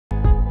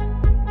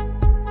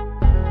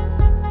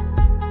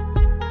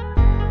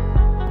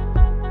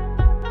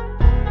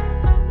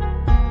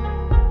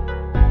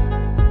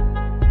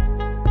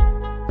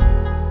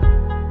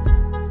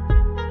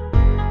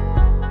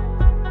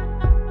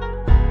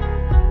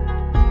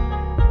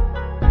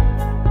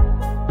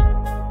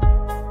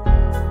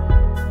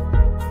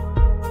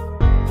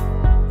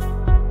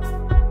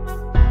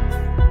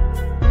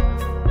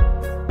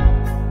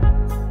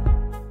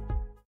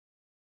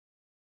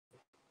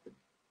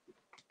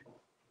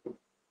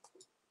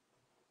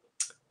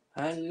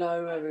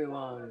Hello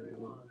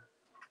everyone.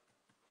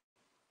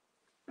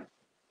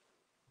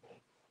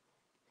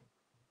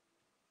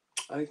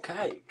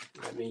 Okay,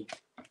 let me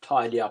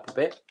tidy up a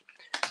bit.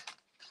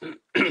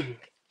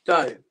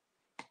 So,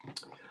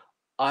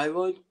 I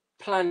was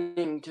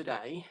planning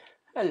today,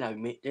 hello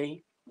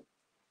Mitty,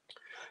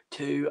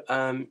 to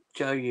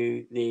show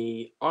you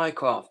the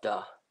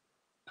iCrafter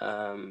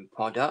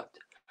product,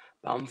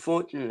 but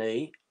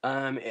unfortunately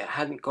it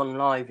hadn't gone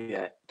live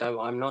yet,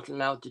 so I'm not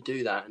allowed to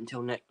do that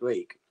until next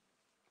week.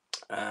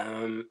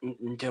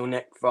 Until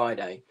next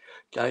Friday.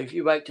 So if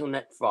you wait till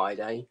next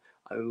Friday,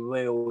 I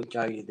will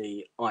show you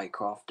the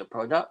iCrafter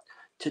product.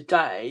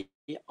 Today,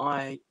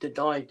 I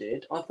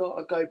decided, I thought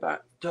I'd go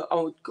back to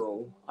old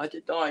school. I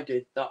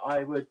decided that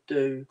I would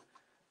do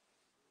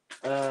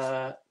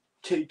a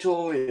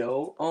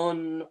tutorial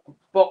on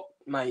box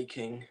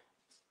making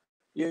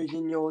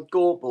using your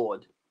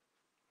scoreboard.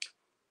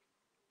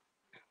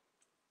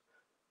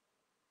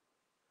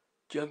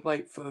 Just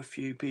wait for a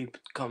few people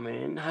to come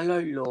in. Hello,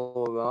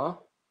 Laura.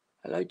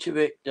 Hello,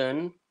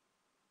 Chivicton.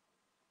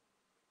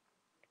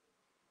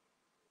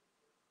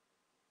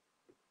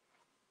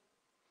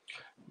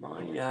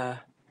 My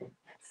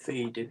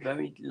feed is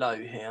very low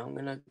here. I'm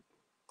going to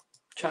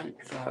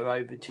transfer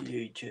over to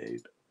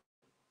YouTube.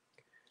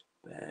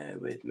 Bear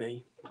with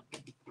me.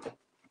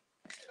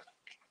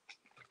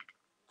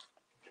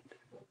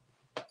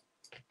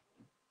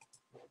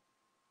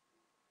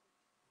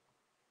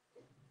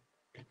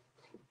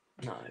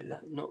 No,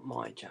 that's not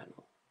my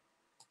channel.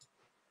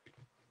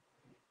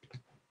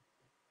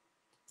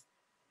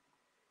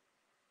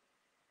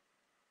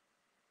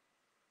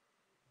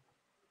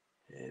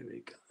 Here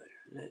we go.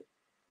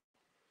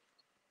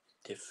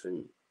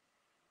 Different.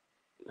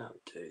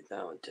 That'll do.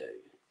 That'll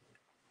do.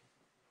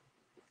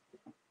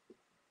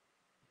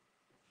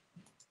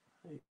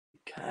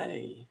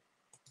 Okay.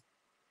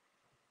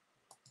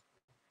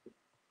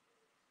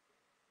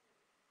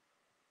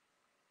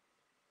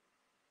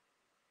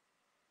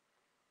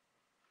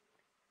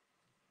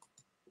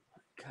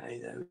 Okay,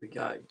 there we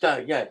go.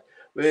 So yeah,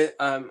 we're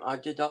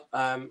I've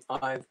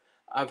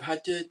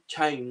had to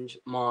change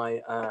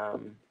my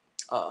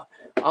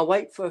I'll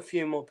wait for a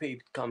few more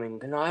people to come in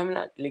because I haven't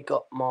actually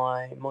got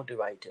my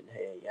moderator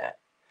here yet.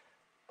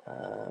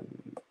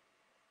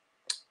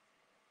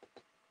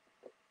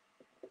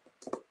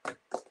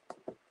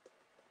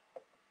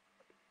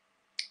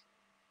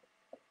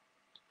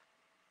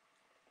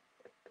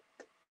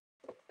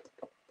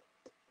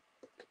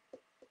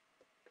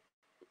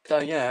 So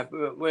yeah,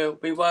 we'll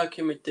be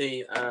working with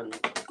the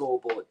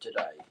scoreboard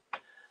today.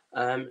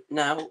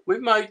 Now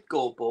with my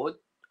scoreboard,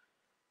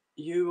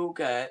 you will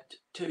get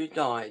 2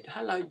 died.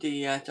 Hello,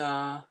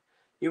 Dieta.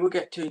 You will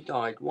get 2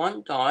 died.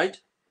 One died,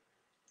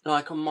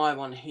 like on my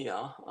one here.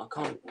 I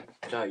can't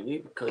show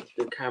you because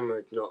the camera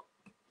is not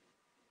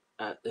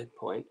at this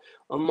point.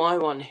 On my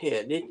one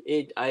here, this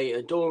is a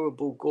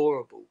adorable,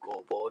 gorable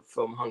scoreboard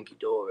from Hunky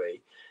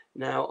Dory.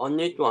 Now on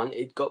this one,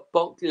 it's got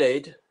box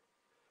lid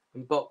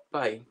and box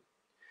base.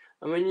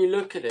 And when you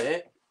look at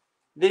it,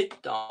 this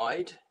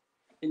died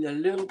is a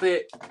little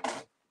bit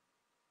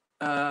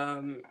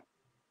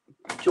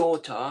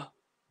shorter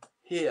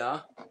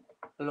here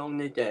along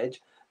this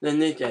edge than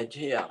this edge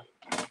here,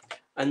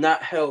 and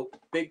that helped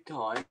big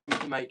time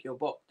to make your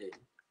box in,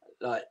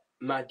 like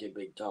magic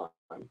big time.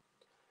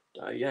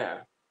 So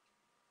yeah.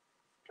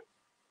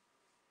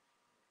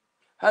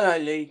 Hello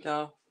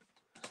Lisa.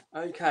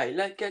 Okay,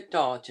 let's get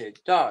started.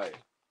 So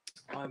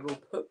I will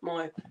put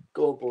my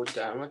scoreboard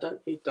down. I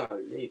don't need to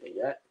leave it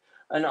yet,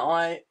 and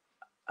I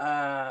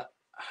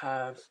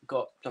have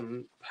got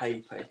some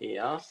paper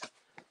here,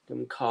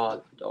 some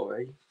card,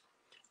 sorry,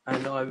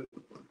 and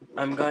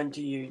I'm going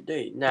to use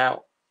these.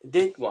 Now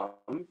this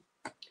one,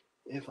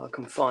 if I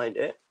can find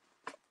it,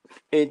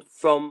 is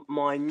from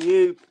my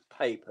new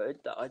paper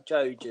that I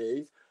showed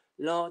you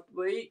last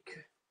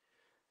week.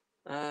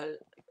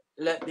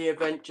 Let the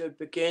adventure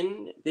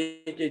begin. This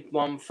is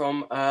one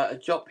from a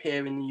shop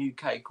here in the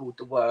UK called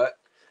The Work.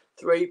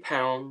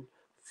 £3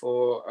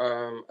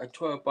 for a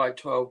 12 by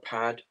 12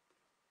 pad.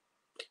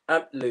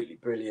 Absolutely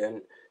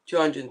brilliant.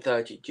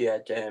 230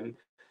 GSM.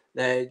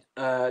 There's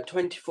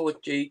 24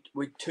 sheets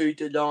with 2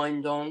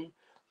 designs on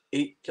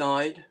each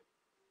side.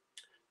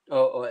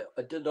 Or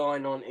a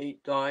design on each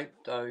side.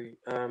 So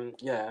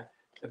yeah,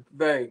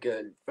 very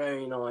good,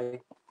 very nice,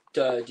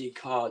 dirty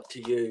card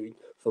to use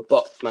for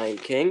box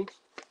making.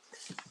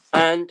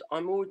 And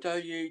I'm also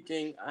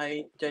using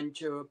a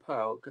denture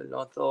pearl because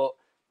I thought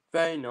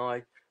very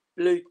nice,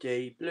 blue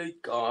tea, blue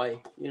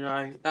sky. You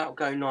know that'll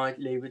go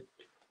nicely with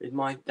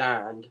my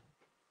stand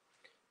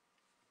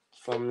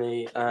from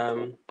the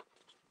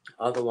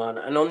other one.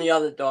 And on the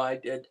other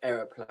side, it's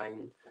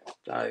aeroplane,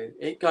 so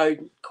it goes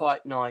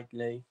quite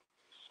nicely.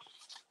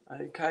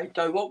 Okay,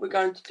 so what we're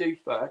going to do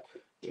first,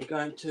 we're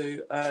going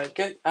to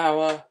get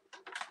our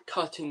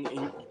cutting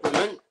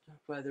instrument,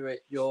 whether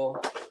it's your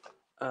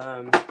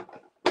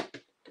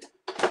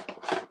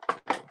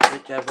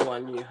whichever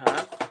one you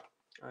have.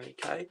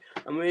 Okay,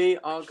 and we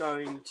are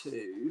going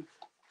to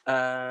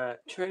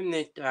trim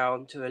this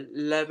down to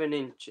 11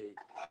 inches.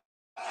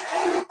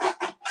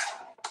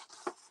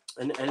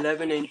 an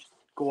 11-inch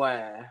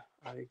square.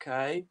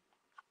 Okay.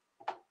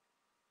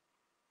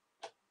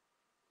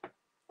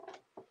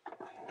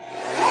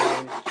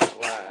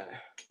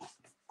 Square.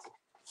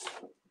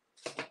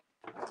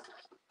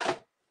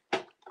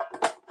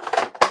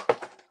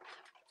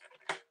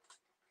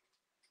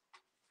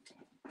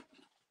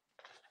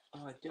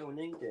 Oh, I still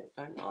need it,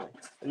 don't I? I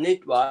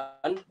need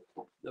one,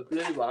 the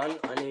blue one.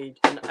 I need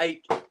an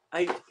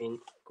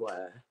 8-inch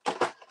square.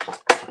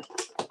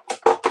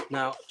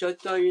 Now,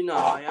 just so you know,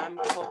 I am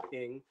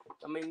copying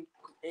some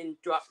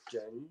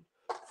instruction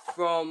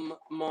from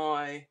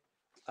my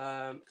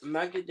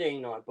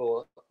magazine I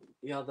bought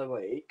the other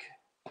week.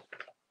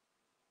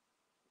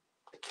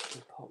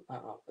 Pop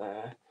that up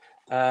there.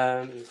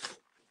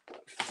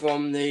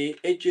 From the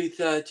issue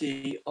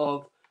 30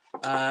 of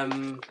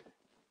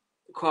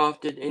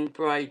Crafted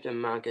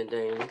Inspiration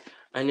magazine,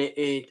 and it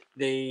is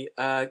the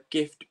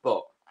gift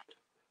box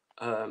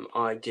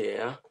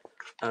idea.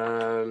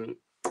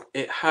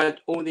 It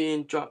had all the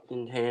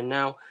instructions here.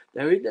 Now,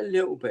 there is a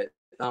little bit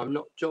that I'm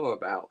not sure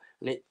about,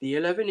 and it's the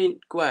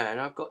 11-inch square, and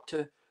I've got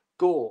to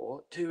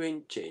gore 2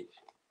 inches.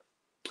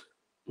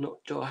 Not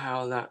sure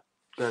how that's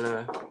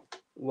gonna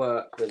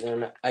work with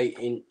an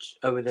 8-inch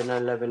with an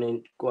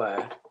 11-inch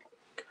square.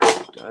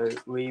 So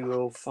we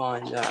will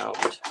find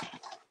out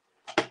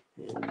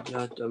in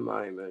just a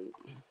moment.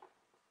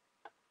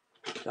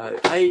 So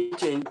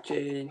 8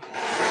 inches.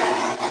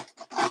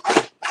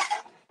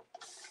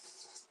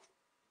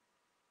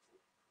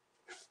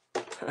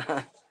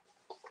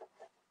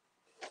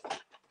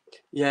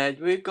 Yeah,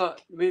 we've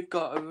got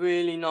a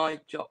really nice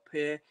shop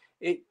here.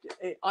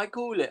 I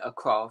call it a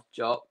craft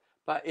shop,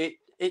 but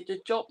it's a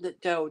shop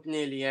that sells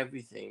nearly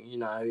everything. You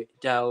know, it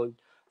sells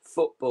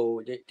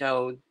football, it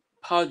sells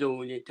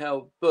puzzles, it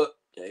sells books,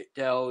 it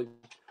sells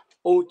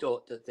all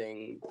sorts of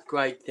things,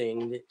 great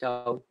things. It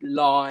sells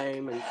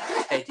lime and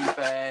teddy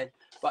bears,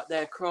 but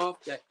their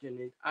craft section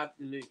is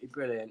absolutely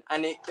brilliant,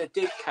 and it's a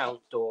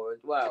discount store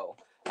as well.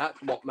 That's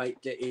what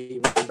makes it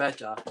even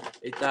better.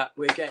 Is that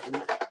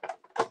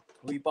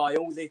we buy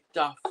all this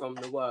stuff from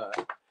the work,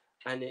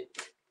 and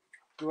it's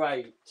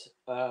great.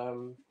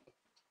 Oh,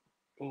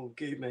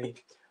 give me,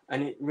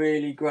 and it's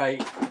really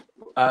great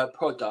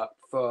product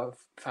for a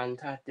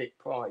fantastic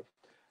price,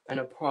 and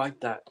a price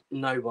that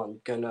no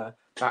one's gonna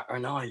bat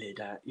an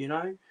eyelid at, you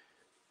know.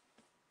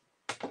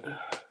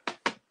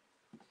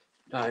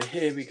 So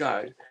here we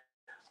go.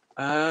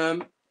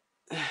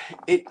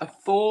 It's a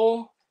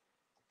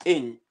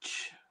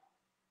 4-inch.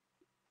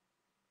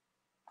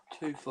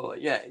 2 4.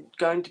 Yeah, it's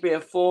going to be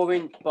a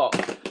 4-inch box.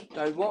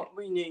 So what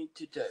we need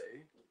to do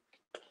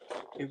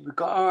is we've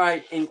got our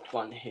 8-inch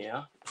one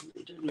here. Let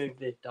me just move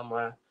this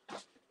somewhere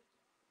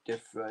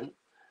different.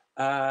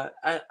 An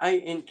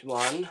 8-inch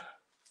one.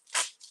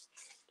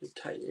 Just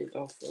take it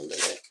off for a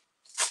minute.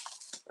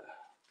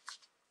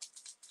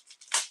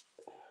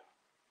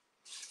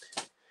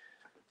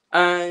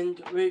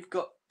 And we've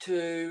got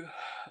to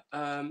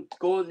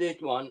score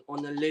this one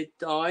on the lid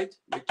side,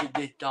 which is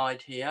this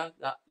side here.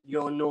 That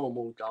your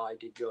normal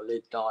side is your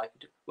lid side.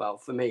 Well,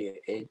 for me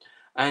it is.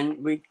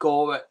 And we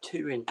score at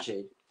 2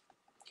 inches.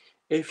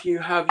 If you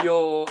have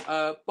your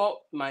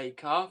box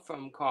maker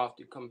from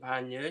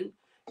sCompanion,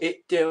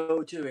 it's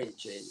still 2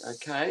 inches.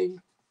 Okay,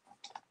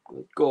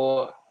 we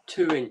score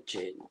 2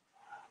 inches.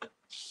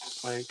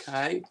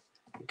 Okay,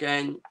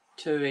 again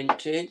 2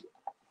 inches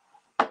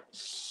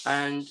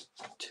and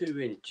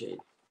 2 inches.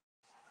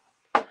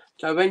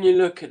 So when you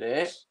look at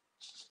it,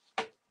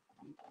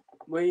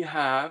 we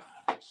have,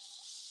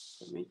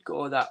 let me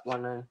score that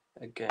one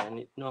again,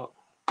 it's not,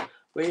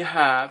 we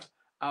have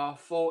our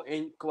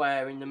 4-inch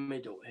square in the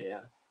middle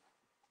here.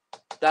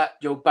 That's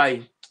your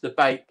base, the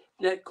base,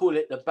 let's call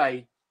it the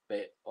base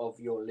bit of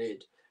your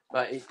lid,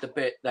 but it's the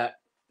bit that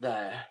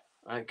there,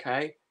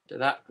 okay? So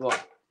that's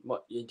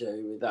what you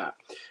do with that.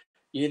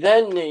 You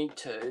then need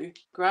to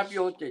grab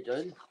your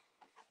scissors,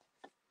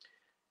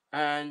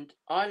 and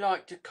I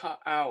like to cut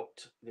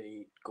out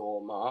the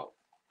score mark.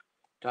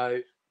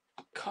 So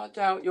cut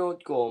out your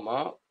score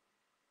mark,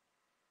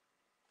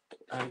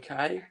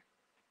 okay,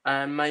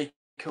 and make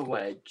a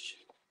wedge.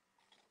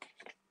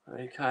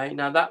 Okay,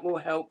 now that will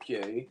help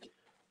you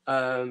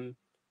to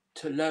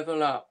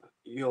level up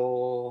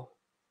your,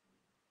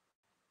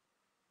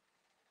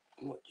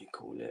 what do you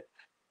call it?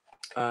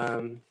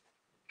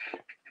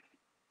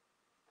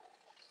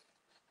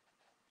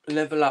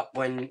 Level up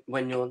when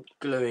you're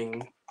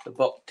gluing the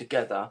box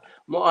together.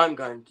 What I'm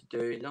going to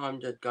do is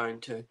I'm just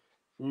going to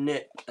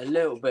knit a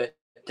little bit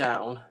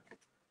down.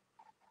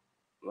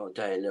 Well,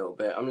 a little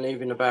bit. I'm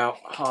leaving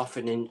about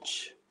 1/2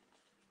 inch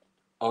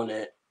on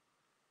it.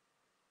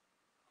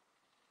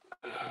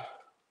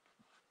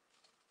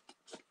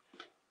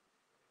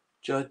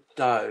 Just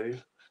so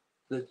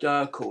the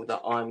circle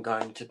that I'm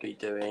going to be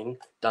doing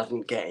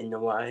doesn't get in the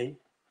way.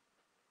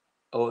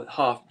 Or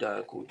half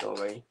circle,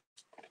 sorry.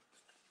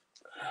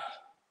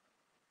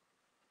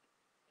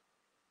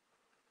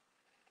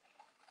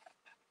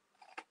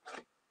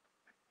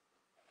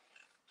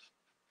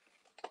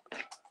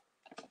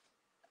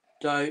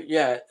 So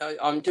yeah,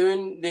 I'm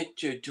doing this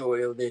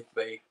tutorial this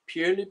week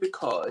purely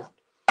because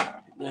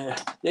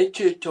this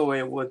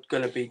tutorial was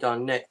going to be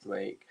done next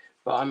week,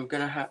 but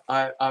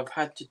I've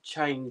had to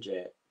change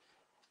it.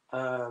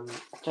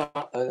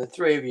 The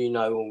three of you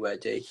know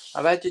already.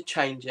 I've had to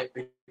change it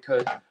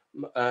because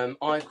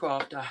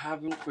iCrafter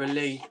haven't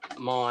released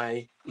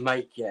my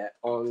make yet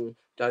on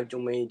social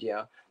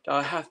media. So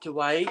I have to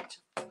wait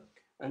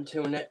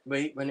until next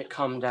week when it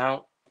comes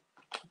out.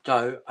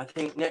 So I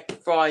think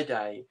next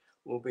Friday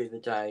will be the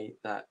day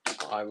that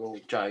I will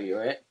show you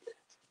it.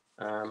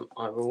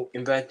 I will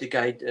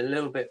investigate a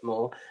little bit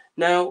more.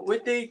 Now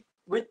with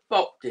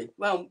boxes,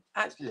 well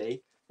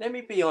actually, let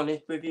me be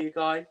honest with you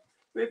guys.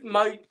 With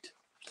most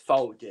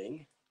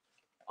folding,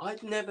 I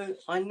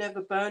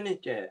never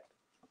burnished it.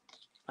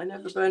 I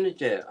never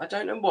burnished it. I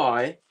don't know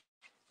why.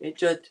 It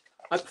just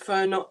I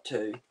prefer not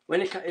to.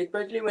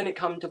 Especially when it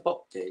comes to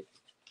boxes,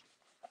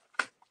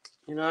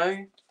 you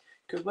know,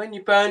 because when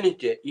you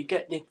burnish it, you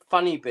get this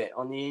funny bit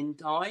on the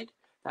inside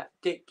that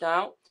sticks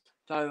out.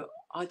 So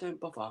I don't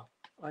bother.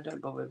 I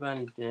don't bother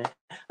burnishing it,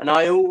 and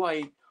I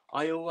always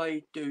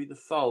do the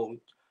fold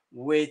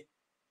with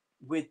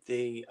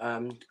the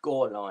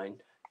gore line.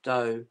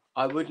 So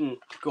I wouldn't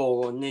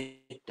gore on this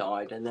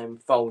side and then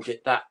fold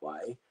it that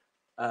way.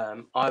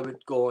 I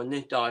would gore on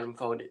this side and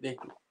fold it this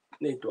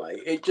way.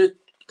 It's just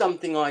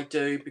something I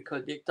do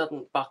because it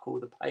doesn't buckle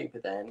the paper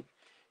then,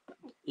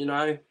 you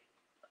know.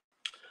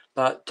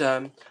 But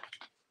I'm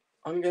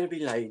going to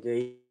be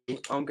lazy.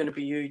 I'm going to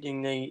be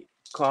using the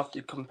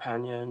Crafted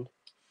Companion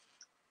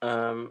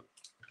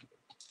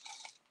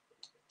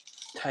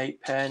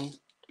tape pen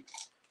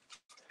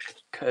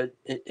because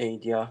it's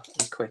easier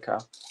and quicker.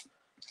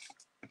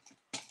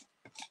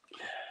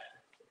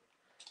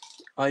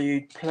 I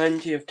use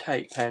plenty of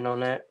tape pen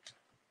on it,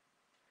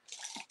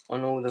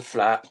 on all the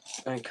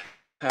flaps,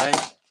 okay,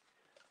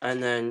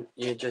 and then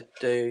you just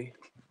do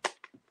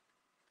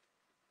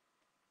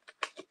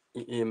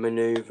your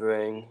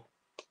manoeuvring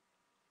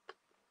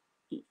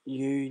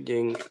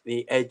using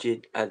the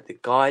edges as the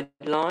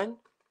guideline,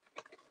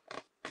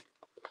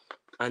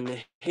 and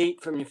the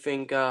heat from your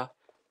finger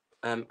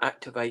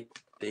activates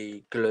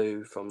the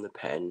glue from the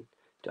pen.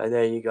 So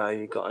there you go,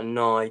 you've got a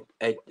nice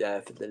edge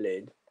there for the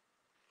lid.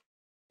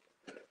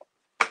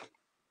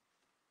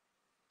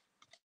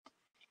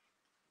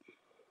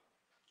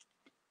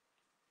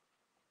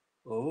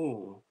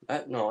 Oh,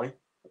 that's nice,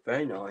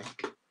 very nice.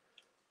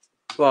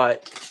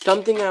 Right,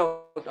 something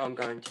else I'm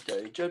going to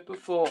do just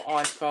before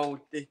I fold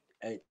this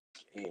edge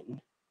in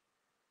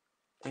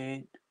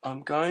is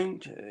I'm going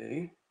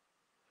to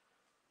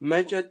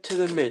measure to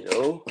the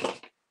middle,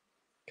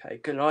 okay,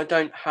 because I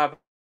don't have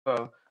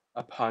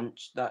a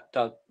punch that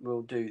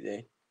will do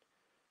this.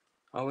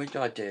 I wish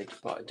I did,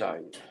 but I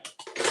don't.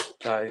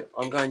 So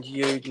I'm going to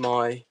use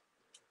my,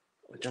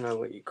 I don't know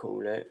what you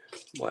call it,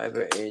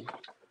 whatever it is,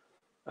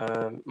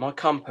 my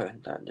compass,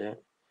 that's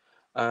it.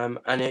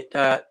 And it's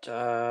at,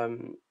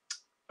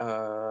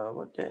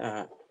 what's it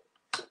at?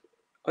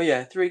 Oh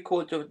yeah,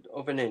 3/4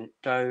 of an inch,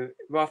 so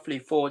roughly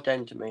 4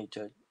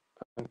 centimeters,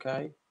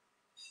 okay?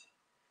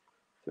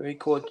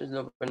 3/4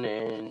 of an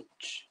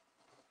inch.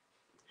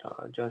 So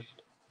I'll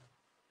just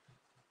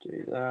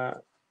do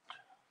that.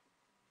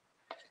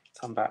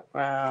 Come back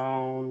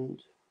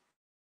round.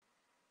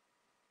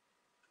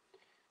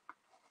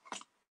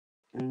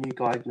 And you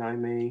guys know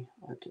me,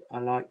 I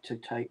like to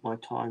take my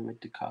time with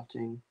the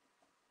cutting.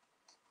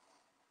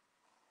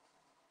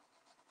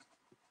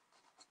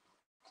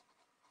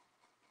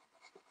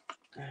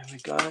 There we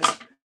go.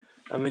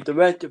 And with the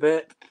rest of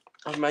it,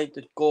 I've made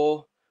the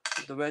gore.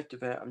 With the rest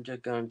of it, I'm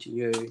just going to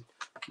use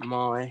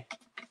my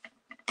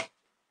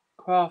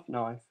craft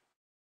knife.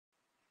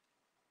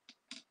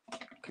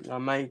 Because I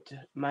made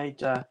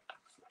a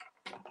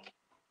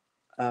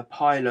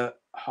pilot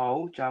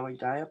hole, shall we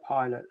say, a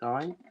pilot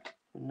line.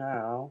 And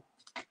now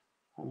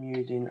I'm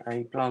using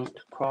a blunt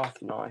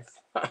craft knife.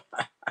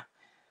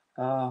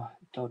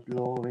 Dod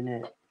law,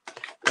 innit?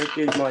 Let's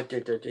use my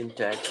scissors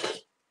instead.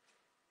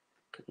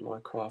 Because my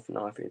craft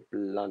knife is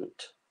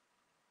blunt.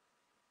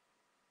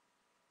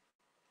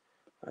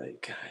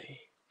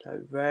 Okay, so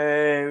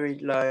very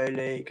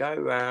slowly go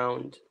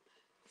round,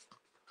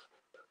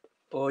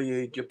 or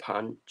use your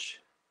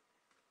punch.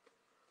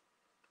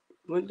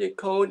 What's it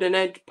called? An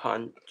edge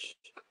punch.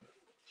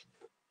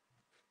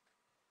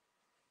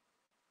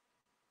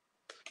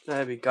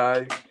 There we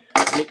go.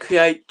 And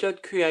it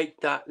just create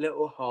that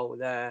little hole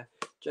there,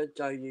 just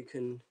so you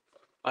can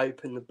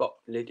open the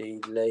box lid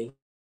easily.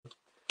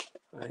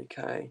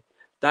 Okay,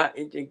 that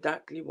is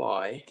exactly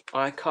why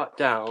I cut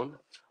down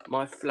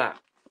my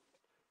flap,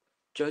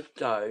 just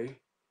so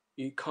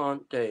you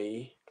can't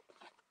see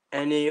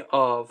any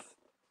of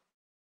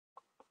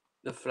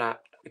the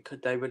flap, because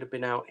they would have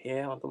been out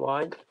here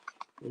otherwise,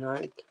 you know.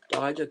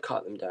 So I just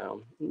cut them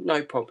down,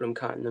 no problem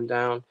cutting them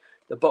down.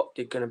 The box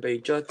is going to be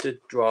just as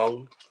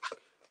strong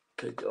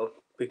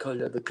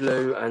because of the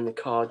glue and the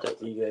card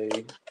that you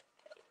use.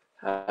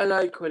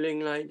 Hello, quilling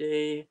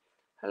lady.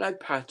 Hello,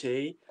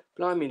 Patty.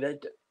 Blimey,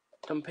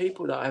 some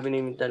people that I haven't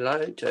even said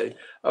hello to.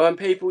 Oh, and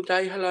people,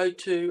 say hello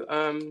to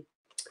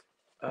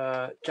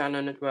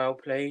Janan as well,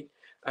 please.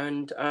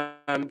 And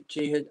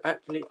she had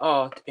actually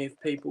asked if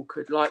people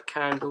could light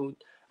candles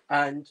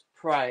and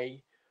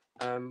pray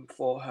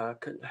for her.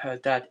 Her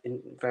dad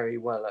isn't very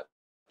well at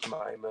the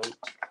moment.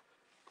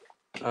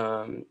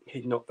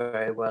 He's not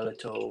very well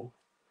at all.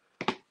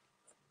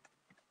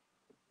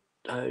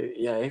 So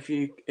yeah, if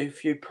you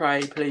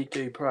pray, please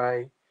do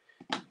pray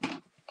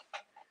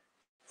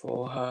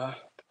for her.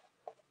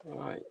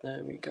 Right,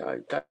 there we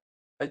go. That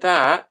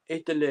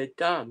is the lid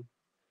done.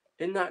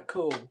 Isn't that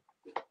cool? Isn't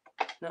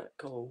that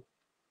cool?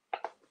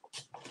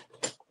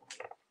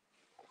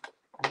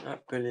 Isn't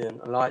that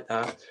brilliant? I like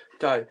that.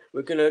 So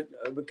we're gonna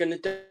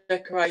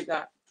decorate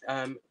that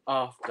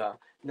after.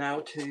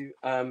 Now to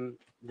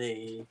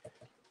the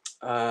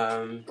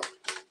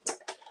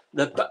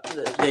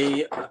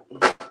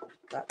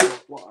that's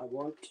not what I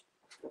want.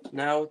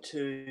 Now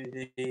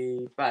to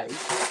the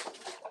base.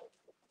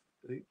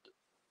 Oops,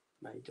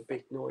 made a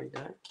big noise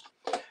there.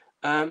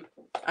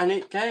 And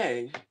it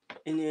says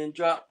in the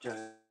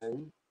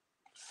instruction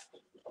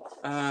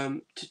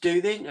to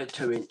do these at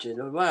 2 inches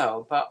as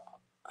well,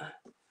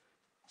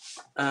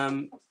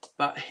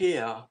 but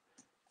here,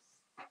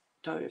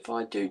 so if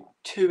I do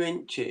 2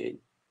 inches,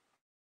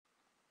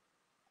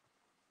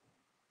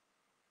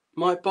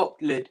 my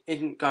box lid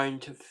isn't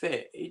going to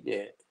fit, is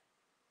it?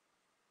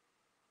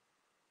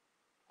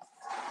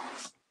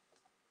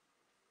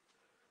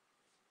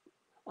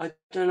 I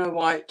don't know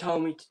why it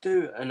told me to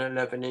do an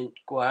 11-inch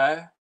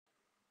square.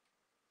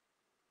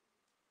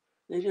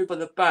 This is for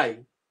the base.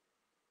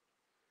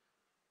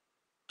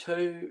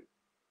 So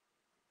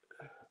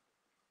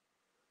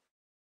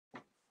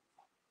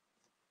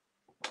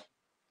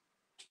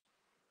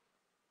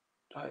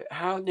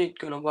how is it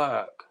going to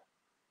work?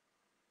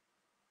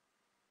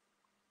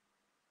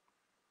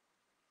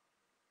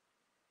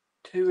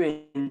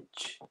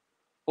 Two-inch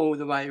all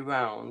the way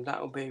around.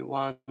 That will be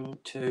 1,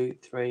 2,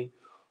 3,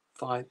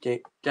 5,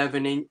 6,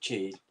 7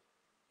 inches.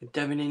 A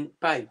 7-inch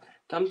base.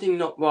 Something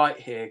not right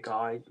here,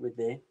 guys, with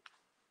this.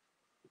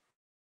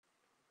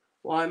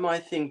 Why am I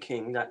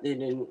thinking that this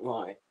isn't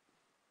right?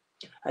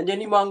 Has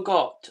anyone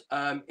got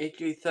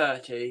issue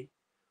 30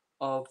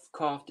 of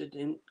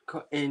Crafted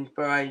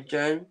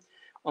Inspiration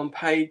on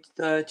page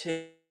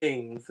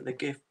 13 for the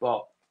gift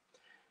box?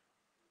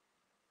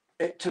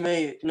 To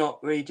me, it's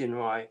not reading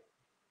right.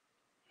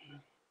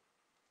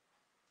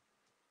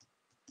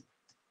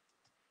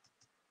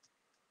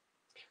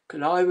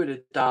 Because I would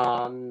have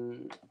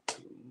done,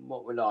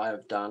 what would I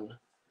have done?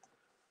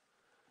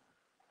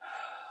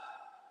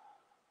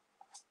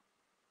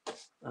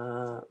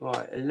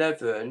 Right,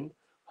 11,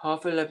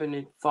 half 11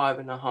 is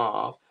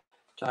 5.5,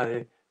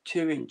 so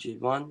 2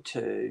 inches, 1,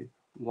 2,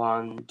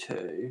 1,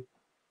 2,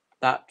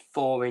 that's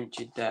 4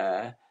 inches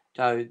there,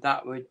 so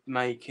that would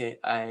make it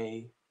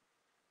a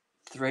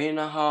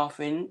 3.5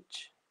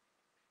 inch.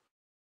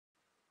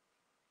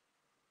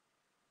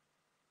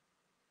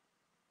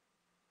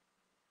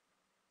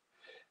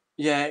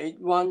 Yeah, it's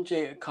 1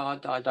 sheet of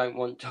card that I don't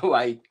want to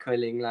waste,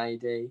 Quilling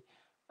Lady,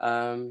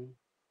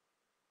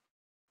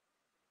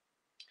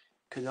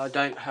 because I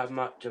don't have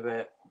much of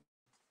it,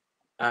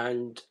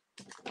 and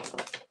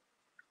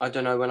I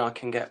don't know when I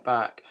can get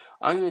back.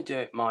 I'm going to do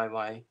it my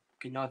way,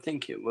 because I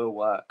think it will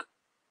work.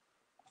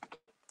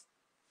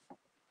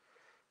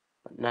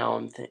 But now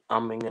I'm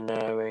umming and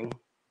erring.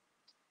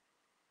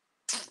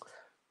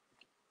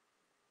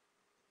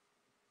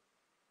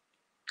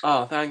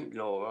 Oh, thanks,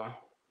 Laura.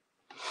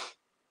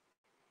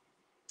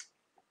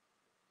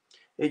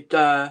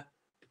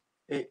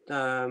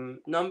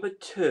 Number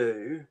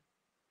 2.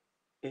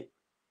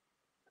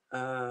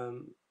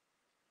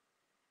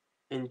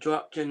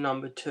 Instruction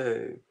number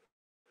 2.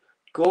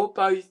 Draw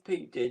both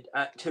pieces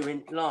at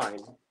 2-inch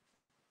line.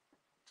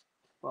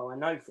 Well, I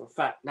know for a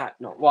fact that's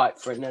not right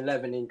for an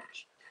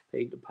 11-inch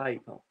piece of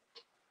paper.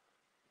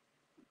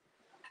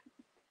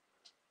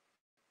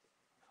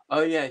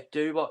 Oh yeah,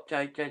 do what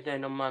Jay said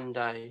then on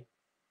Monday.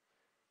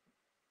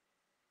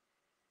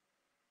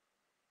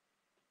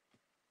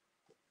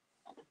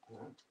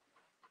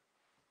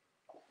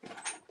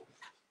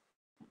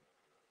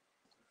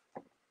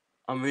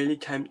 I'm really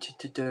tempted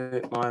to do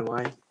it my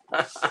way.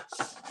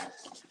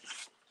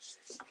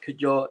 Because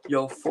your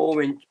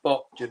 4-inch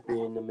box should be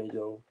in the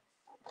middle.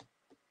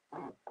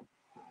 I'm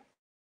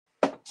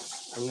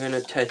going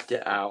to test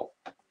it out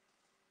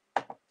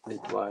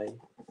this way.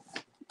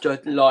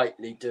 Just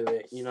lightly do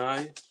it, you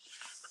know.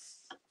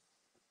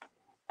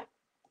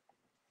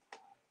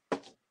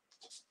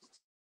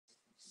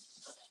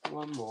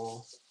 One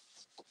more.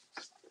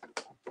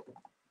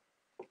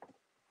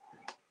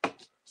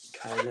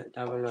 Okay, let's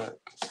have a look.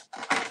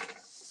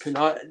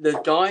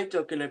 The dies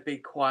are going to be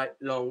quite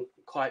long,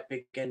 quite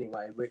big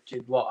anyway, which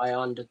is what I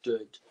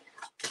understood.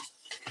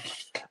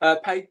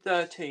 Page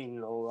 13,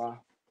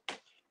 Laura.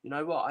 You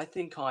know what? I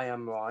think I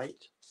am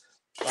right,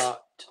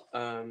 but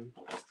I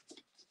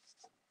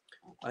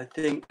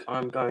think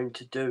I'm going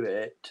to do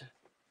it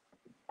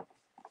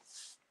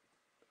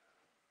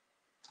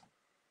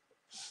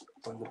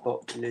when the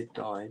box lid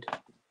died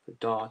for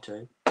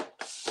darting.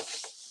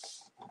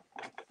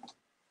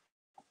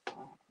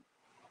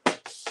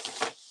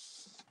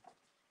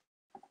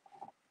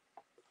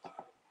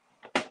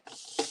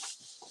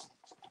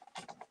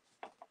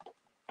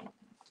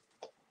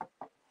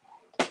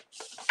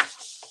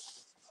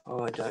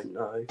 Oh, I don't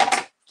know.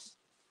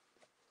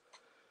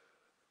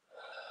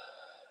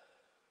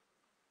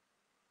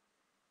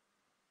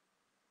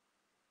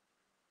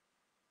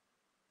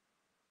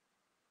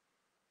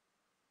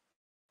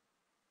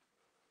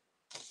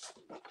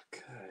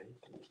 Okay.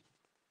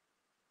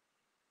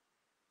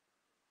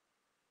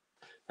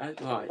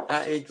 That's right.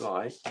 That is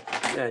right.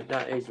 Yeah,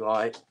 that is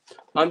right.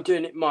 I'm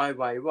doing it my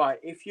way. Right.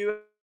 If you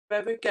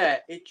ever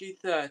get Itchy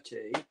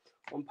 30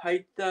 on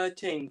page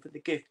 13 for the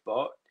gift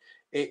box,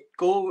 it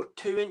go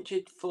 2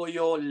 inches for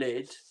your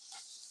lid,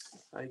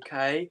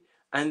 okay,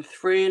 and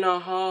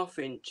 3.5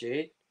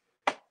 inches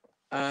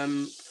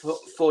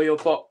for your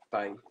box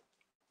base.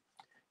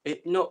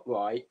 It's not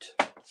right.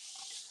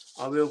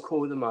 I will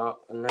call them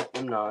up and let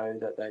them know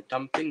that they've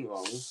done something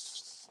wrong.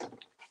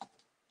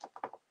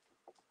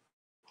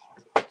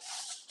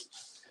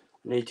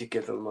 Need to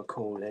give them a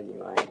call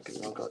anyway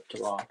because I've got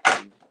to ask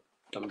them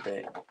some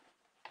bit.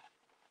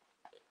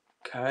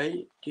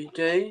 Okay,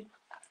 GD.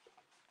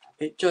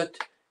 The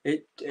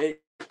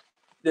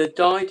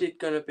die is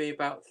going to be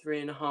about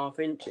 3.5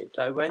 inches.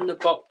 So when the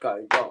box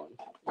goes on,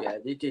 yeah,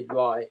 they did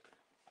right.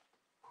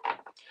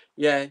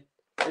 Yeah,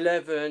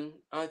 11.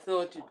 I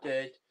thought it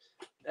did.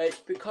 It's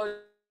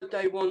because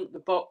they want the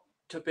box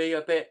to be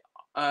a bit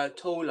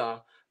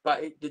taller,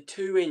 but the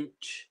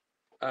 2-inch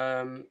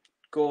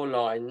gore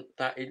line,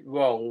 that is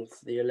wrong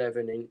for the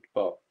 11-inch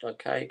box.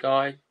 Okay,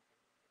 guys?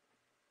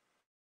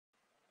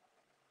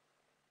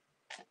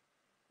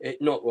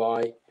 It's not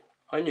right.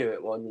 I knew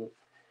it wasn't,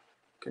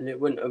 because it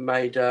wouldn't have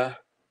made a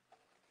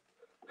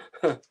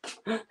it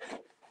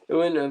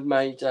wouldn't have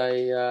made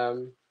a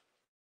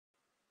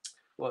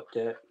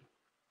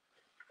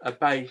a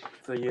base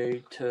for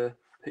you to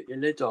put your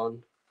lid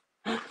on.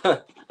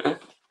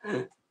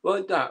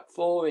 What's that?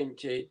 4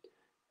 inches.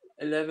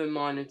 11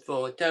 minus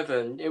 4.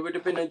 7. It would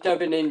have been a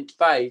 7-inch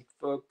base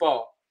for a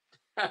box.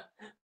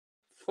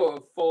 For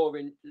a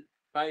 4-inch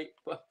base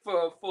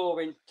for a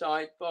 4-inch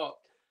tight box.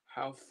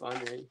 How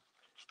funny.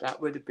 That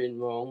would have been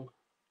wrong.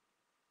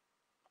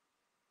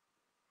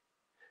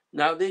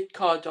 Now this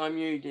card I'm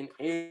using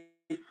is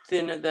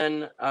thinner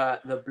than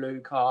the blue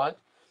card.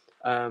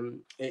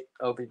 It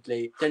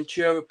obviously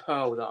Dentura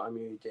Pearl that I'm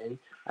using,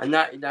 and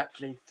that is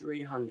actually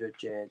 300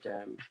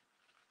 GSM,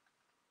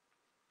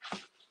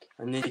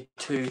 and this is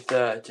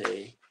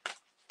 230.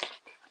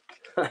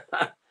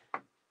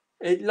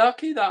 It's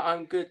lucky that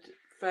I'm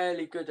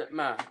fairly good at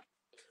math.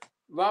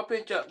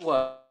 Rubbish at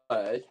words,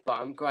 but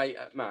I'm great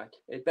at math,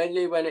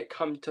 especially when it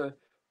comes to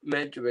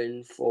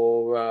measuring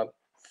for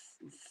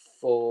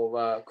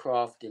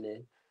crafting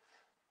in.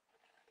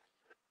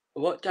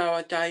 What are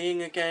I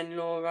saying again,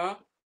 Laura?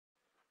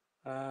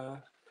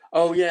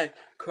 Oh yeah,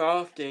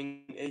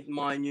 crafting is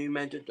my new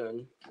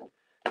medicine.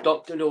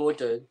 Doctor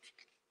ordered.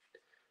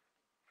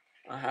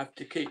 I have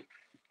to keep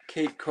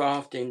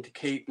crafting to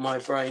keep my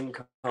brain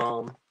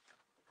calm.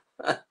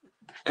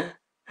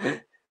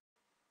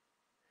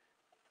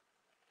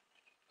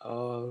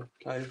 Oh,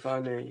 so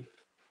funny.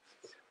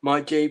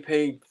 My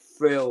GP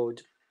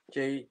thrilled.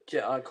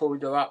 I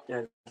called her up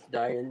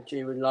yesterday and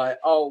she was like,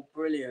 "Oh,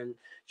 brilliant!"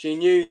 She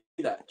knew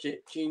that.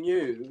 She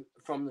knew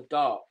from the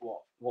start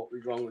what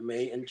was wrong with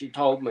me, and she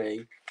told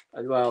me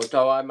as well.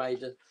 So I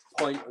made a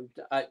point of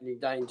actually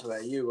saying to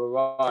her, "You were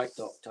right,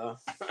 doctor."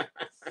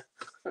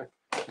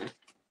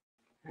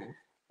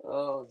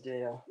 Oh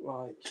dear.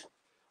 Right.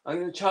 I'm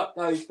going to chuck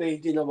those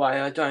beads in away.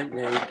 I don't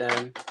need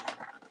them.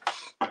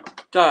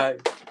 So,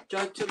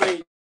 just to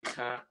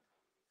recap,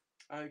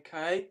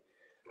 okay,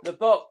 the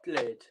box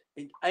lid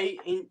is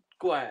 8-inch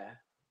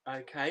square,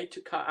 okay,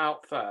 to cut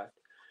out first.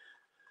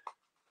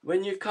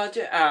 When you've cut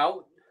it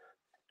out,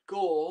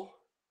 gore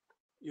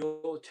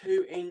your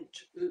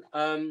 2-inch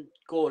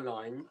gore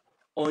line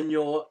on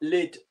your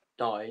lid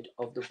side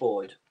of the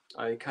board,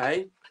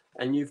 okay,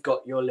 and you've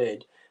got your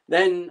lid.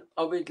 Then,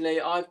 obviously,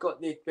 I've got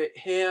this bit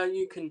here.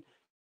 You can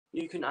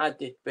add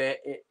this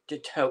bit. It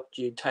just helps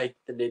you take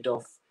the lid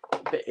off a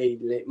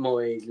bit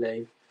more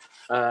easily.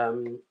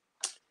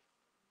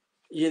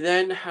 You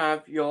then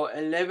have your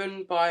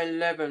 11 by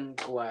 11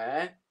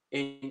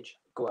 inch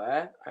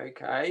square,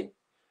 okay,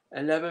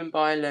 11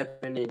 by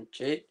 11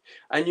 inches,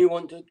 and you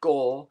want to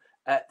gore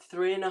at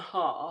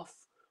 3.5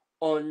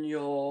 on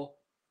your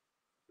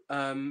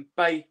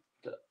base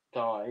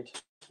side.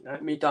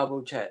 Let me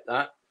double check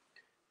that.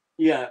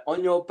 Yeah,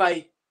 on your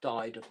base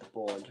side of the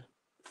board.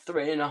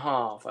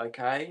 3.5,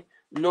 okay?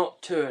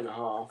 Not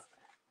 2.5.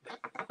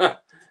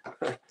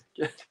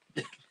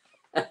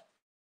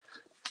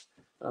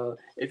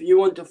 If you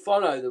want to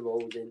follow the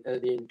rules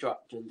the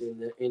instructions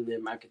in the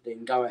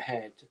magazine, go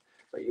ahead.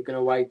 But you're going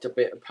to waste a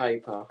bit of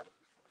paper,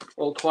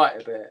 or quite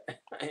a bit,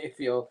 if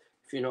you're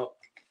not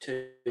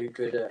too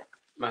good at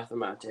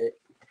mathematics.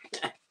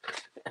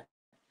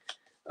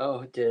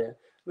 Oh dear.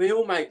 We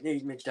all make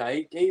these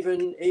mistakes.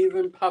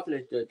 Even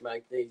publishers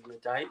make these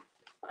mistakes.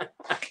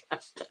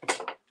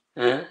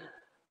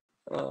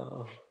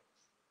 Oh.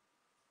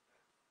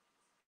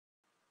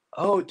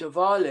 Oh,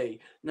 Diwali.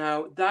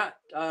 Now that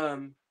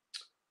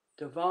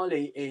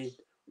Diwali is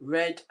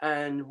red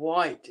and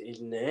white,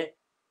 isn't it?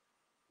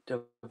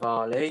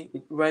 Diwali,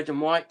 red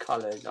and white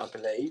colours, I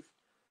believe.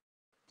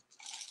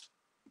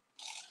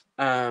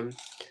 Um,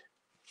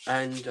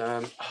 and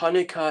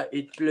Hanukkah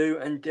is blue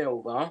and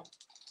silver.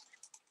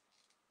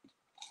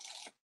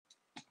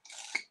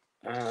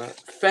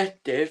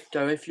 Festive.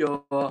 So if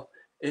you're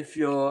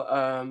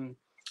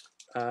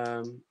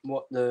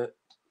what the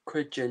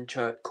Christian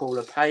church call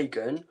a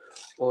pagan,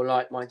 or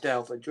like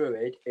myself a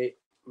druid, it's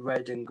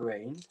red and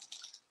green.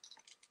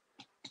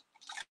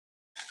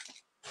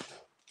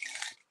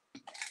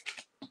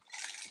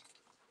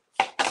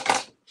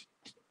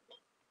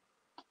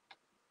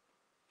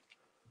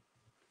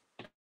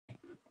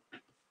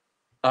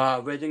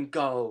 Red and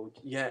gold.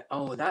 Yeah.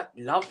 Oh, that's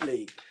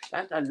lovely.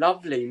 That's a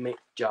lovely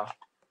mixture.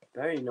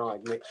 Very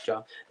nice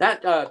mixture.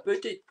 That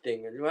Buddhist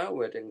thing as well,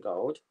 red and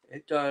gold.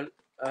 It's a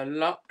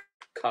luck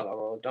colour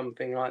or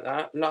something like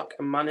that. Luck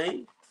and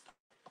money.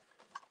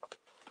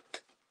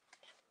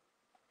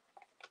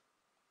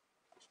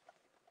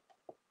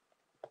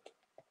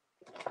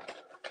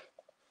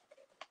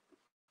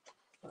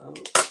 Oh,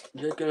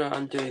 just gonna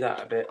undo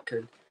that a bit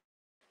because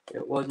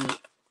it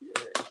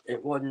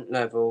wasn't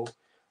level.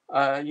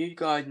 You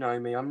guys know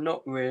me. I'm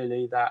not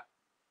really that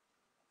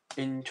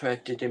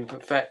interested in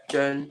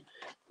perfection,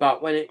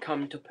 but when it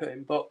comes to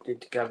putting boxes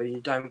together, you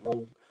don't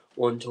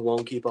want a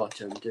wonky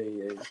bottom, do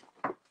you?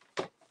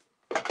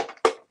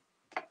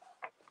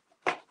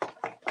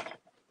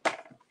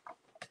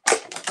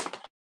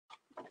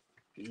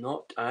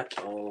 Not at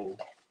all.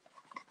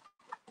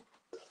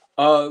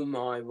 Oh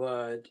my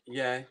word,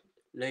 yeah,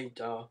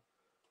 later.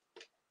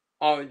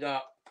 I was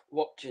up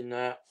watching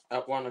that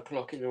at 1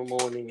 o'clock in the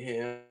morning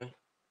here,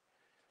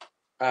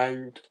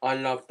 and I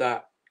love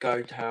that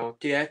ghost house.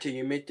 Dieta,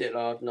 you missed it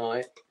last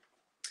night.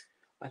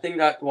 I think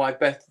that's why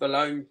Beth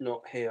Malone's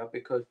not here,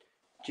 because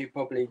she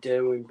probably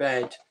do in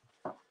bed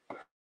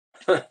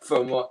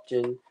from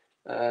watching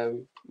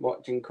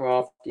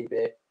Crafty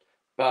Bit.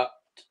 But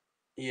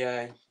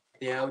yeah,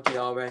 the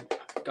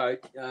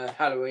LDRN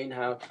Halloween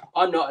house.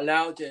 I'm not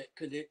allowed it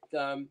because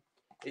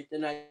it's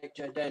an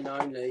HN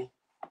only.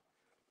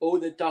 All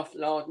the stuff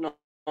last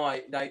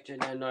night,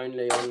 HN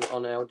only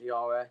on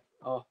LDRN.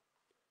 Oh,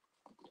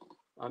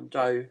 I'm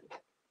so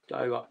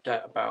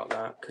upset about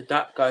that because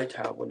that ghost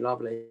house was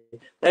lovely.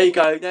 There you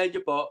go. There's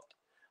your box.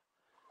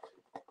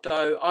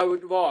 So I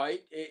would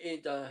write it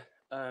is a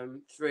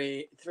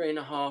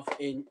 3.5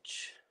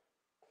 inch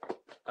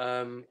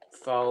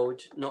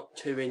fold, not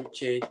 2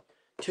 inches.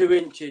 2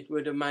 inches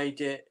would have made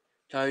it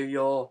so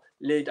your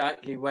lid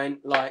actually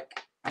went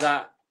like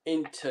that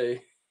into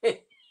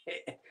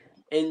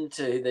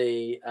into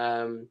the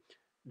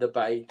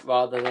base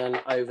rather than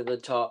over the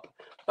top.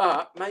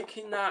 But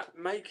making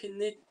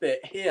this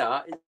bit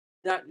here is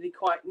actually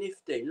quite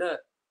nifty.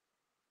 Look,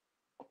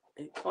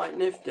 it's quite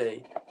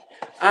nifty.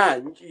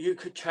 And you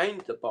could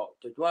change the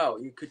box as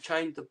well. You could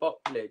change the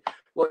box lid.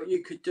 What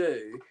you could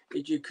do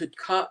is you could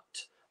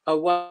cut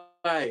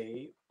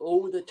away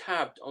all the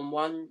tabs on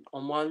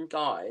one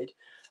side,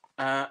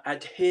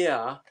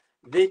 adhere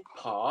this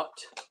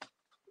part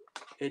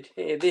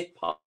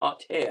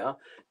here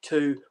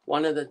to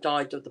one of the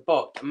sides of the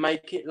box and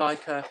make it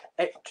like a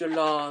extra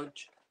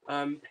large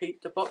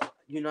pizza box.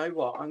 You know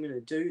what? I'm going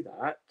to do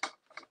that.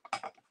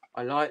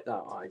 I like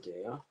that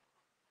idea.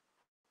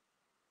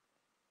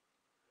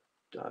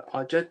 So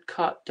I just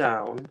cut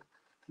down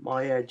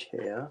my edge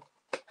here,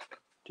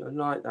 just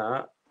like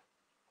that.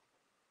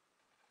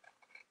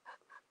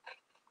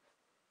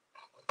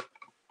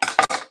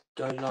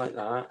 Just like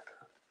that.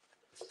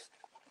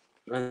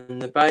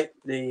 And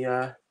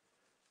the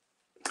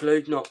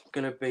glue's not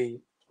going to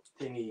be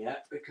thingy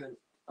yet because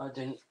I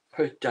didn't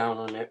push down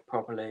on it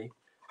properly.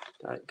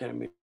 That's going to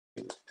be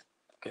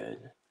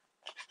good.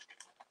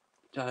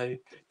 So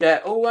yeah,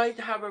 always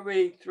have a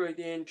read through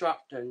the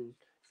instructions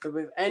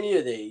with any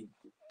of these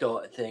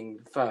sort of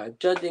things first,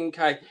 just in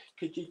case,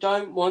 because you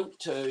don't want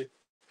to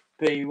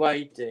be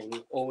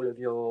wasting all of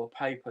your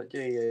paper,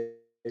 do you?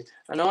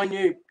 And I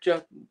knew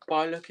just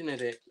by looking at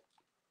it,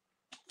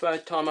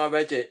 first time I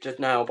read it just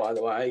now, by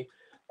the way,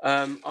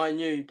 I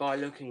knew by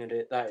looking at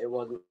it that it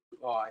wasn't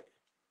right.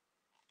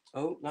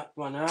 Oh, that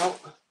one out.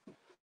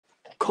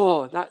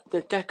 Cool, that's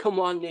the second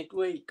one this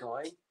week,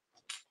 guys.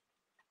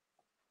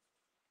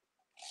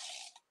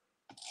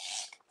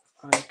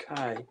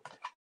 Okay,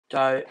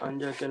 so I'm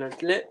just going to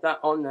slip that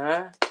on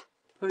there,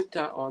 put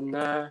that on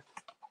there,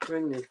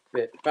 bring this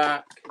bit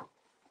back,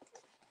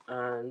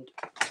 and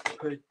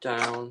put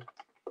down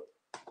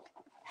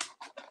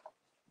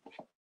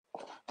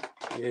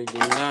using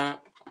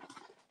that.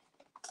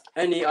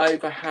 Any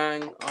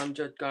overhang I'm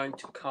just going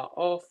to cut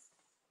off,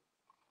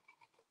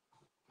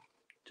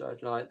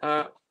 just like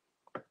that.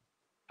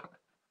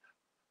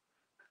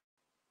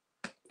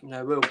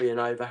 There will be an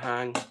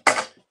overhang.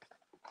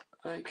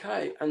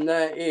 Okay, and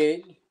there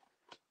is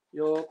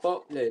your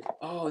box lid.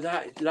 Oh,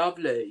 that is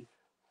lovely.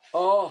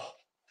 Oh,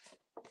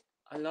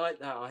 I like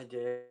that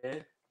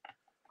idea.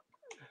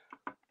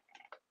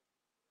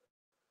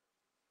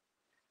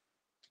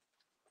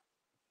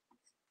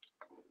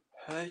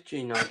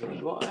 Hershey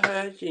nugget. What a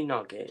Hershey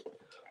nugget.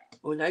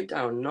 Oh, they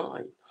down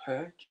nice.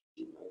 Hershey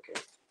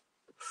nugget.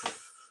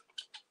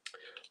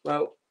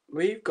 Well,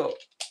 we've got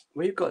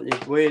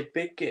this weird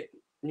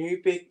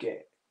new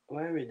biscuit.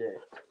 Where is it?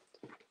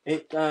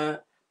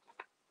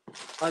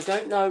 I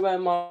don't know where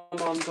my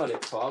mum got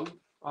it from.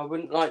 I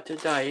wouldn't like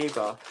today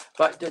either.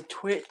 But the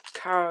Twix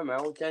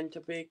caramel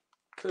dental big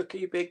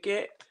cookie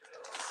biscuit.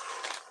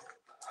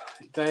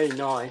 Very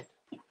nice.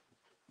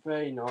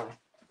 Very nice.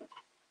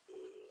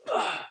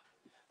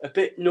 A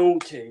bit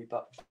naughty,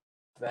 but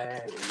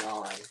very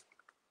nice.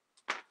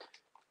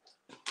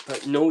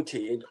 But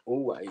naughty is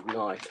always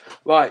nice.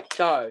 Right,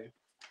 so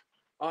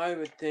I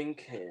was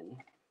thinking,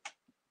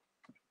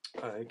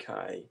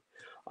 okay,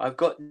 I've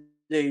got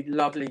the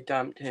lovely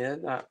damp here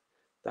that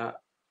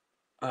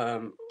I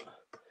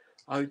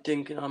was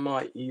thinking I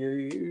might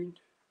use,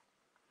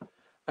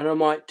 and I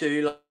might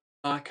do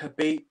like a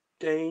beet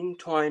bean,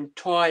 try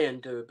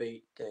and do a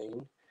beet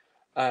bean.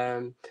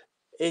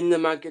 In the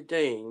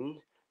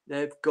magazine,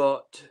 they've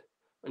got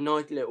a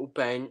nice little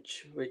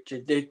bench, which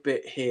is this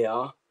bit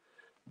here,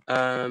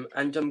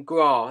 and some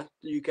grass.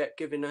 You get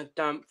given a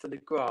damp for the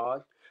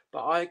grass,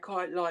 but I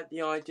quite like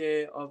the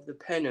idea of the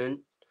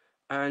pennant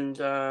and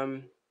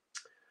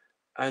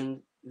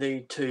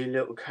the two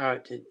little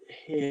characters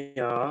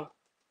here.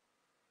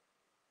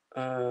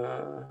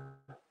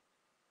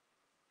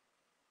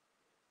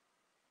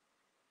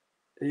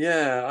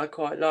 Yeah, I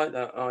quite like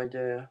that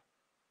idea.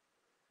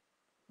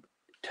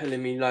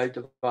 Telling me loads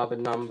of other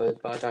numbers,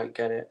 but I don't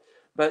get it.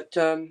 But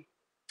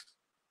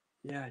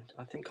yeah,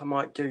 I think I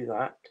might do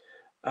that.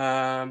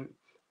 I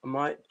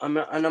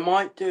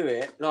might do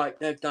it like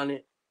they've done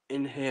it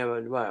in here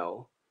as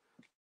well.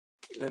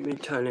 Let me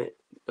turn it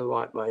the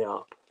right way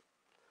up.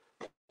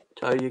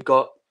 So you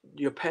got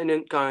your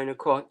pennant going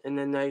across, and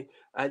then they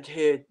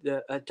adhered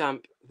a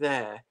damp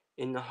there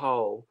in the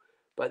hole,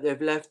 but they've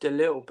left a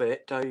little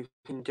bit so you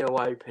can still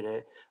open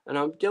it. And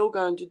I'm still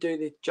going to do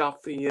this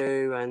just for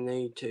you and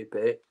the 2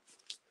 bit.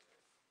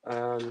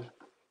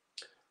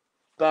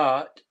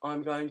 But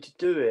I'm going to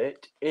do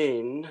it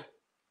in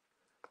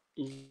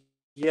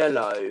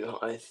yellow,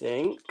 I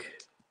think.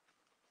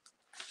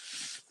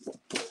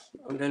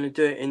 I'm going to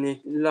do it in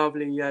this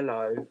lovely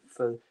yellow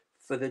for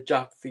the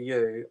just for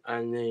you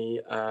and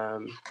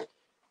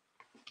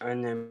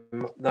then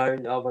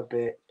those other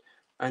bit.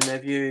 And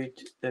they've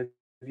used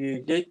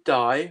this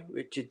dye,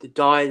 which is the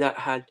dye that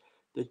had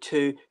the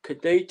two,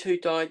 because these two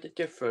dyes are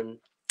different.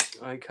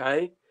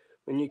 Okay,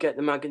 when you get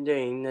the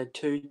magazine, they're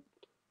two.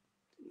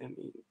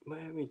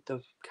 Where is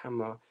the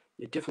camera?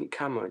 The different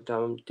camera,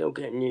 though I'm still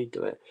getting used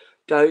to it.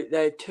 So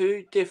they're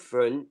two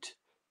different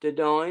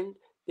designs.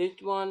 This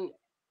one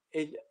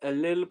is a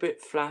little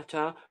bit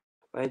flatter,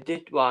 where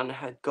this one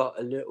has got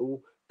a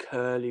little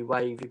curly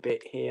wavy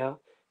bit here.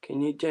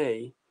 Can you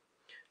see?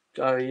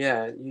 So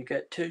yeah, you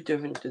get two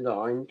different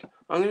designs.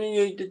 I'm going to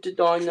use the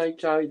design they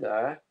show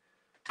there.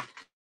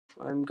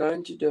 I'm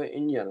going to do it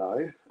in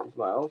yellow as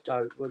well.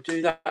 So we'll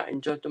do that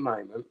in just a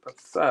moment. But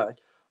first,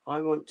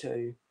 I want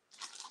to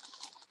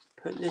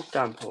put this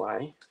damp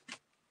away,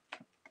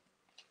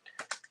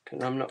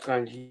 because I'm not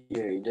going to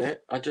use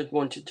it. I just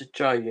wanted to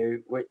show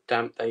you which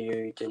damp they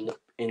used in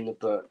the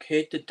book.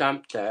 Here's the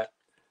damp set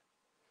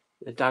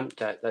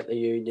that they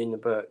used in the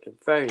book.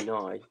 It's very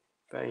nice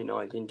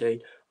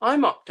indeed.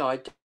 I'm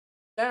upside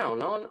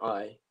down, aren't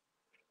I?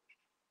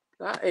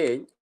 That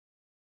is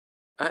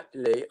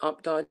actually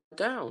upside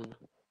down.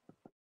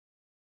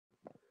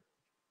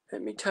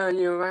 Let me turn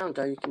you around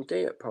so you can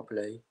see it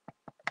properly.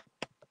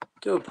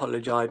 Do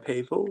apologise,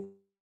 people.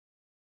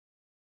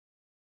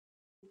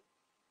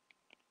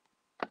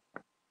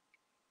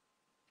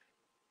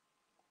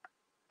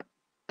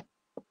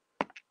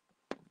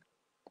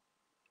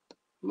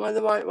 Am I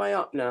the right way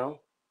up now?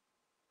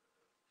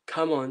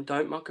 Come on,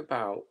 don't muck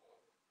about.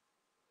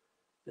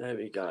 There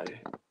we go.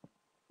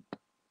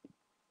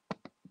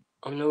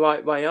 I'm the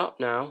right way up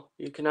now.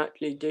 You can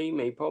actually see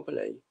me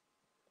properly.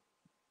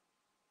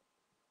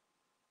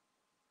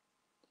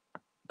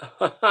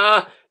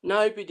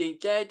 Nobody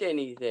said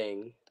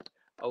anything.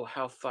 Oh,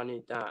 how funny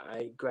is that,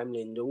 eh?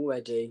 Gremlins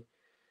already.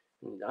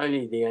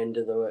 Only the end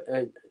of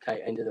the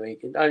end of the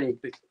weekend. Only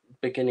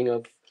beginning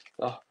of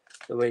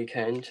the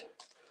weekend.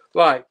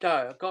 Right,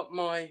 so I've got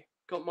my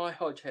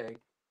hodge egg,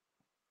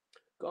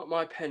 got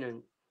my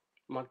pennant,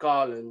 my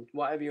garland,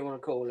 whatever you want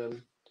to call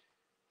them.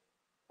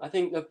 I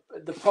think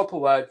the proper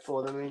word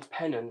for them is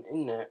pennant,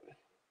 isn't it?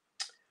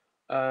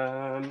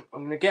 I'm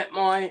gonna get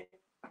my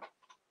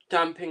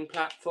damping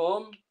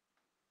platform.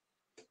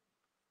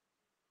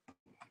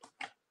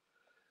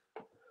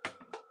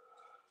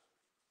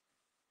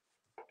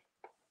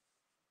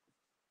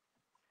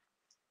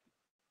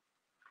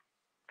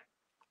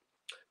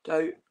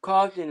 So,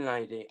 crafting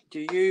lady,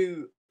 do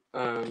you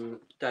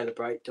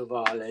celebrate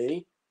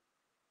Diwali?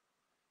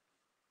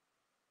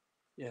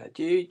 Yeah,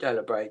 do you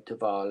celebrate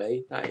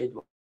Diwali? That is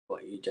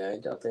what you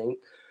did, I think.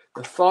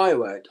 The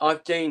fireworks.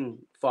 I've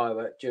seen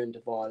fireworks during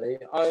Diwali.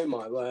 Oh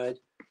my word.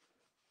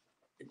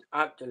 It's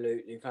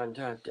absolutely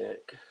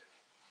fantastic.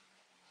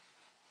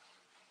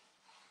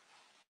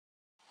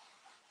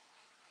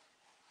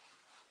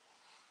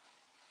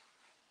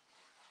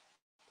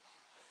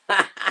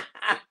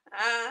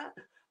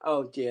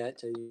 Oh dear,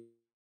 so you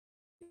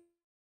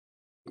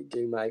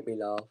do make me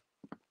laugh.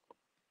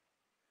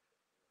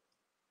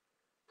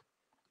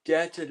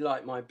 Jetted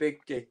like my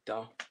big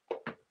sister.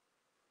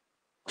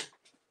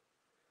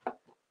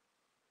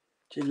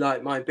 She's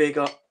like my big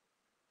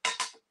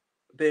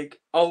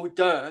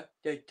older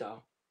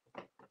sister.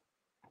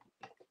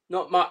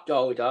 Not much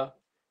older.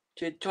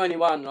 She's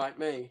 21 like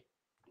me.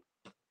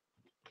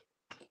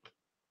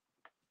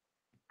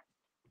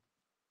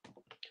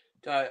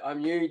 So I'm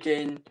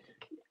using,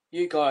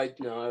 you guys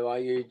know I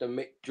use a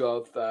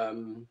mixture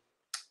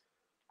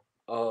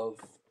of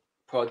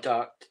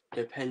product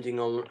depending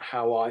on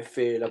how I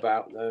feel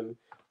about them.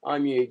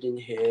 I'm using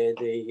here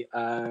the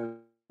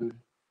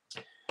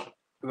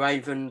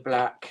Raven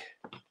Black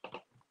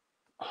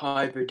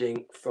Hybrid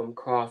Ink from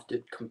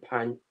Crafted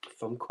Companion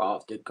from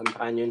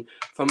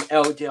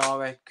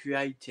LDRS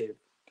Creative.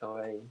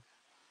 Sorry.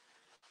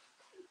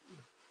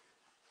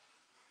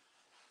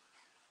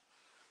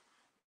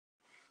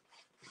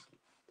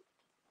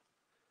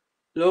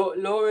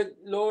 Laura's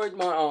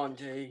my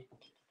auntie,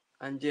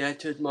 and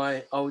Dietta's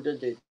my older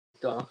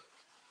sister.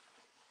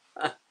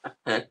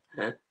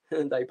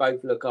 They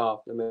both look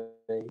after me.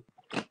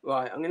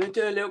 Right, I'm going to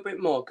do a little bit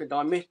more because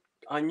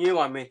I knew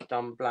I missed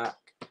some black.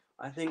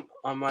 I think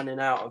I'm running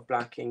out of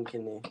black ink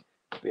in here,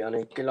 to be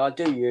honest, because I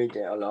do use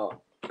it a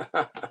lot.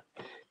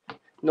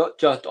 Not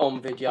just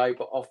on video,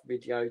 but off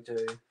video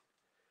too.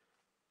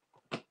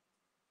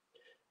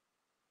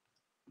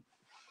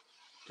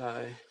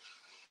 So,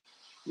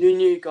 you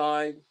new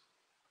guys,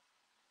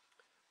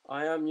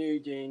 I am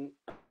using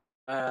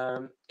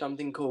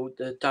something called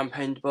the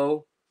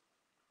Dampendable.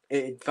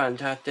 It is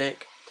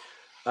fantastic.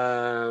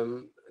 A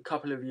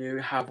couple of you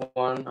have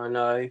one, I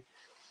know,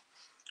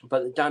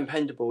 but the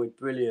Dampendable is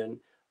brilliant.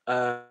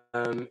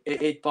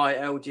 It is by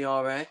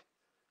LDRS.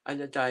 As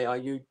a day, I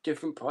use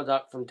different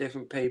products from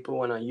different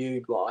people, and I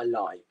use what I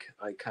like.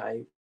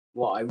 Okay,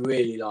 what I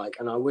really like,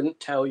 and I wouldn't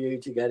tell you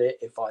to get it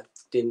if I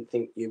didn't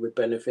think you would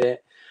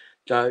benefit.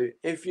 So,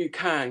 if you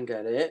can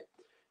get it,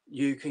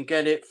 you can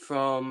get it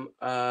from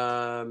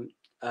um,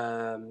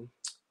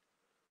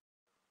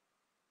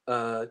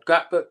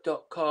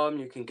 scrapbook.com.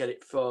 You can get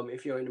it from,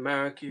 if you're in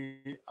America,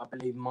 I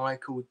believe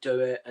Michael do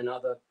it, and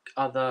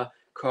other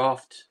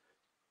craft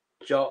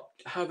shop.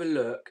 Have a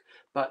look.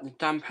 But the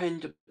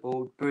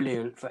Dampendable,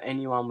 brilliant for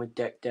anyone with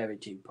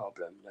dexterity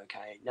problems.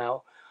 Okay,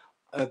 now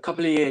a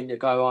couple of years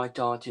ago I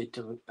started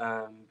to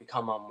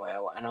become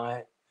unwell, and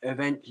I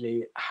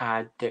eventually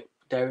had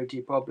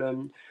dexterity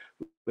problems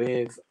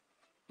with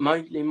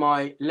mostly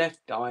my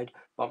left side,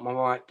 but my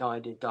right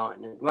side is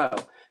dying as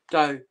well.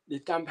 So the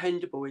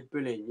Dampendable is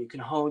brilliant. You can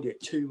hold it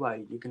two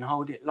ways. You can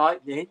hold it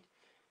like this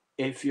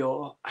if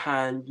your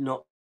hand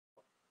not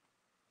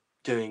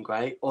doing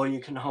great, or you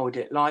can hold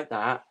it like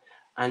that,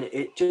 and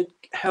it just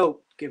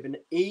helps give an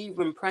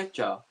even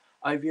pressure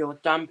over your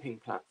damping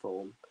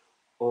platform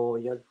or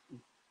your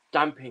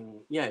damping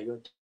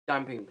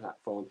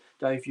platform.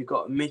 So if you've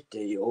got a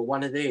MIDI or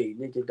one of these,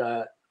 this is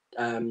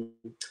um,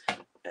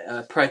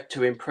 press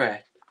to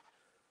impress.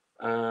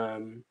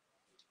 Um,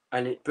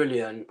 and it's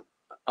brilliant.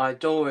 I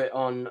adore it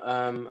on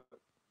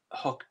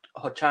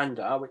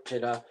Hochanda, which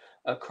is a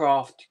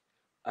craft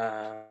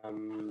a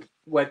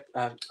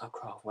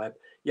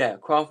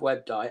craft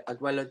website, as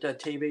well as a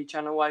TV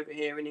channel over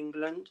here in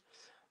England.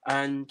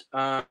 And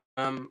I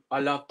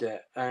loved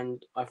it.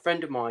 And a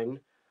friend of mine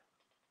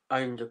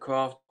owned a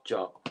craft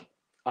shop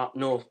up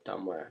north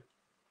somewhere,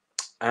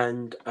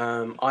 and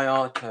I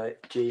asked her if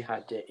she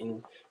had it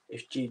in,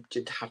 if she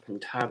did happen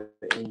to have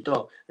it in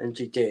dog, and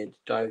she did.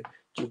 So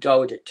she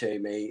told it to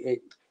me.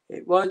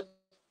 It was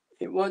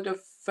it was a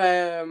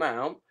fair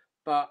amount,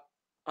 but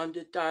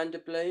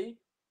understandably,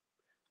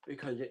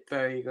 because it's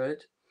very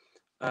good.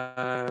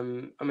 I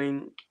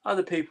mean,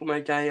 other people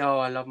may say, "Oh,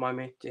 I love my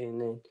Misty," and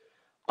then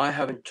I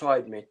haven't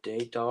tried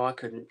Misty, so I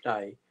couldn't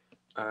say.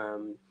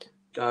 Um,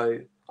 so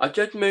I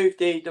just moved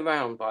these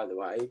around, by the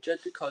way,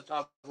 just because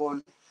I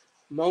want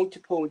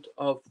multiples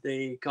of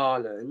the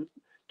garland.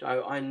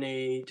 So I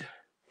need,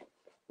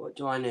 what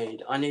do I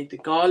need? I need the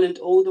garland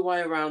all the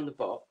way around the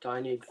box.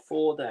 I need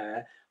 4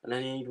 there, and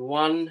I need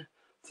 1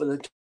 for the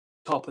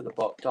top of the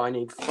box. I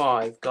need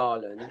 5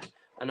 garlands,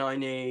 and I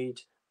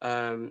need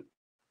 2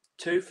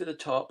 for the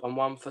top and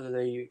 1 for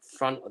the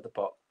front of the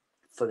box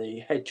for the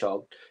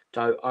hedgehog.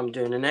 So I'm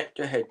doing an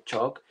extra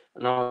hedgehog,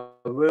 and I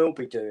will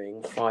be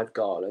doing 5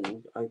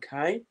 garlands.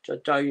 Okay, so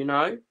you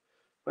know,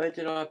 where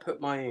did I put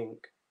my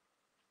ink?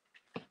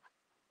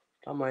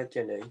 Somewhere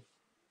dilly.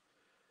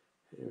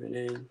 Here it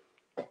is.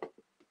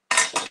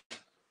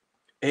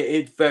 It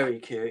is very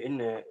cute,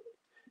 isn't it?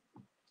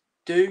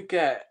 Do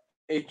get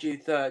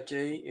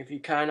EG30 if you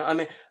can. I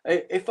mean,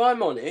 if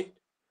I'm honest,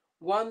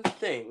 one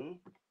thing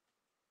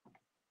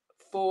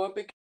for a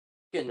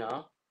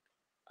beginner,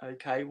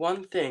 okay,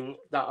 one thing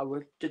that I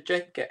would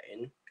suggest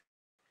getting,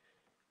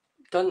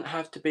 doesn't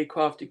have to be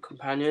Crafted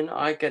Companion.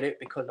 I get it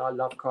because I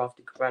love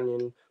Crafted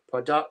Companion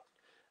product,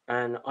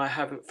 and I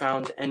haven't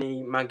found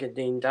any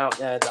magazines out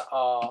there that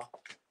are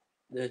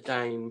the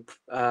same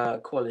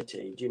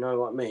quality. Do you know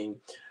what I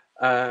mean?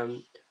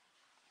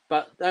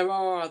 But there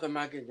are other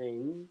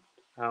magazines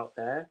out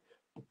there.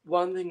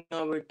 One thing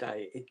I would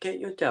say is get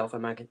yourself a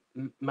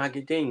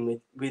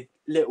magazine with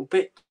little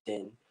bits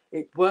in.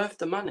 It's worth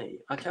the money,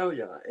 I tell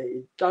you. It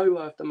is so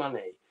worth the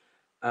money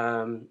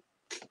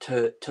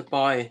to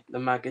buy the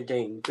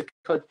magazine,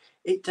 because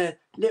it's a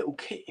little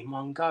kit in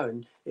one go,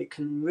 and it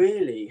can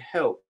really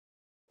help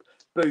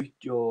boost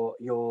your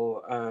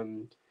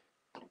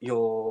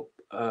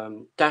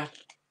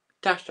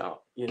dash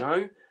up, you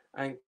know,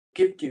 and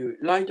gives you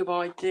loads of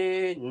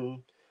ideas.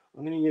 And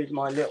I'm going to use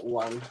my little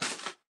one.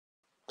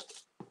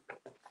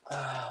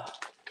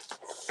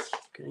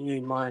 Going to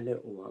use my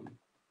little one.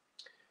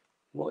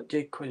 What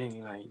did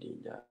Quilling Lady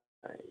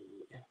say?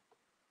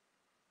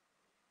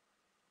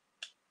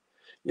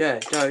 Yeah,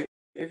 so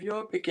if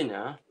you're a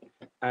beginner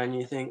and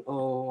you think,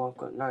 oh, I've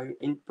got no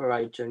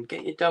inspiration,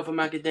 get yourself a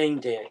magazine,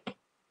 dear.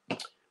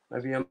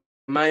 Whether you're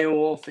male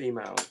or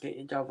female, get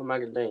yourself a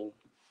magazine.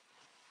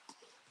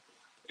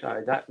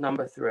 So that's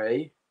number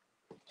 3.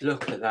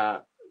 Look at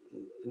that.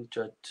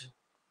 Just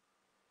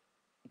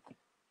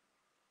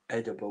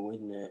edible,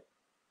 isn't it?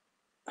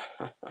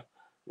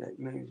 Let's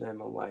move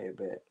them away a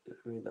bit.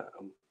 Let's move that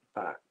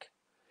back.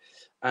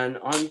 And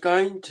I'm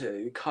going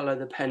to colour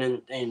the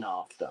pennant in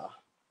after.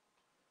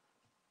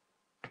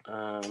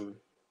 I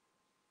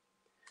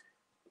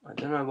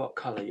don't know what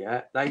colour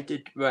yet. They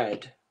did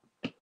red.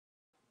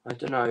 I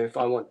don't know if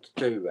I want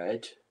to do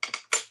red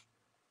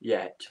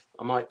yet.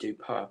 I might do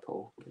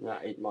purple.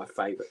 That is my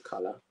favourite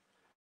colour.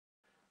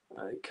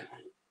 Okay.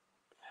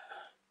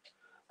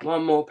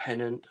 One more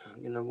pennant.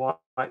 I'm going to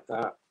wipe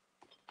that.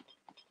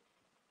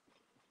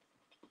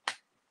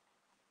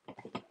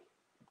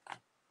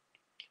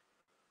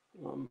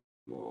 One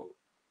more.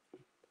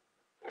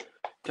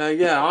 So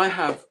yeah, I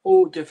have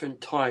all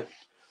different types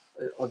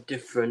of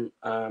different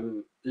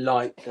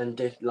like and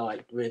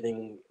dislike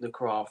within the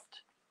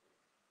craft.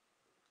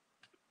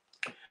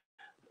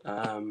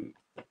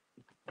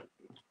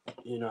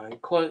 You know,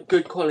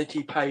 good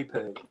quality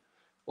paper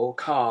or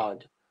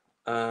card.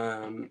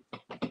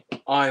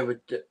 I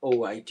would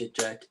always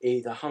suggest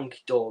either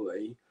Hunky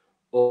Dory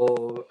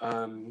or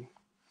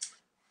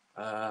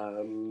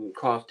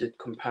Crafted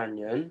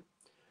Companion.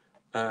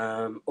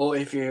 Or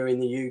if you're in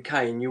the UK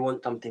and you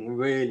want something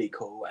really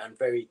cool and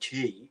very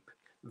cheap,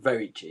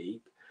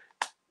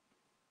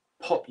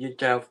 pop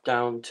yourself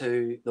down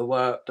to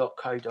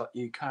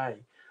thework.co.uk.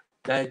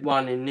 There's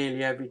one in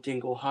nearly every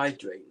single high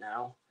street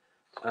now.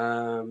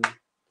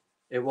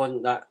 It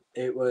wasn't that,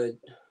 it was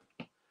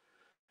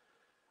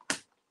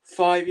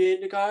 5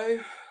 years ago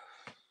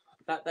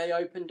that they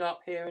opened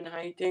up here in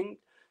Hastings.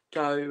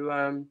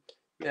 So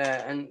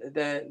yeah, and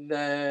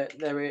they're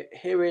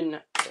here in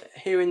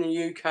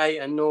the UK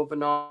and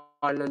Northern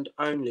Ireland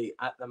only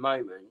at the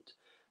moment.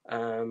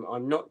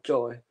 I'm not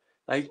sure.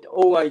 They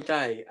always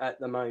say at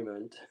the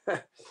moment.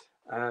 So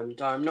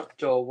I'm not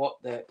sure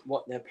what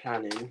they're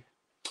planning.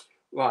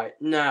 Right,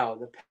 now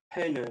the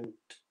pennant.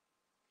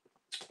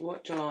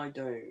 What do I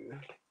do?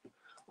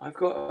 I've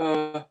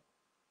got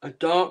a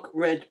dark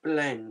red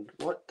blend.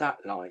 What's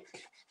that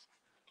like?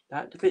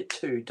 That's a bit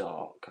too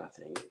dark, I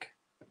think.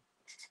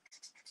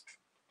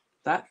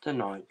 That's a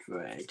nice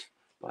red,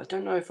 but I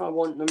don't know if I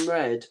want them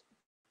red.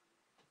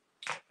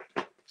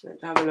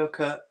 Let's have a look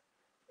at.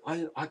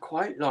 I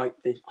quite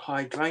like this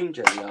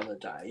hydrangea the other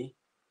day.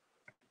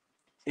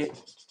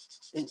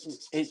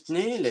 It's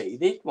nearly,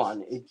 this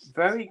one is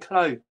very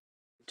close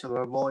to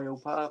a royal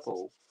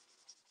purple.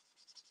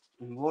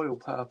 And royal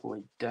purple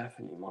is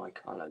definitely my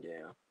colour,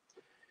 dear.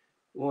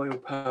 Royal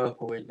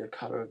purple is the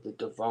colour of the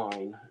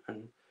divine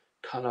and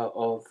colour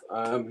of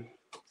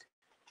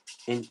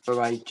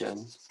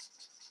inspiration.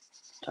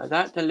 So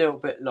that's a little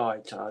bit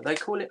lighter. They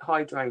call it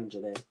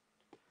hydrangea then.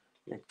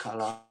 This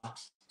colour.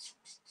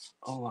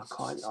 Oh, I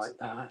quite like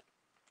that.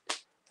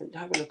 Let's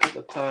have a look at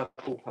the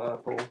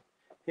purple.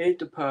 Here's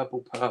the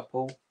purple.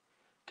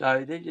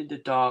 So this is the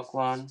dark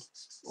one.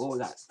 Oh,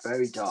 that's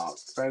very dark.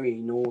 Very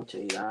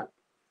naughty, that.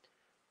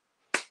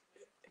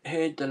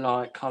 Here's the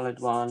light coloured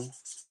one.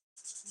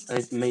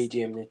 It's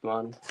medium, this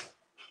one.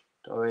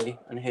 Sorry.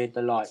 And here's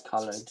the light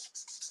coloured.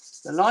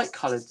 The light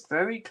coloured's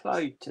very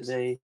close to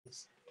the,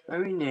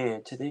 very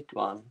near to this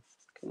one.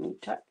 Can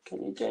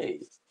you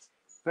see?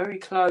 Very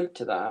close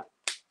to that.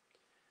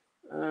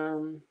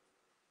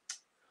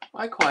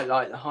 I quite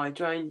like the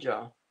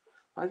hydrangea.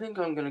 I think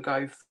I'm going to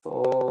go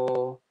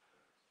for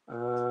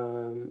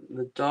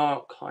the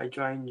dark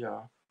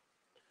hydrangea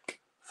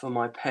for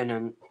my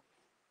pennant.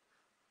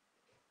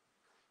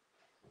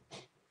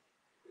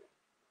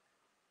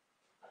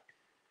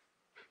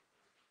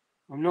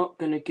 I'm not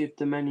going to give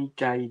them any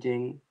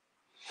shading.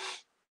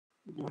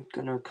 I'm not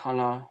going to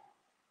colour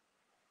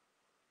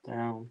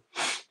down.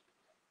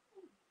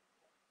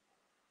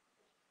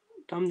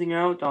 Something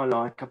else I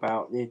like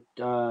about the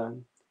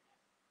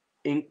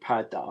ink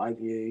pad that I've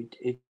used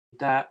is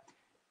that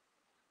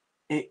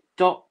it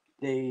stopped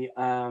the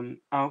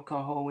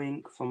alcohol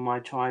ink from my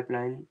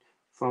tri-blend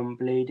from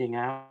bleeding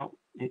out.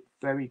 It's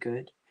very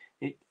good.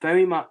 It's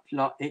very much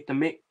like it's a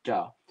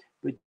mixture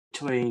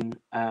between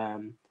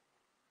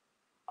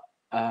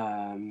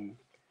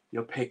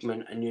your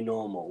pigment and your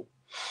normal.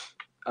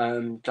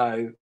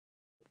 So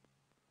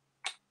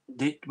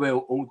this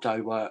will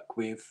also work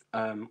with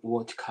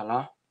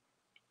watercolor.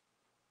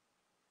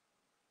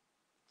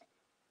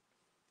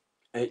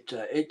 It's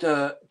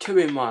a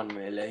 2-in-1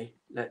 really.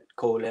 Let's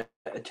call it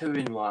a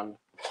 2-in-1.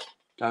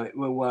 So it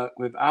will work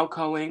with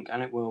alcohol ink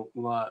and it will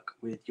work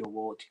with your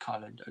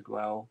watercolored as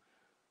well,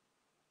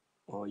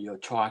 or your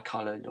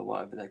tricolored or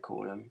whatever they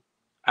call them,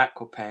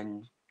 aqua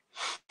pen,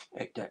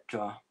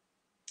 etc.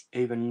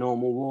 Even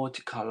normal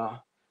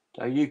watercolor.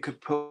 So you could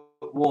put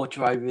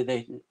water over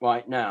this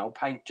right now,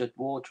 paint just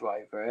water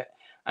over it,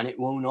 and it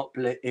will not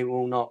it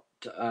will not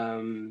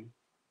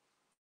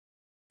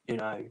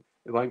it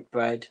won't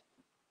spread.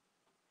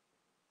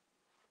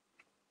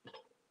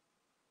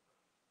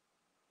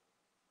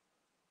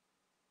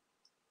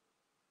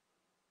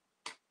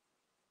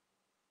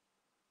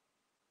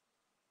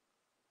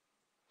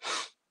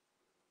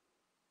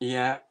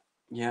 Yeah,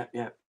 yeah.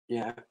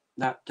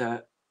 That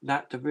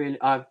that's a really.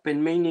 I've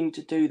been meaning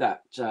to do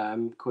that,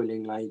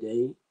 quilling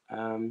lady.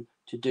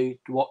 To do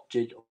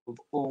watches of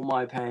all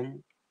my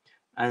pens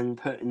and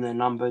putting the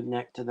number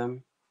next to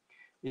them.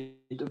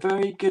 It's a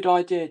very good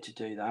idea to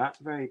do that.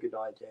 Very good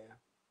idea.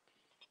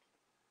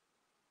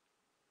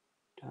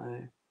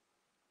 So,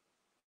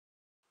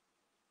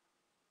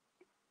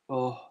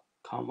 oh,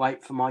 can't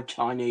wait for my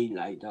Chinese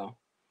later.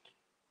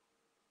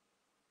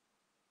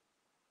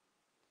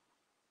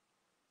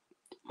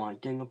 My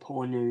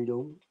Singapore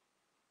noodle.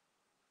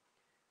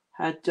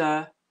 Had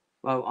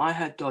well, I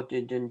had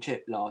dotted and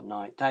chip last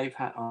night. Dave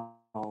had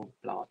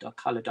blood. I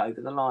coloured over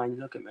the line.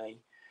 Look at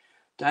me.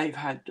 Dave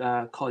had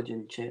cod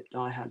and chips.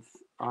 I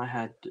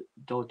had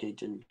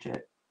dotted and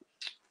chip.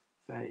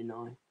 Very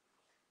nice.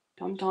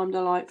 Sometimes I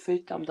like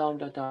fish.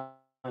 Sometimes I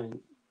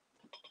don't.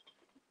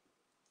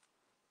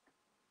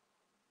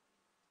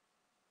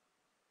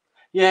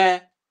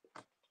 Yeah,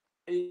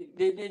 they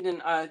did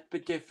a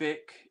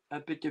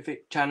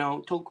specific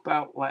channel. Talk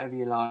about whatever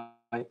you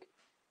like,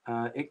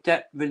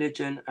 except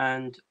religion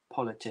and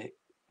politics.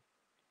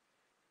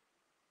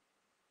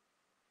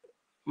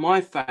 My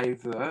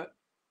favourite,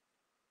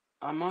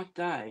 I must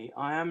say,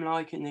 I am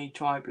liking the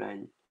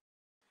tri-blend.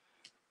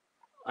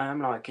 I am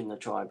liking the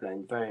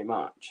tri-blend very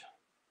much.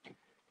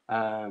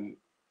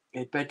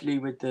 Especially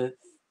with the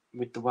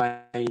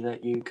way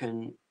that you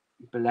can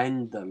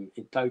blend them.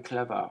 It's so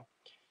clever.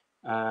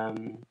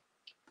 Um,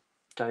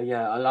 so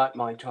yeah, I like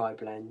my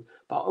tri-blend.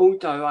 But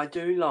also I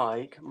do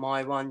like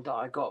my one that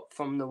I got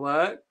from the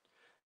work.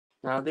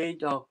 Now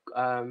these are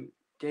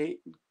the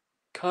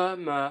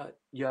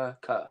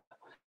Kermyka.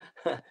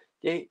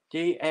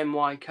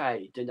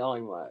 DMYK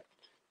design work,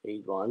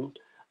 these ones.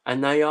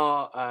 And they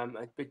are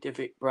a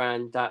specific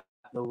brand that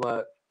the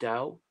work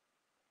sell.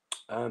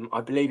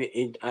 I believe it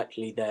is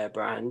actually their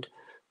brand.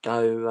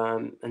 So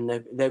and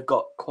they've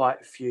got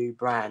quite a few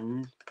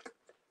brands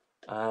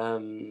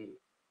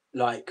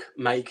like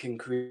make and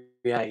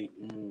create,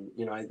 and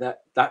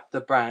that's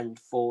the brand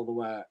for the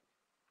work.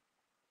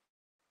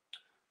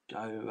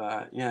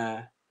 So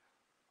yeah,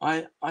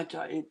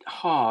 it's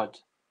hard.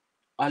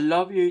 I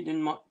love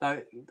using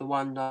the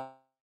one that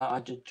I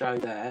just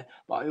showed there,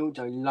 but I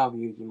also love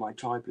using my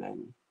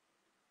tri-blend.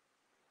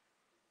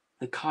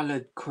 The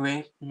coloured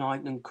crisp,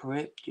 nice and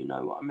crisp, you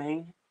know what I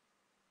mean?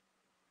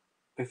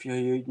 If you're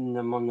using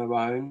them on their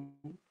own,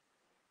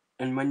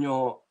 and when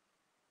you're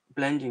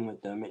blending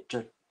with them, it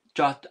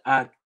just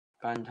adds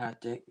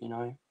fantastic.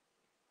 So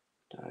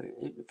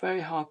it's a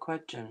very hard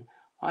question.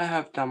 I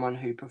have someone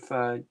who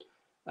preferred,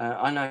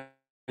 I know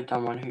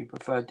someone who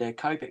preferred their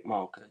Copic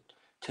markers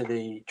to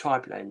the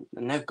tri-blend,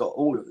 and they've got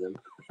all of them.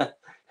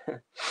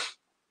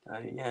 So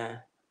yeah,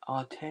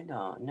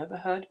 Artena. Never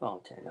heard of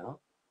Artena.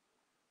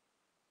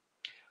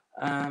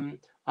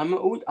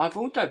 I've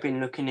also been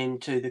looking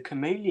into the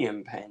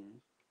chameleon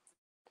pen,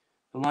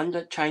 the one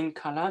that change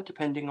colour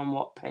depending on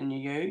what pen you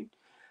use,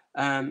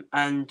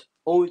 and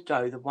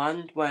also the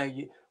ones where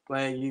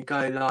you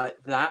go like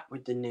that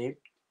with the nib,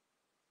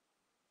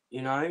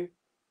 you know,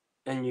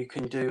 and you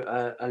can do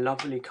a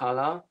lovely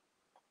colour.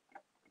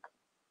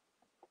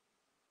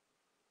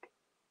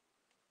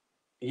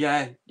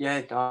 Yeah,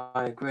 yeah,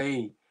 I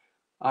agree.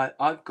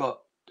 I've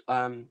got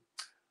I've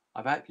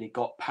actually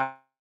got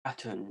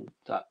patterns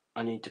that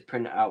I need to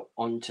print out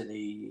onto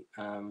the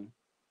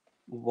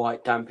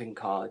white damping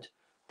card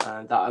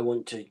that I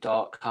want to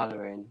dark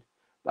colour in.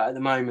 But at the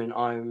moment,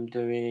 I'm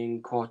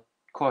doing cross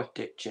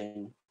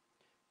stitching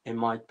in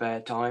my spare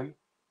time.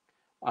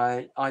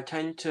 I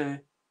tend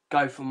to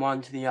go from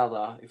one to the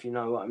other, if you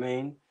know what I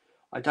mean.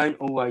 I don't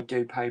always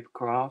do paper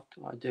craft.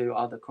 I do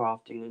other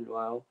crafting as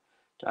well.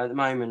 So at the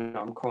moment,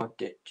 I'm cross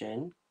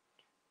stitching,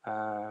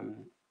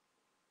 um,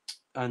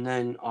 and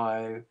then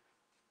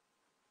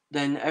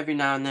then every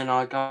now and then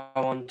I go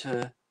on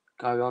to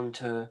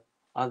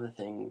other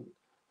things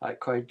like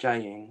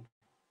crocheting.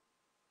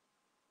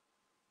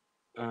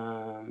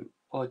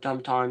 Or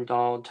sometimes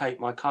I'll take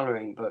my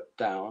colouring book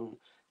down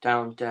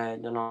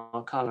dead, and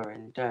I'll colour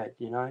in dead,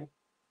 you know.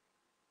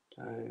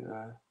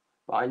 So,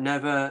 but I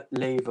never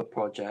leave a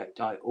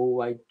project. I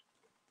always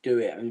do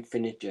it and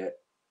finish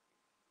it.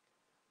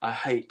 I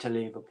hate to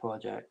leave a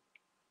project.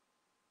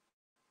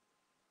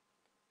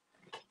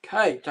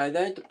 Okay, so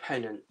there's the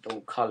pennant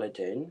all coloured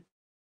in.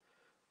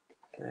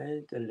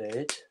 There's the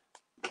lid.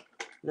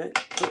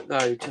 Let's put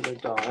those to the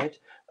side.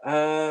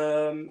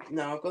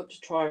 Now I've got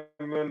to try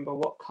and remember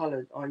what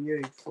colour I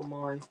used for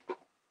my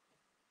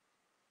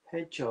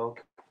hedgehog.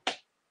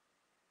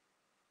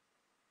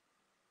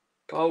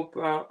 Gold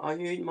brown. I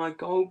used my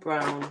gold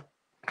brown.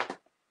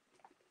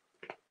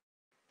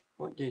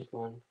 What did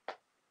one?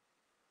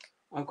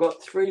 I've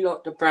got 3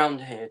 lots of brown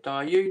here. So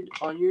I used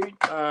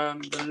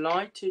the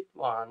lighted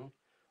one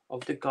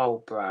of the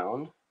gold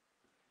brown.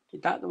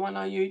 Is that the one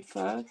I used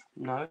first?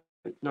 No,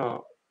 it's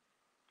not.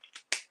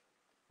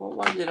 What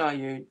one did I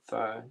use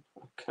first?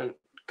 I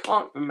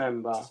can't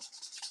remember.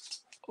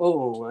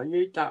 Oh, I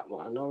used that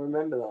one. I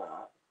remember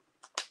that.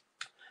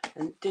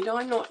 And did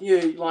I not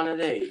use one of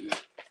these?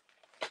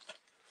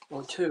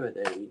 Or 2 of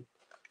these?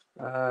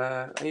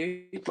 I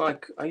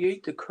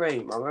used the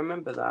cream. I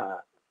remember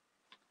that.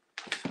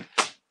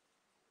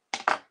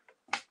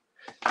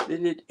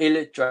 The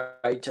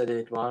illustrator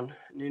did one.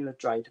 An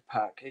illustrator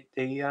pack. It's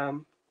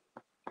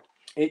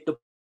the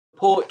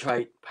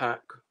portrait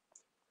pack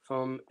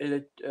from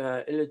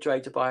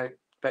Illustrator by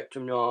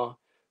Spectrum Noir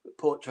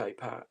portrait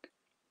pack.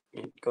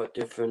 It's got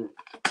different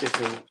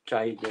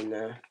shades in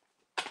there.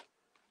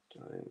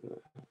 So,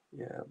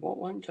 yeah, what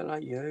one shall I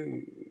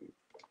use?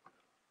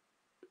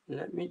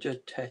 Let me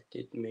just test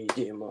this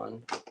medium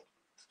one.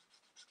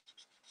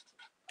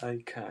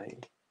 Okay.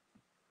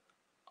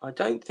 I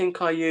don't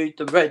think I used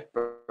the red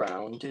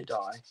brown, did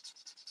I?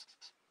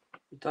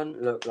 It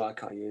doesn't look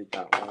like I used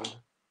that one.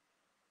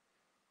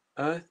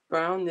 Earth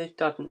brown, this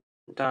doesn't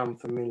sound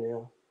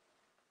familiar.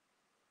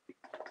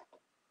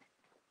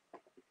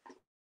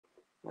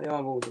 They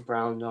are all the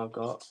browns I've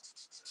got.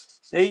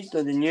 These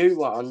are the new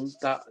ones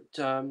that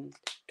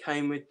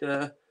came with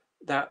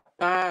that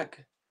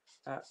bag.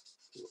 That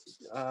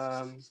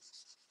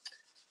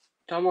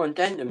someone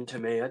sent them to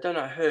me. I don't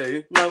know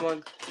who. No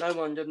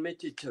one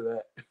admitted to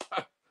it.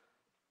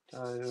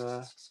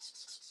 So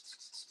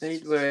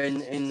these were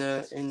in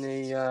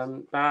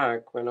the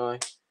bag when I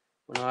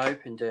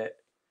opened it.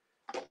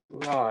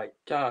 Right,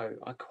 so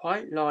I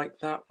quite like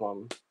that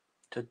one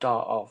to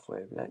start off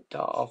with. Let's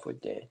start off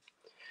with this.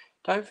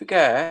 Don't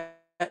forget,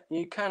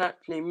 you can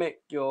actually mix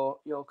your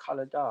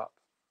coloured up.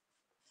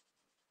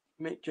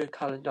 Mix your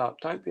coloured up.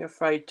 Don't be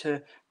afraid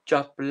to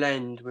just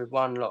blend with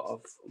one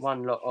lot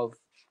of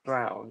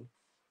brown.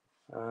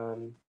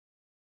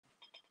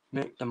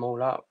 Mix them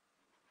all up.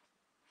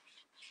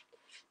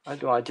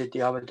 That's what I did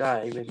the other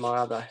day with my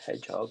other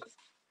hedgehog.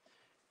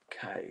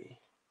 Okay,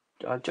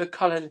 I just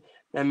coloured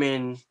them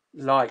in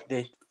like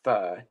this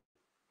first.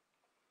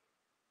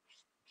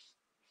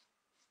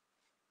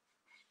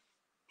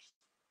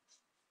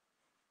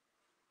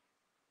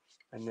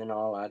 And then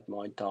I'll add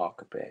my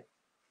darker bit.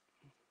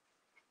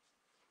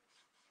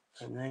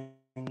 And then,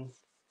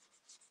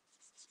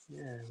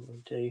 yeah,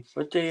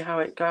 we'll see how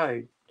it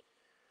goes.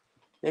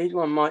 This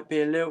one might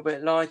be a little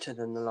bit lighter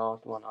than the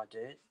last one I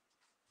did.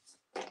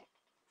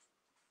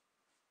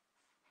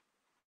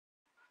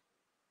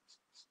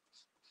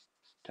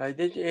 So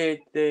this is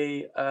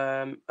the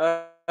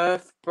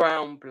Earth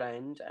Brown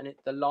blend, and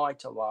it's the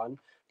lighter one.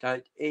 So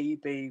it's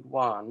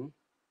EB1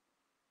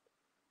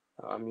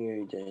 that I'm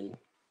using.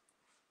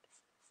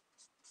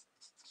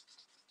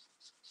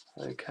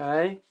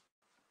 Okay.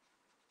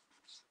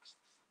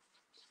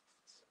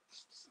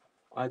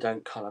 I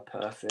don't colour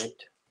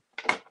perfect.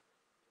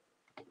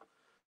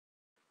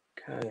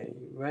 Okay,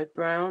 red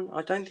brown.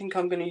 I don't think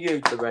I'm going to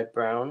use the red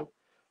brown.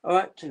 Oh,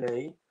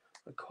 actually,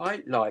 I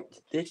quite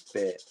liked this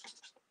bit.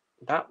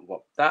 That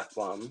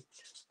one.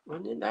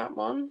 Wasn't it that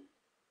one?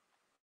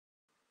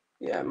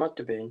 Yeah, it must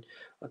have been.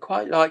 I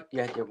quite liked the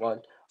other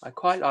one. I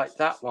quite like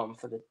that one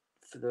for the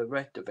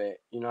rest of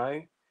it, you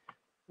know.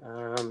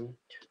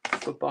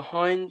 But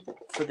behind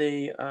for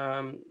the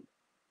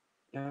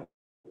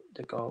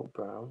gold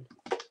brown,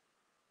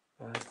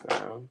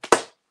 brown,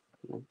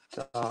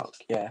 dark,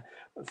 yeah.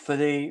 For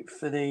the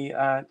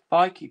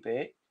bikey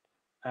bit,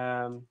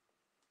 I'm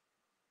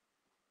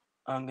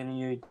going to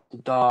use the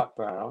dark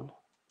brown.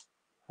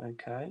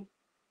 Okay.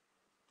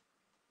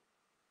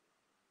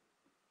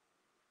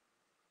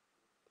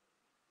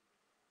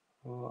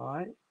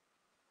 All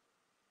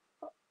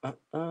right.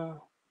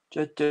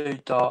 Just do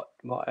dark,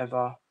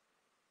 whatever.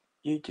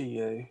 You do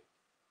you.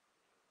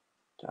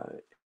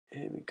 So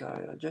here we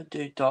go. I just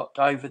do dot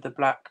over the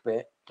black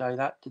bit, so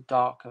that's the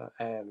darker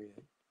area.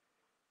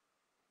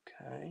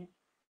 Okay,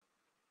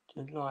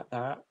 just like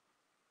that.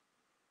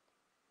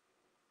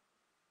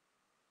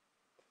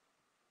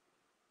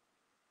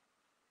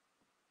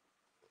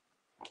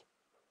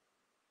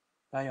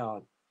 They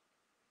are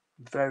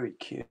Very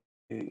cute.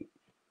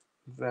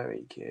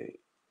 Very cute.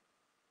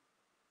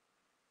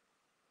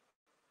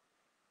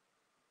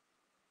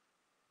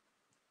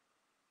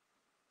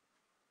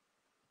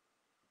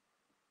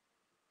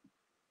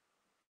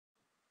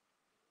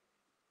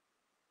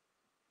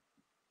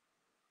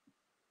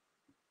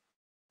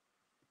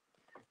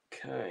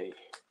 Okay.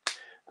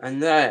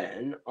 And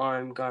then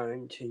I'm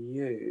going to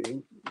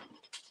use,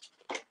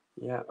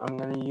 I'm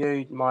going to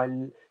use my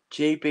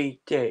GB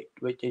Dick,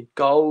 which is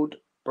gold,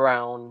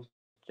 brown,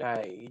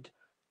 jade,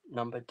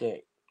 number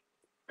Dick.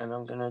 And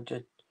I'm going to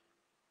just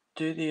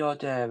do the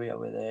odd area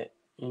with it,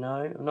 I'm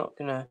not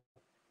going to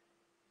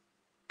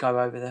go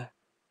over the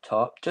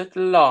top, just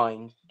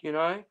lines,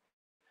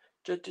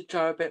 just to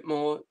show a bit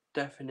more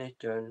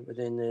definition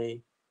within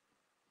the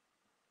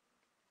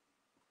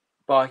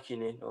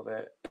biking of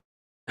it.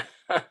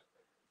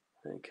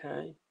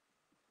 Okay,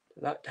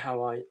 that's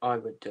how I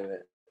would do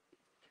it.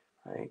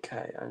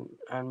 Okay,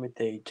 and with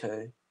these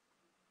two.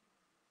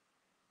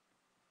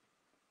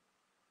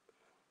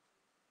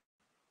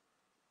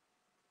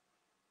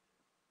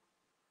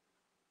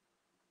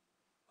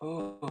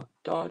 Oh,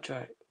 Star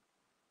Trek.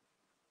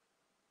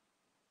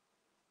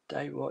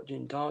 They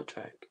watching Star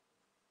Trek.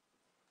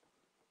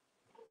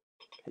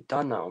 He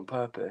done that on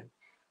purpose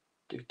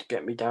to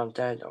get me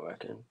downstairs, I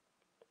reckon.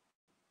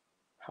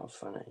 How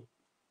funny.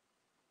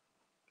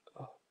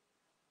 Oh,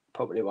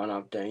 probably one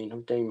I've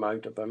seen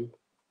most of them.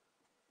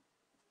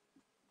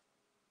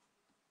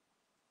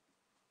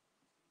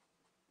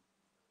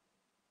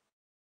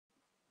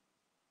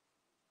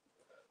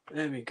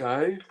 There we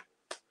go.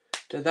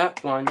 So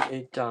that one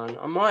is done.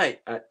 I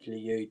might actually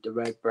use the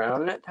red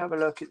brown. Let's have a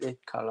look at this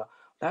colour.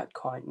 That's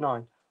quite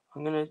nice.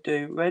 I'm going to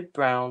do red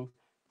brown,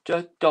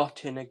 just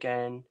dotting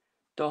again,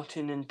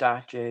 dotting and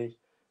dashes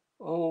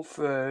all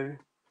through,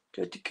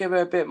 just to give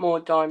it a bit more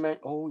diamond.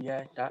 Oh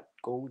yeah, that's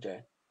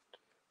gorgeous.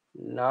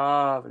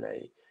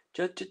 Lovely.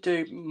 Just to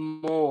do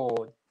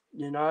more,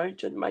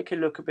 just make it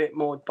look a bit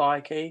more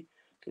bikey.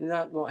 Because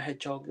that's what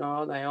hedgehogs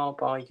are. They are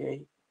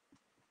bikey.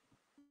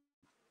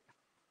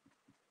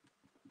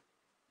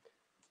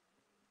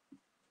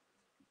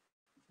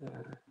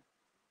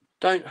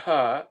 Don't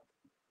hurt,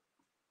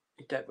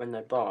 except when they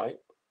bite.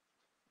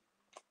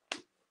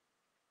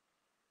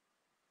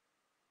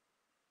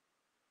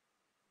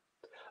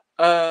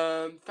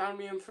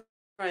 Family and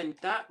friends.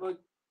 That's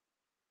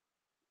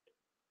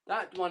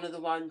one of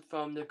the ones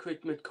from the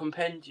Christmas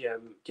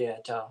Compendium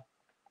theatre.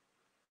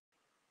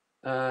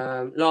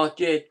 Last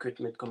year's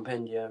Christmas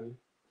Compendium.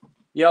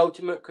 The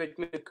ultimate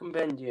Christmas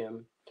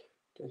Compendium.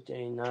 Just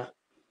doing that.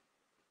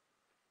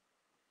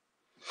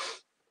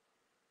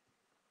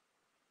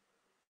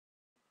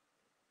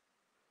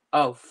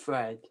 Oh,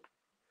 Fred.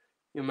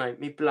 You make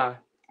me blush.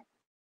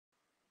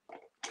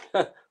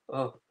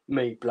 Oh,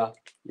 me blush.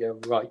 Yeah,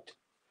 right.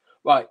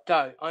 Right,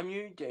 so I'm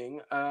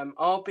using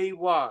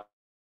RB1.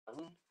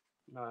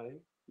 No,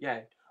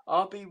 yeah.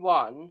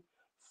 RB1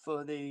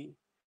 for the.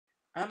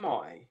 Am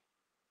I?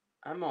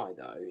 Am I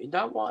though? Is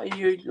that what I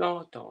used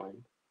last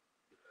time?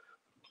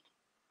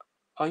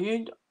 I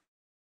used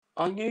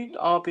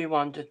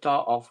RB1 to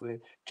start off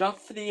with, just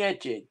for the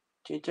edges.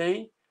 Do you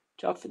see?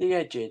 Just for the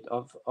edges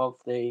of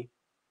the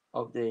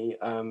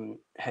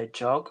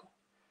hedgehog,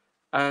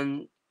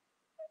 and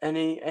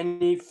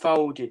any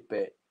folded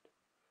bit.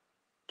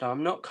 So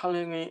I'm not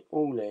colouring it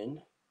all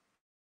in,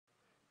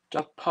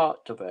 just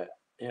parts of it,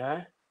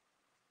 yeah.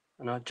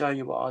 And I'll show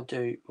you what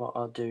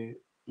I'll do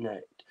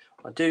next.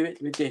 I'll do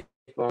it with this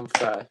one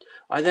first.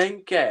 I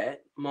then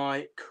get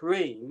my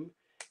cream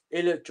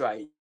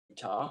illustrator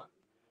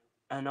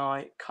and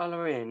I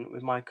colour in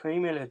with my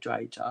cream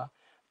illustrator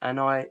and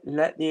I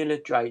let the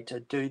illustrator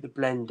do the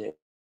blending.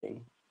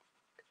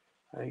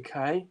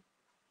 Okay?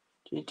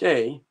 Do you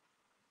see?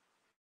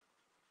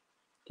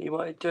 See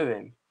what it's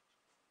doing?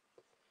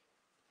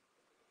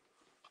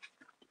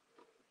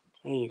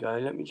 Here you go,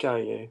 let me show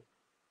you.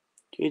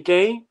 Do you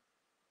see?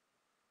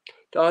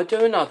 So I'll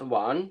do another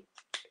one.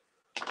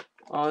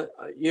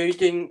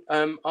 Using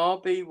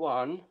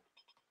RB1,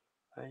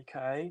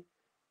 okay,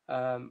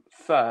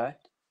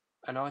 first,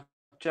 and I'll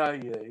show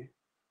you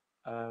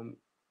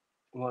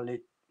what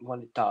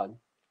it does.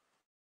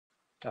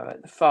 So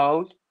at the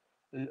fold,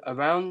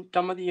 around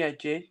some of the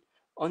edges,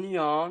 on the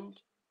arms,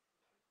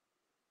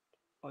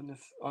 on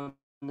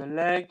the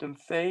legs and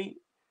feet,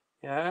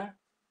 yeah.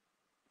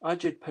 I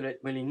just put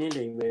it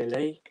willy-nilly,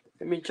 really.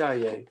 Let me show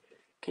you.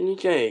 Can you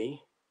see?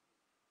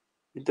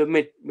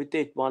 With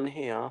this one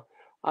here,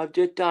 I've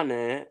just done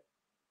it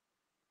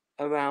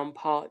around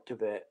parts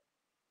of it,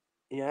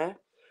 yeah.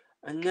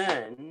 And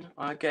then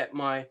I get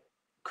my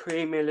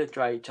cream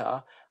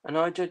illustrator and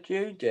I just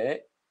use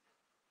it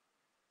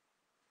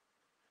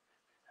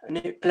and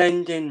it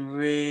blends in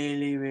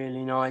really,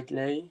 really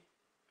nicely.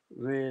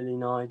 Really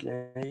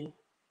nicely.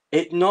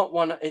 It's not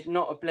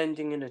a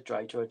blending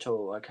illustrator at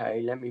all,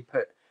 okay? Let me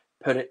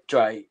put it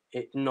straight.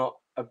 It's not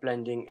a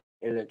blending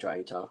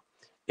illustrator.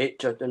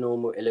 It's just a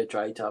normal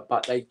illustrator,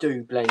 but they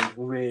do blend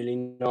really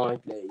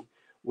nicely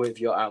with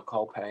your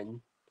alcohol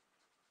pen.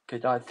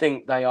 Because I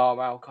think they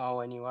are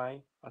alcohol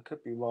anyway. I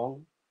could be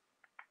wrong.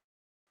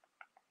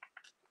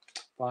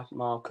 White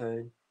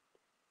marker.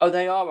 Oh,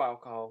 they are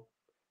alcohol.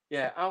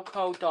 Yeah,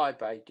 alcohol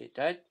diabated,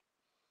 Dad.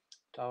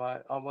 So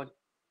I was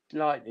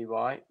slightly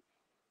right.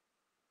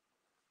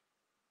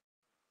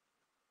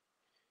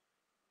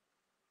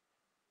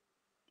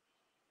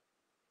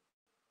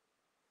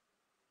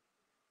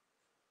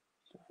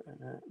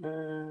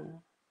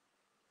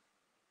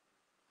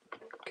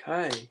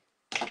 Okay.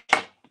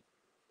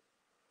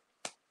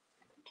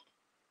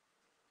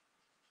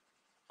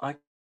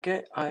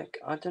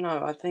 I don't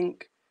know.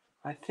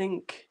 I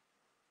think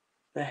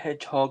the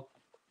hedgehog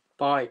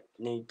bite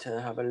need to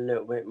have a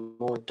little bit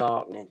more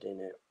darkness in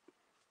it.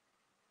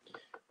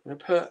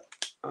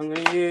 I'm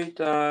gonna use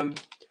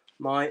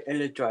my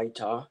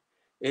illustrator.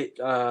 It's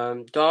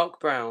dark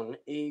brown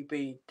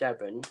EB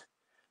Devon,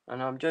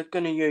 and I'm just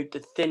gonna use the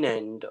thin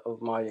end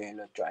of my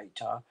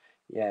illustrator.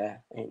 Yeah,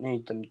 it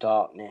needs some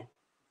darkness,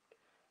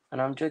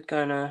 and I'm just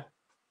gonna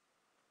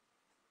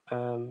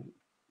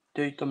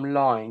do some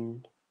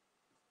lines,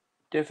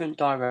 different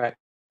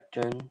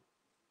direction.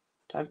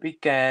 Don't be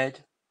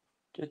scared.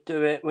 Just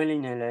do it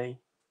willy-nilly.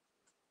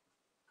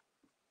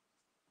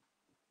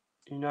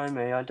 You know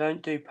me, I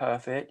don't do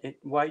perfect.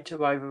 It's way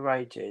too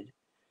overrated.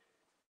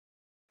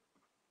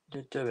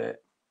 Just do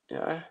it.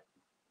 Yeah?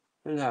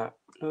 Look at that.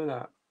 Look at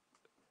that.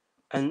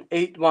 And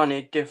each one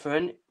is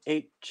different.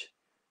 Each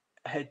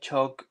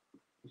hedgehog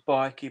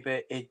bikey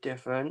bit is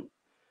different.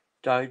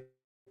 So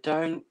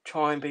don't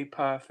try and be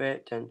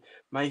perfect and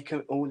make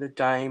it all the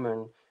same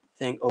and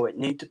think, oh, it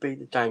needs to be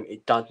the same.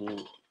 It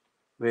doesn't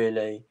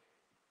really.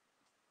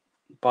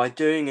 By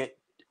doing it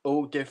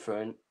all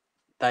different,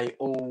 they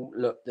all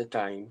look the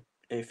same,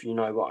 if you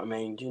know what I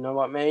mean. Do you know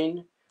what I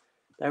mean?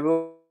 They're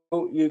all,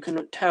 you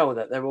can tell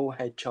that they're all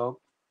hedgehog.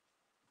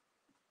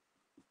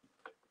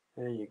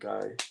 There you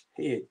go.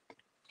 Here,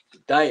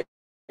 they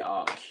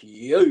are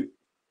cute.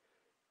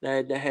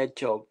 They're the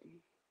hedgehog.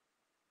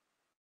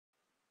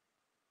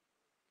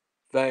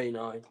 Very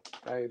nice.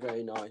 Very,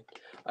 very nice.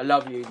 I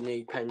love using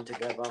these pen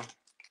together.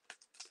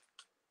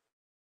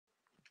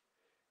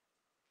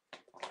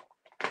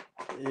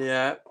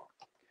 Yeah.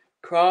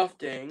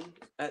 Crafting,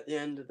 at the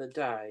end of the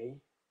day,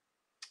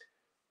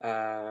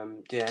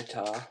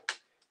 theatre,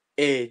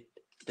 is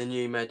the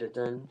new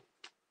medicine.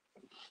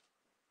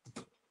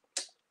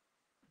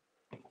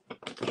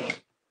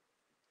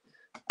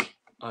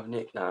 I've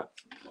nicked that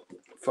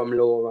from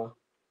Laura.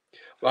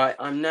 Right,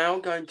 I'm now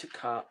going to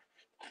cut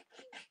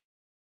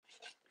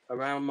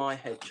around my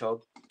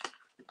hedgehog,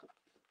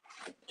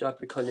 just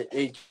because it's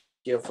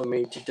easier for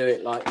me to do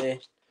it like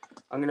this.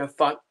 I'm going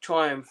to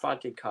try and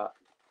fudgy cut,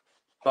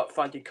 but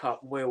fudgy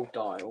cut wheel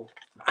dial.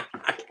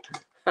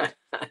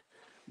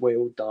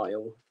 Wheel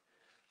dial.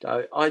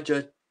 So I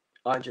just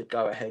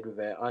go ahead with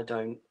it. I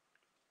don't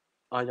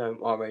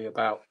worry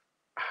about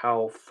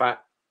how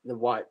fat the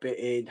white bit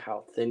is,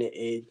 how thin it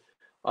is.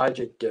 I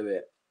just do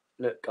it.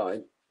 Look,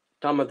 guys,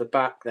 some of the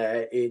back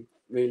there is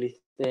really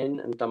thin,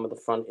 and some of the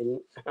front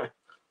isn't.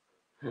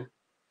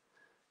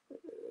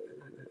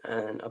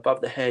 And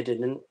above the head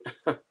isn't.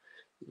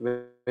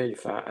 Really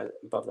fat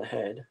above the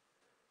head.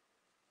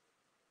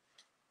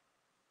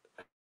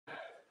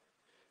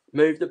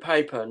 Move the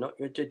paper, not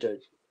your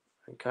jitters.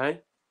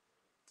 Okay?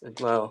 As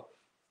well.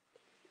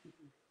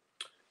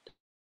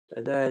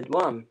 So there's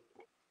one.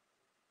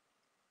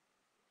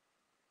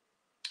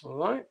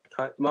 Alright,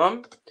 right,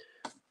 Mum.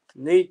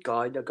 These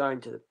guys are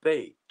going to the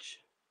beach.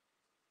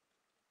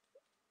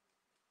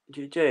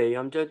 GG,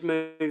 I'm just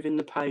moving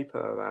the paper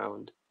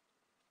around.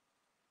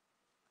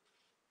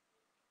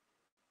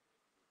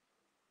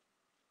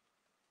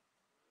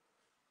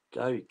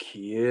 So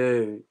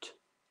cute.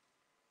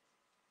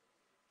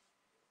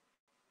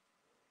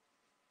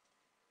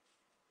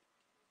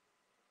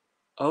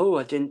 Oh,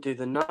 I didn't do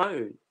the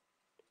nose.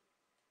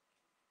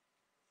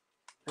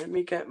 Let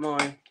me get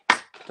my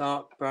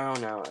dark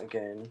brown out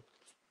again.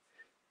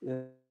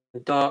 The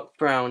dark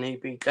brown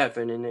EB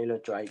Devon in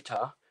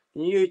Illustrator.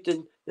 You use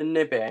the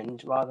nib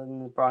end rather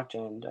than the brush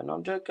end. And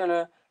I'm just going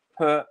to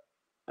put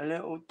a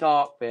little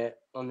dark bit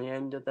on the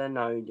end of their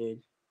noses.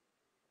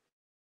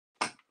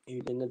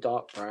 Using the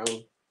dark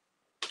brown.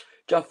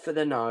 Just for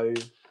the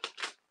nose.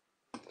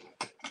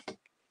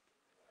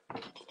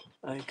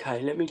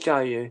 Okay, let me show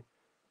you.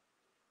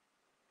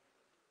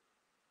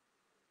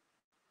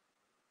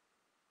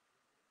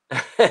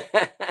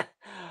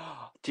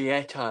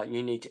 Dieta,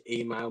 you need to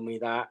email me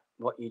that,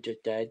 what you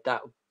just did.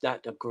 That'll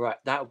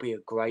be a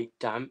great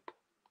damp.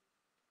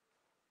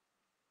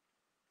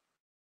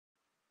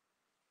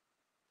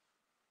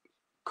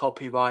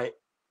 Copyright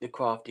the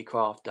Crafty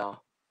Crafter.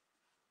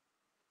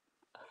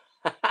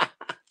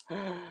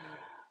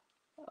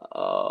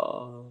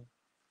 Oh.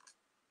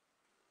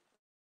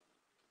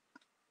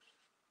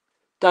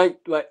 Don't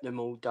wet them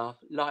all, Duff.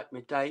 Like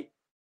my date,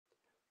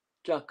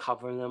 just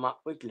covering them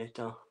up with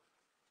glitter.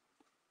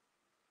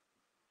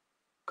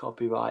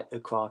 Copyright the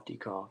Crafty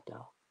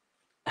Crafter.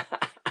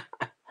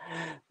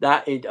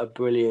 That is a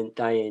brilliant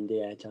day in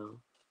theatre.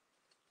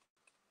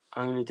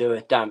 I'm going to do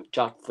a damp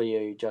just for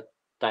you, just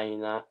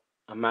saying that.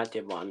 A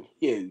massive one,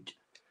 huge.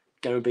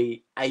 going to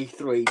be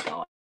A3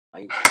 guys.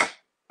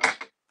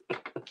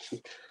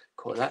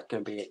 Cool, that's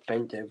going to be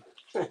expensive.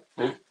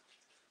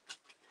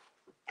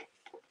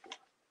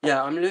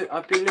 Yeah,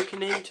 I've been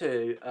looking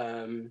into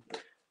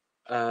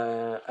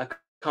a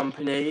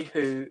company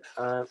who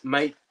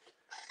make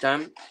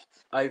damp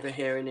over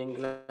here in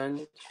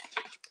England,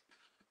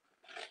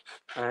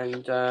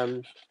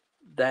 and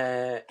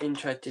they're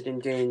interested in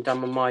doing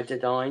some of my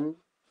design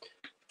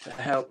to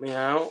help me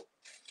out.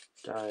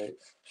 So,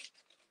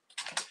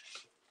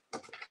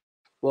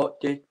 what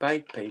did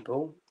bake,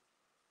 people?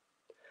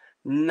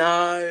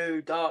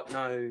 No, dark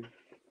no.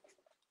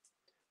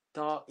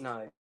 Dark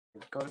no.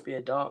 It's got to be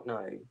a dark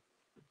no.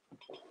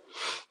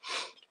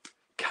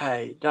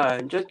 Okay, no,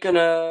 I'm just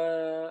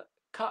gonna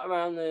cut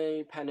around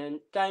the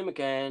pennant, dame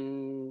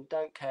again,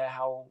 don't care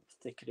how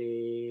thick it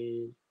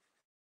is.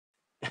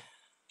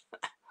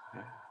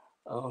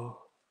 Oh,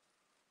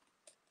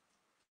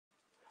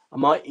 I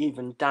might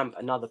even damp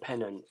another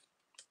pennant,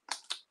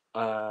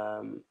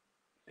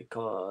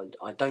 because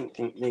I don't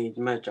think these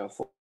measure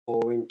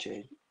 4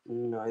 inches.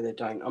 No, they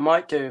don't. I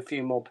might do a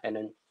few more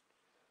pennants.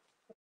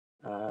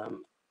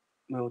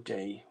 Will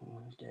do.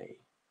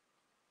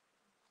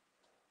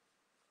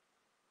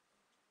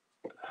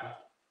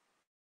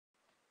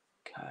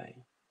 Okay,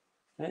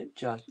 let's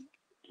just,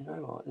 you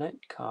know what, let's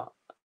cut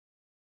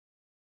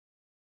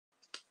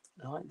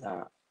like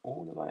that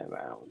all the way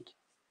around,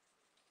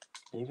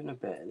 even a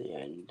bit at the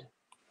end,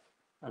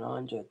 and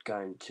I'm just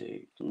going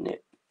to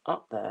nip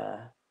up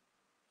there,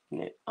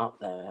 and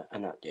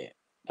that's it.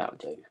 That'll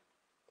do.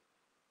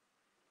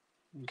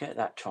 Get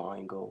that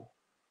triangle.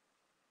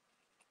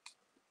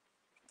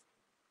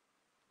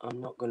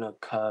 I'm not going to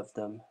curve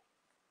them,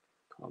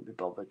 can't be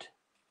bothered.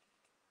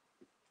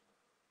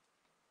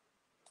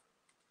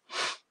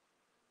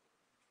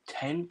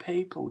 10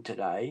 people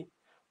today.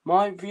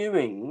 My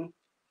viewing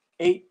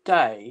each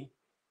day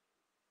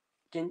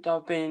since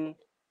I've been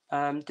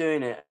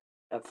doing it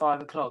at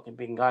 5 o'clock and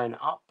been going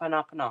up and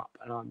up and up,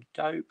 and I'm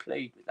so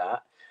pleased with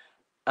that.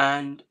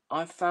 And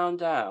I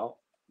found out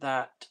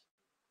that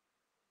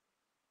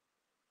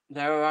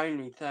there are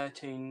only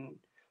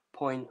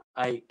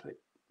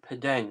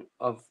 13.8%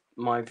 of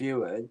my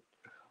viewers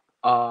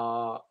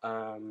are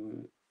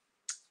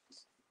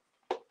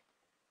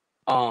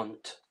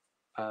aren't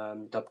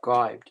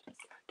subscribed.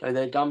 So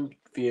there's some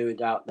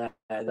viewers out there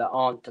that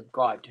aren't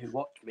subscribed who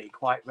watch me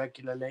quite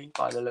regularly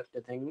by the look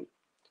of things.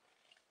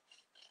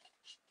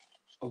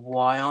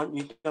 Why aren't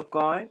you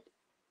subscribed?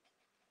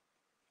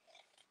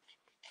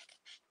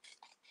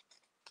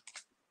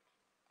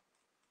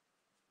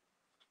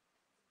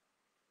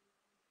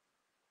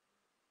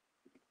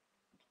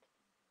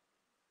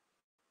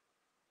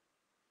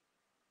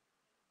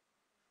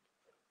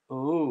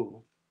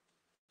 Ooh.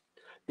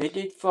 This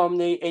is from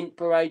the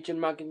Inspiration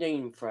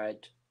magazine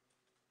thread.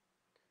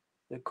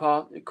 The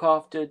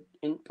Crafted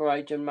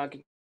Inspiration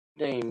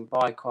magazine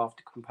by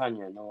Crafted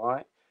Companion,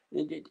 alright?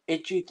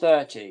 Issue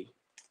 30.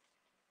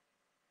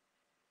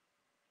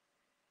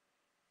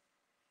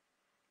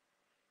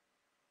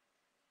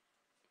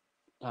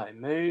 So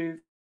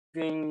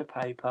moving the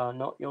paper,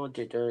 not your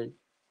jitters.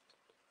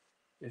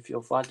 If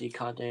you're fuzzy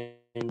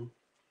cutting,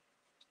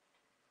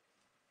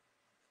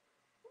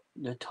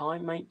 the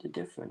time makes a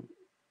difference.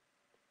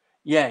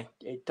 Yeah,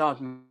 it does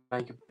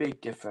make a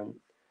big difference.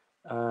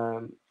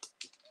 Not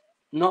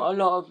a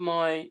lot of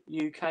my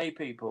UK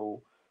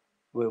people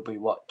will be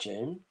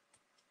watching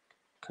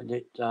because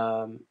it's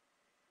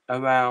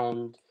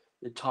around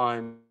the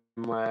time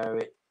where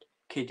it's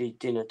kiddie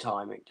dinner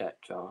time,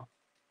 etc.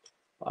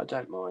 But I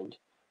don't mind.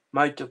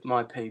 Most of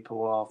my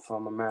people are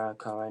from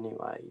America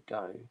anyway,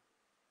 though.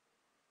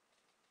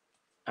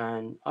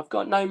 And I've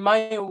got no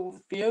male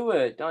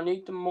viewers. I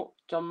need some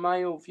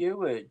male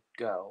viewers,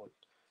 girls.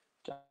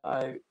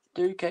 So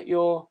do get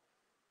your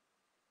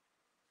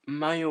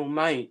male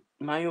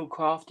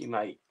crafty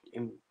mate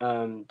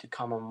to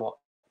come and watch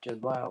as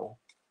well.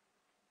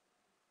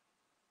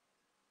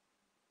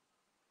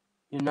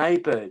 Your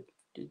neighbours,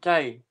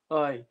 today,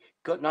 oi,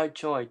 got no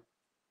choice.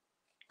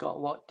 Got to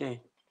watch this.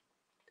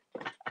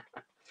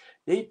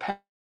 These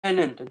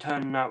pennants are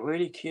turning out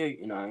really cute,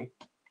 you know.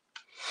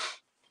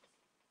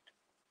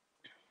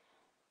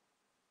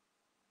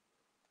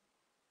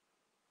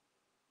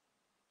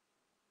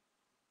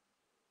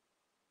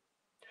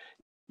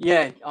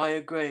 Yeah, I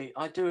agree.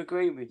 I do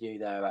agree with you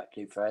there,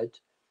 actually, Fred.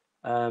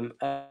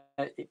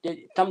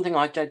 Something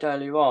I said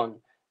earlier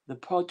on, the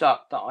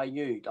product that I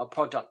use, a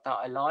product that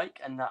I like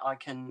and that I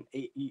can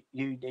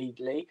use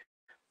easily.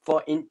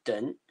 For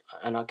instance,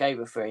 and I gave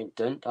it for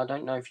instance, I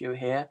don't know if you were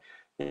here,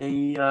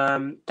 the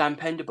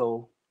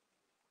dampendable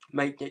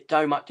makes it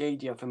so much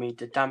easier for me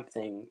to damp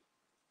things.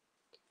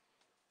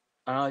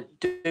 And I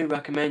do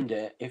recommend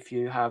it if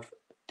you have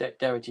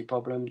dexterity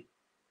problems.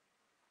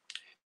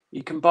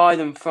 You can buy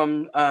them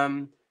from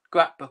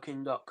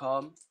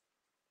scrapbooking.com.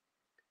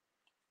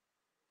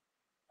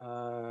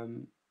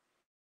 And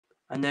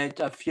there's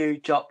a few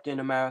shops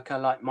in America,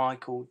 like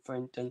Michael, for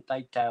instance,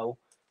 they sell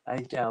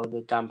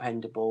the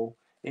dampendable.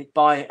 It's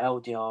by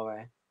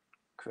LDRS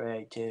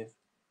Creative.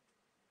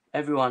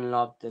 Everyone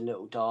loved the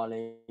little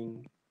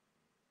darling.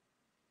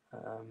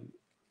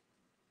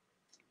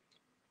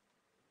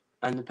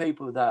 And the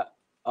people that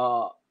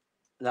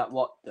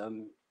watch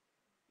them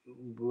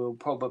will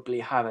probably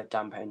have a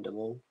damp end of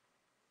all.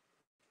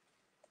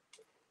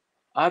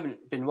 I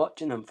haven't been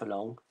watching them for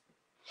long,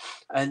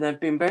 and they've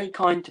been very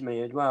kind to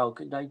me as well,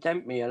 because they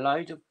sent me a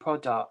load of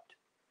product,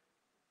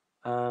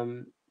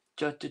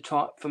 just to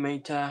try for me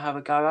to have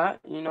a go at,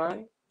 you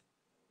know.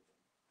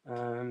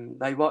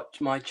 They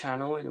watch my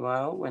channel as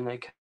well when they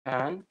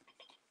can,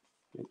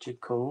 which is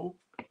cool.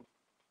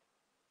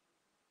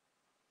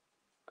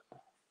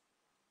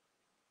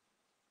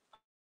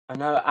 I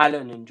know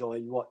Alan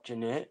enjoyed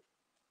watching it.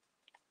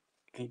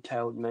 He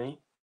told me.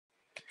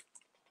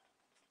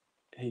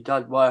 He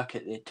does work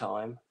at the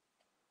time.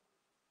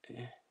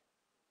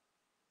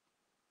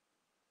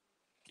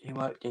 He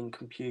worked in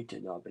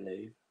computers, I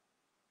believe.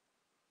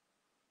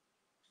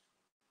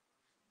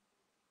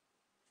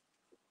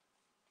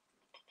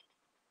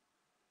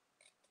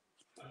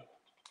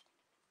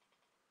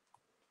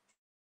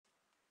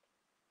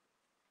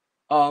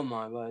 Oh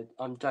my word,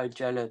 I'm so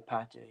jealous,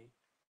 Patty.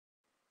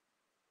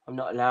 I'm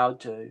not allowed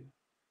to.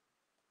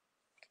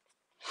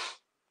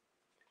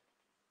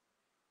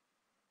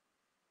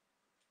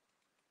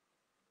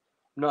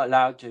 I'm not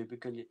allowed to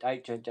because it's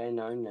HSN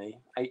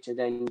only.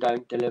 HSN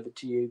don't deliver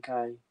to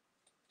UK,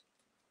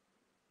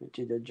 which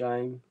is a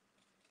shame.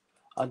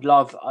 I'd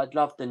love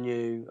the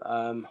new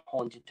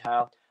haunted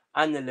house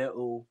and the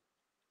little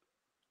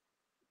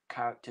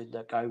characters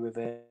that go with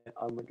it.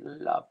 I would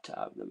love to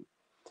have them.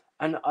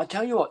 And I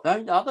tell you what,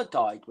 those other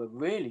dies were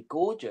really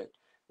gorgeous.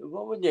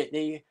 What was it?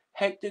 The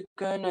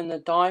hexagon and the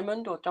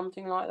diamond or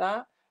something like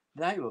that?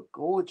 They were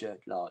gorgeous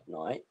last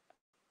night.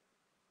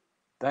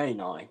 Very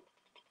nice.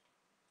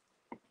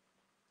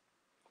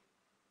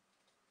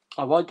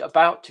 I was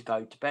about to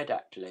go to bed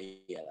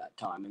actually at that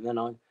time, and then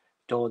I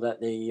saw that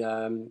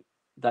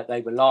that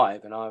they were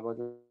live, and I was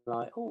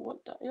like, "Oh, what?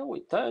 Oh,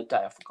 it's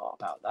Thursday. I forgot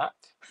about that."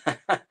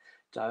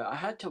 So I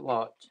had to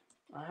watch.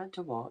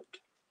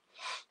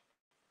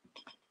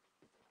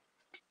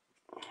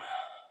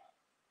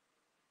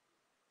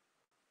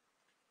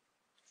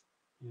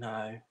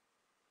 No,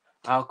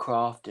 our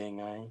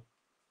crafting, eh?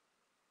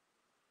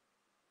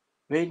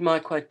 Read my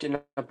question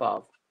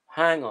above.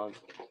 Hang on.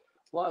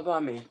 What have I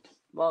missed?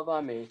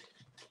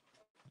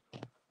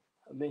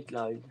 A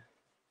mid-load.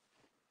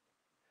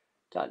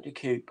 That's a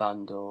cute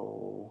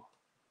bundle.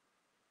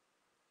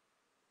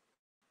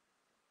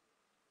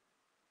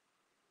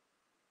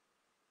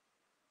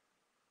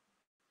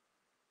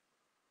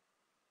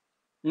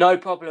 No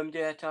problem,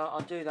 Dieta. I'll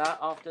do that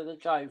after the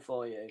show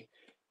for you.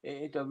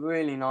 It is a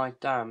really nice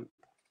damp.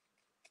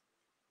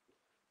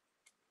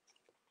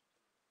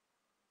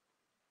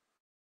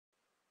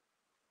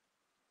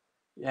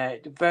 Yeah,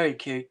 it's a very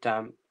cute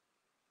damp.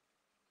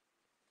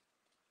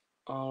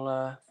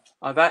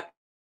 I've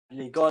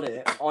actually got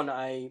it on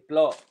a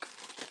block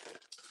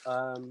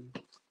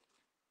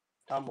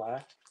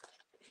somewhere.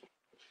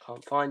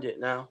 Can't find it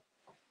now.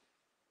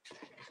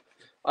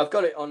 I've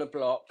got it on a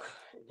block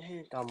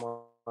here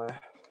somewhere. Where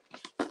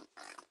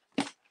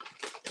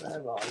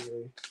are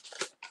you?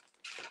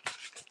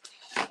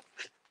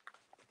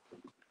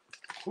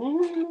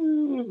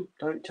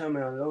 Don't tell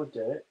me I lost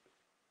it.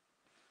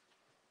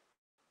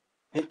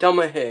 It's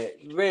somewhere here.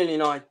 It's really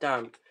nice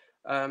damp.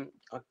 I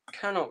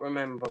cannot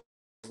remember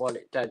what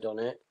it said on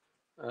it.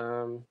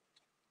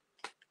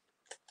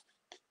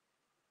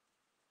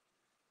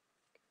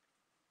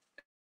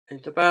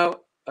 It's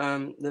about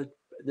the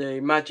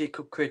magic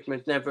of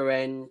Christmas never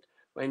ends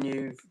when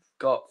you've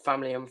got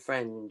family and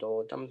friend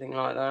or something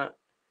like that.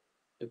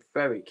 It's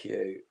very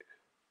cute.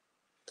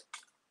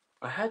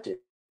 I had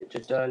it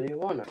just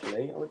earlier on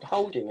actually. I was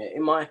holding it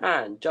in my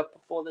hand just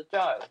before the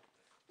show.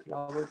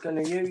 I was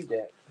going to use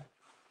it.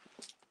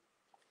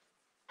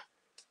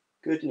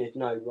 Goodness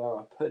knows where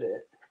I put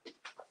it.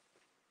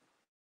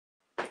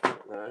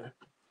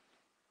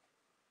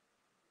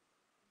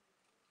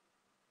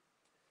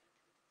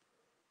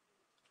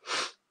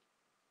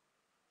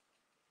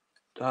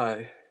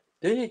 So,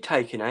 this is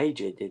taking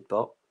ages, did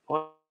Bob?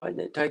 Why is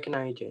it taking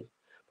ages?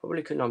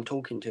 Probably because I'm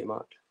talking too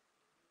much.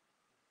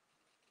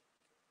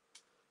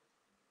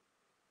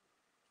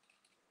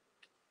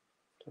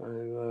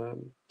 So,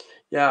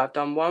 yeah, I've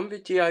done one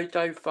video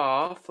so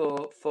far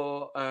for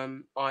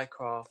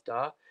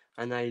iCrafter,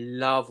 and they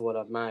love what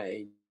I've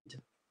made.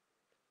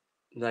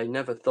 They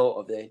never thought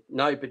of this.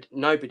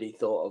 Nobody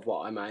thought of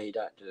what I made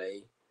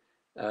actually,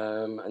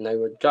 and they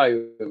were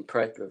so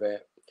impressed with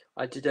it.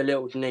 I did a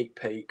little sneak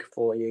peek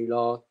for you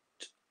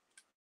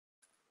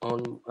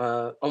on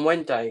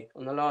Wednesday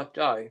on the last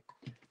show.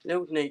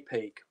 Little sneak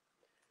peek.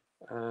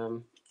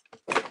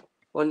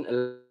 Wasn't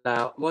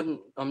allowed.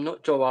 I'm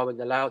not sure I was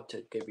allowed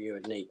to give you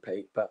a sneak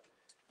peek, but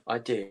I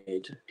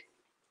did.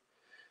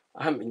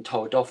 I haven't been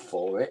told off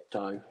for it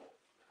though.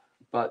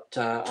 But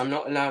I'm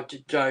not allowed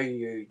to show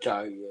you,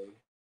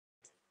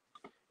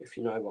 if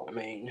you know what I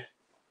mean.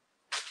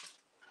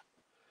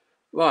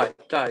 Right,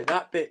 so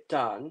that bit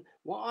done.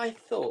 What I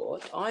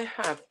thought, I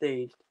have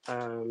these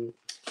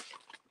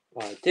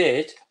I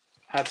did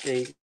have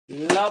the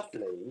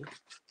lovely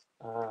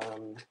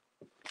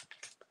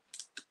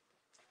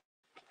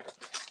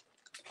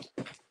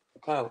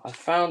I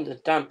found the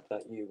stamp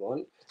that you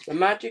want. The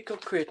magic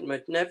of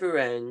Christmas never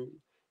ends.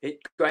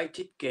 Its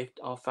greatest gift,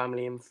 our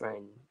family and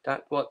friends.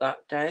 That's what that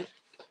says.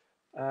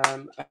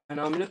 And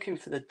I'm looking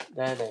for the.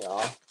 There they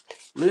are.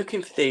 I'm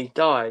looking for these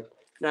dies.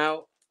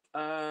 Now,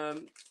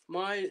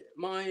 my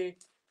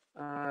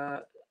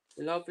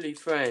lovely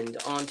friend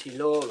Auntie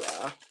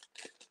Laura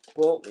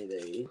bought me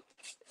these.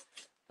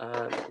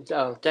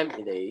 Sent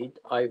me these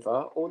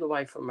over all the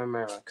way from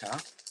America,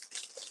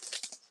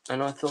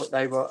 and I thought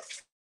they were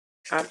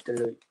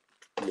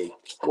absolutely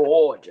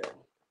gorgeous.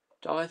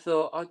 So I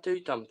thought I'd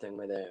do something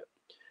with it.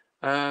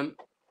 In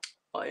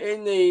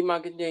the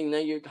magazine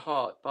they use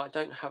heart, but I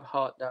don't have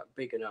heart that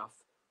big enough.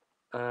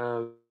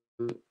 So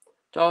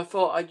I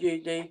thought I'd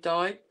use these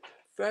dies.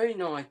 Very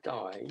nice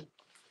die.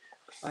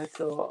 I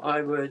thought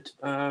I would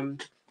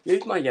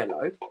use my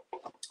yellow,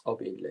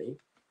 obviously,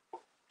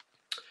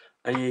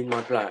 and use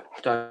my black.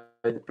 So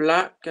the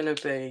black gonna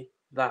be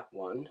that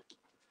one,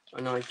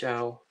 and I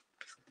shall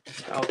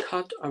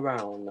cut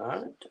around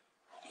that.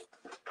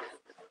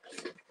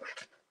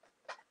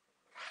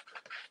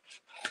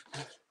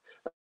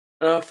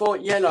 And I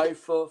thought yellow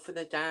for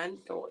the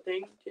dance sort of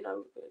thing, you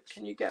know,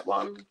 can you get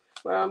one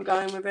where I'm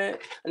going with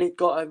it? And it's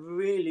got a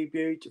really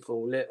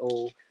beautiful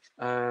little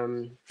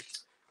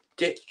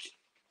ditch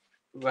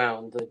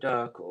round the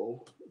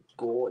circle.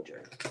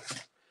 Gorgeous.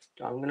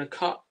 So I'm going to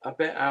cut a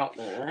bit out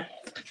there.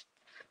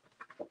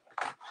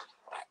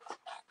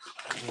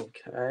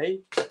 Okay.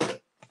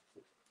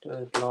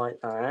 Just like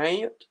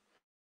that.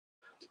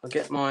 I'll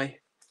get my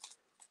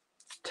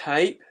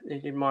tape.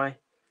 This is my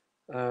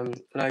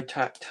low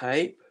tack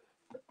tape.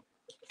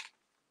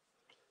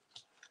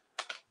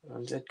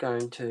 I'm just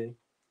going to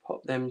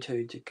pop them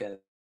two together,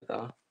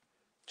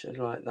 just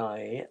like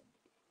that.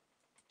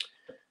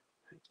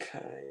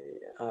 Okay,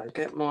 I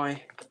get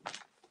my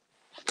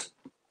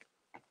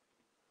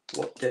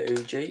what the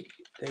Uji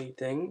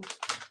thing,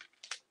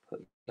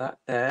 put that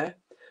there.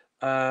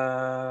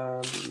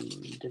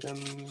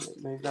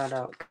 Move that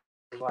out of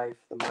the way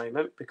for the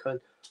moment because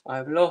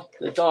I've lost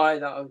the die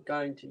that I'm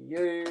going to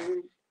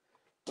use.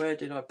 Where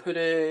did I put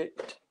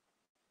it?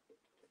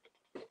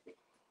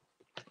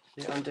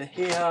 Is it under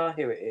here?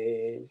 Here it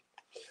is.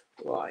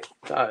 Right,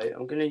 so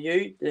I'm going to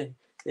use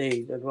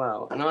these as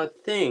well, and I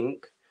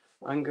think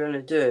I'm going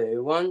to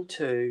do 1,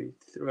 2,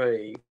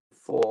 3,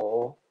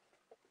 4,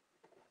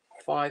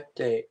 5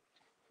 six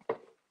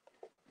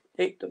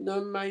of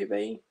them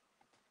maybe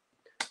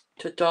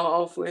to start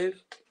off with.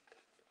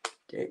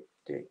 Tick,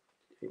 tick,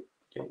 tick,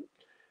 tick.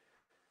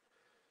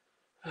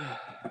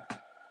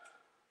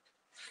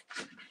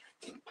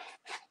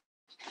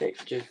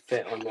 Tick just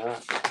fit on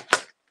that.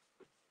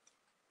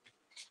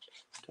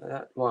 So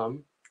that's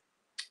one.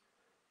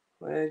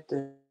 Where's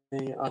the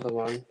other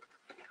one?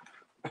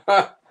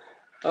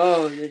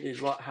 Oh, this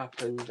is what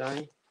happens,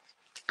 eh?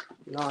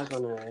 Live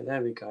on air.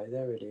 There we go.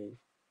 There it is.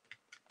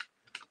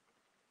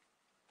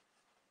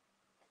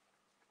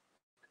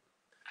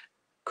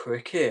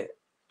 Cricket.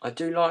 I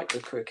do like the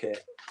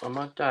cricket, I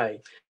must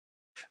say.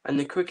 And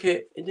the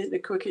cricket, is it the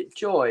cricket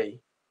joy?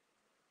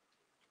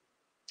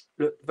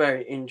 Looked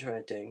very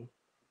interesting.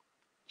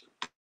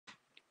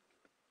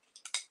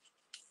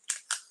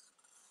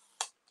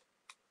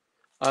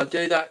 I'll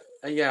do that.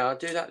 Yeah, I'll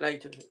do that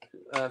later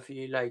for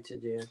you later,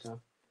 dear.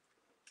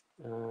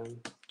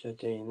 Just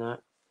doing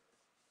that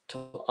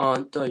to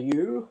answer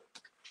you.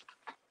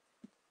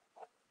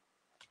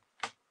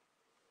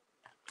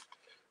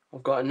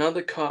 I've got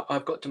another card.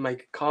 I've got to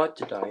make a card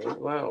today as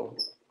well.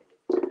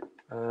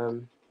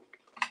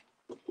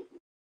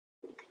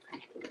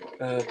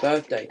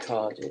 Birthday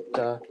card.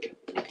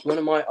 It's one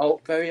of my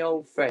very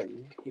old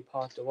friends. He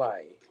passed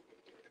away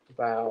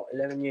about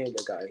 11 years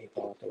ago. He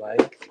passed away,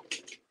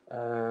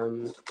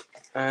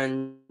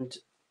 and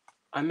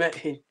I met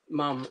his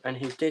mum and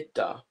his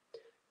sister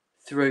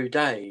through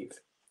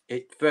Dave.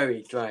 It's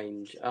very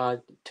strange. I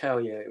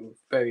tell you, it was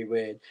very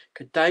weird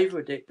because Dave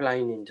was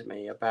explaining to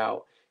me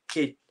about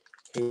his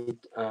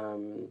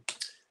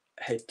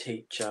head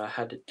teacher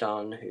had a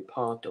son who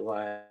passed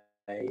away,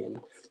 and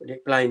was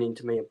explaining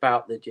to me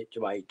about the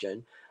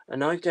situation.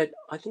 And I said,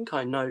 I think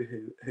I know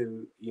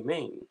who you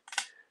mean.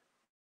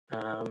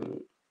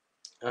 And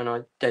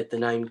I said the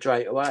name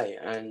straight away,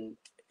 and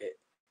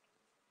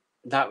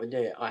that was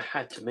it. I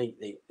had to meet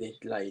this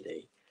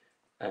lady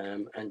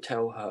and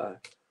tell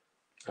her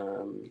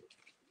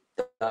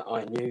that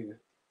I knew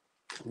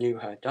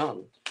her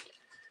son.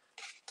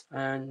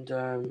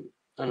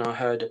 And I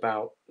heard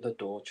about the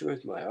daughter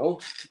as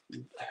well.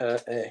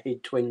 He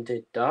twin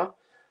sister.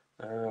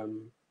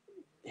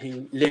 He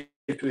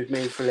lived with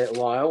me for a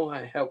little while.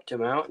 I helped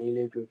him out, and he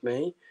lived with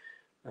me.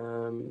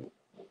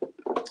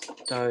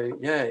 So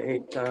yeah,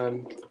 it's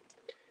a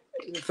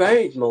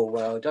very small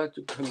world. I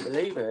couldn't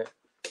believe it.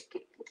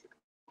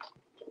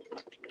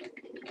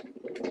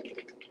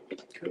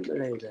 Couldn't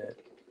believe it.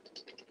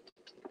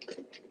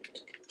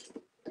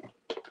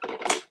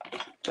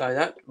 So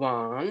that's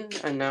one,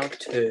 and now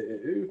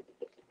two.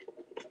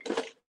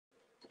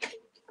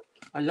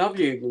 I love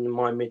using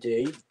my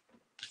MIDI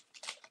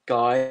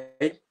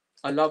guide.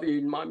 I love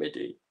using my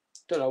MIDI.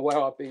 Don't know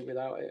where I'd be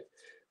without it.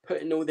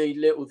 Putting all these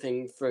little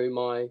things through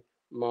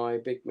my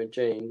big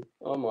machine.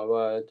 Oh my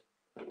word.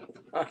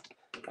 That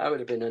would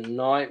have been a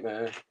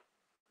nightmare.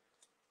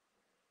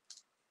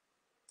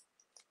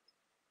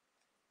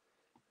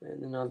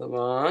 And another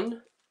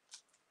one.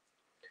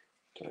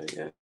 So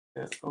yeah.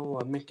 Oh,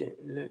 I missed it.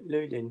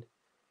 Loading.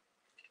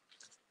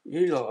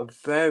 You lot are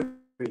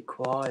very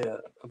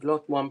quiet. I've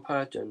lost one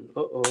person.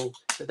 Uh-oh.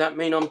 Does that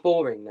mean I'm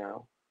boring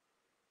now?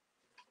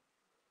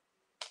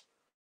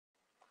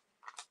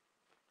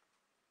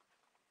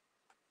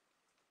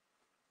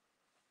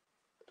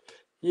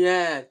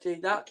 Yeah, see,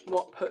 that's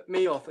what put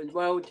me off as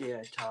well,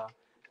 Dieta.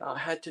 I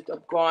had to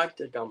subscribe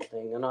to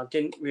something, and I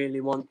didn't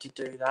really want to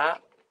do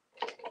that.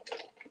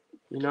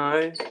 You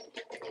know?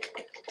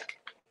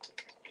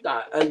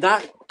 That's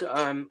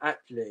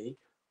actually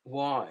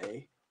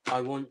why I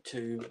want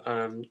to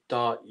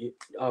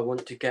I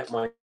want to get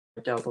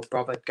myself a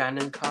brother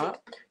Gannon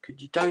cut,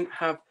 because you don't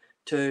have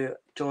to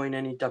join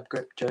any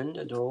subscription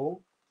at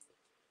all.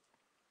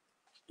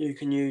 You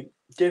can use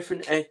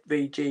different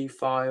SVG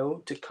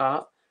file to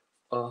cut.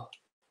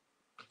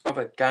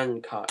 Brother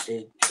Gannon cut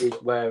is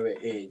where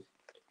it is.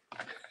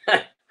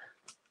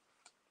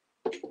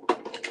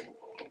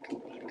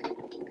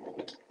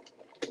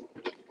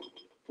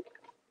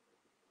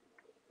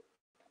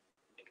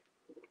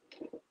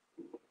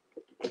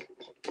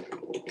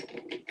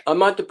 I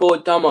might have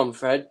bought dumb on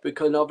Fred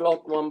because I've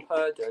lost one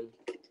person.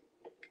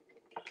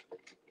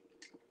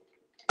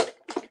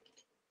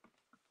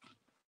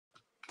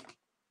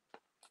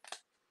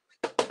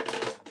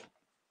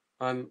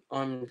 I'm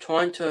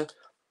trying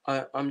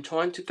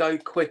to go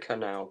quicker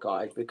now,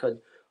 guys, because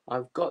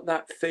I've got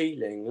that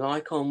feeling,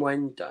 like on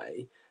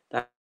Wednesday,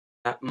 that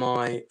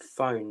my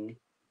phone,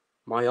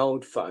 my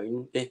old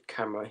phone, this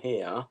camera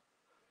here,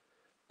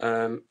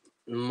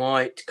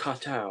 might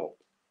cut out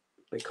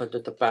because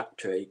of the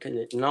battery. Because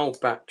it's an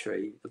old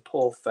battery. The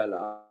poor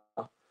fella,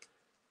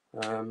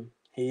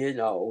 he is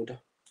old.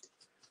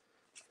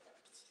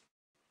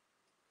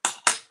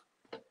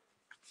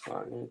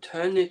 Right, I'm going to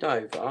turn it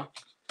over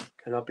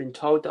because I've been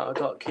told that I've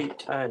got to keep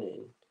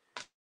turning.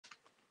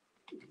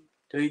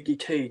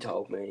 DDT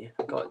told me.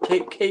 I've got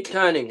to keep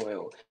turning,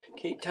 Will.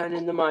 Keep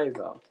turning them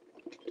over.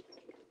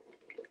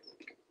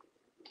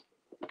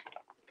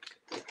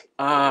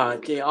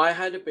 Gee, I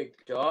had a big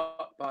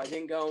job, but I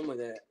didn't get on with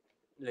it,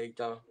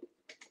 Lita.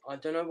 I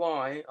don't know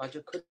why. I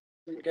just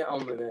couldn't get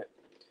on with it.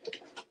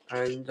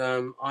 And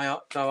I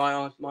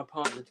asked my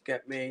partner to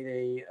get me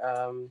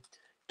the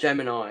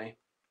Gemini,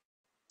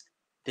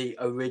 the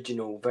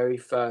original, very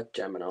first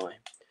Gemini,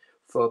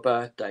 for a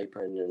birthday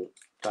present.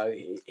 So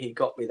he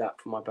got me that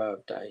for my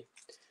birthday.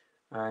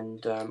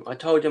 And I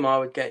told him I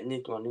would get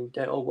this one. He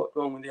said, "Oh, what's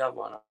wrong with the other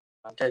one?"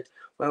 I said,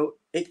 "Well,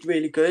 it's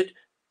really good.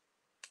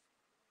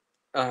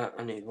 I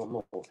need one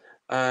more.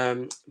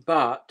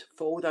 But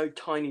for all those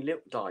tiny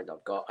little dies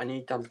I've got, I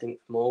need something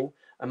small.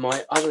 And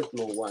my other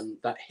small one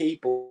that he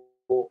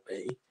bought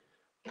me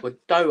was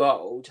so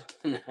old,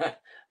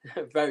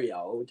 very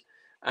old,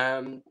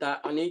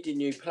 that I need a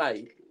new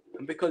plate.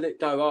 And because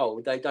it's so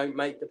old, they don't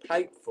make the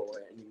plate for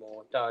it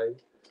anymore. So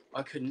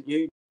I couldn't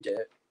use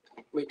it,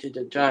 which is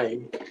a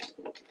shame.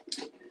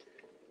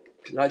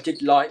 And I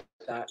did like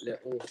that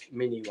little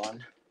mini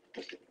one.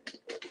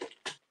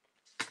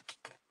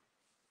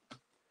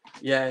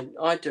 Yeah,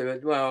 I do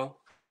as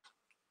well.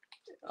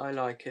 I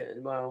like it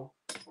as well.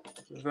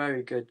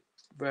 Very good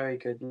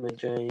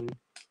machine.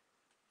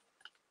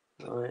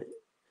 Right.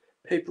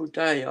 People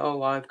say,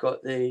 "Oh, I've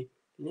got the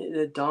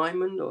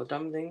diamond or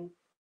something."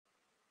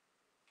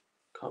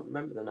 Can't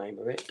remember the name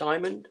of it.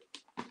 Diamond.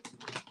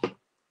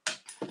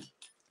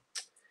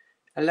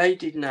 A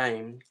lady's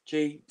name.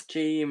 She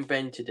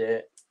invented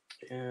it.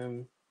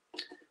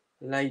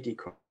 Lady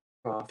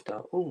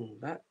crafter. Oh,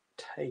 that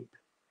tape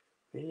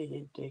really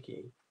is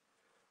diggy.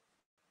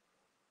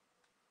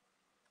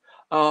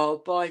 Oh,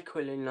 bye,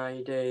 Quilling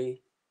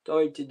Lady.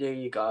 Sorry to do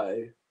you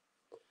go.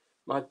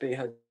 Might be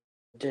her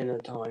dinner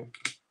time.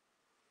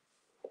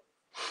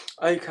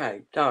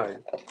 Okay,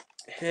 so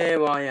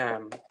here I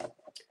am,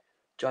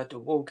 just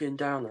walking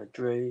down a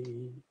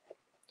dream.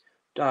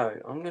 So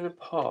I'm gonna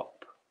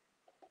pop.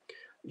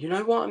 You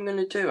know what I'm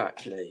gonna do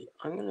actually?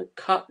 I'm gonna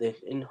cut this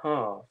in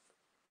half.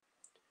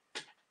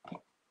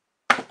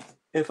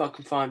 If I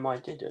can find my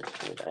scissors.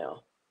 Here they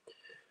are.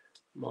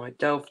 My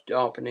delf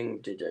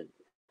sharpening scissors.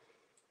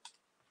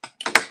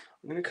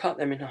 I'm gonna cut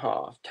them in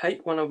half.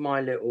 Take one of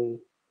my little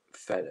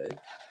feathers,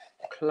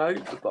 close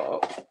the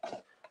box,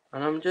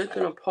 and I'm just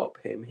gonna pop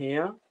him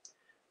here,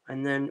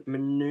 and then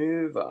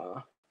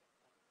maneuver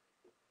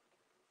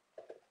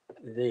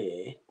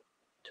this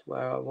to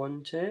where I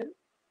want it.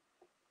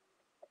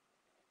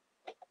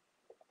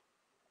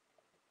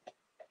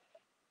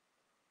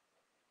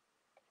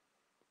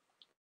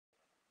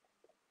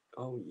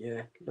 Oh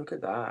yeah, look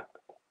at that.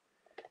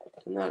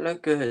 Doesn't that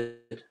look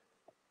good?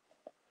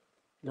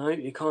 No,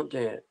 you can't do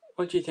it.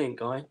 What do you think,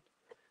 guys?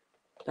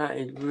 That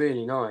is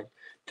really nice.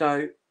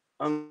 So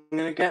I'm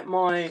going to get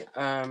my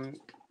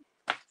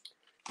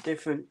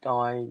different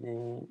die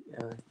in.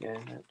 Yeah,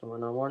 that's the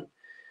one I want.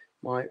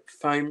 My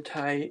foam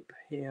tape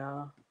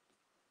here.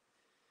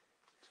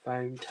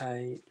 Foam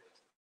tape.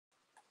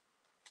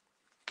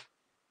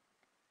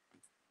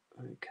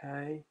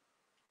 Okay.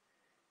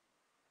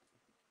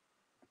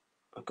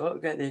 I've got to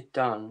get this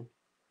done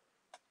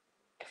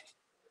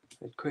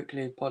as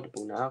quickly as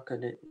possible now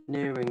because it's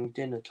nearing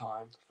dinner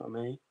time for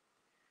me.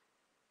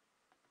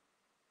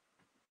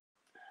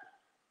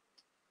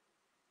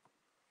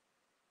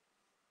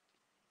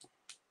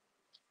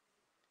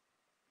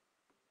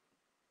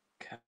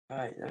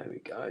 Okay, there we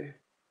go.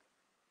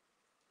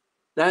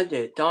 That's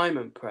it,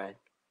 diamond press.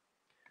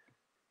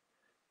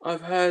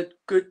 I've heard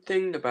good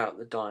things about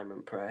the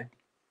diamond press.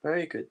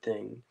 Very good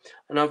thing.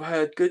 And I've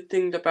heard good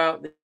things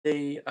about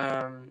the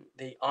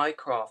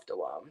iCrafter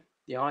one,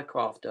 the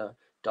iCrafter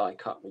die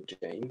cut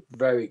machine.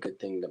 Very good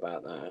things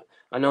about that.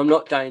 And I'm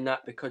not doing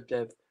that because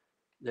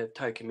they've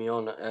taken me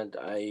on as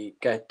a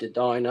guest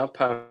designer,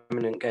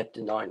 permanent guest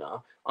designer.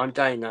 I'm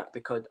doing that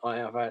because I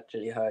have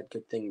actually heard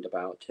good things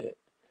about it.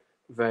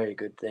 Very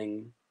good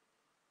thing.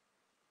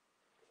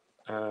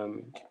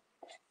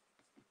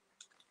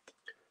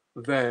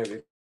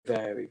 Very,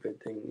 very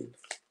good thing.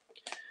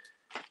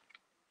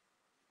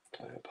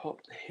 So I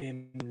pop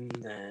him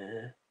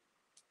there.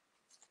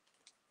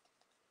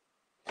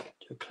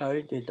 To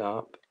close it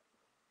up,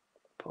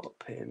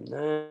 pop him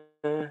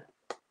there.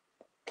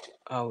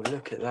 Oh,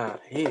 look at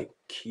that. He's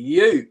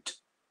cute.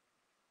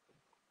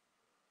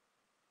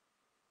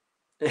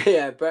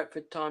 Yeah,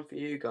 breakfast time for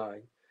you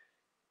guys.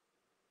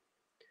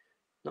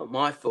 Not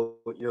my fault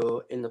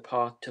you're in the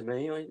past to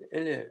me, is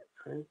it?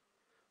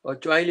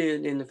 Australia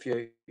is in the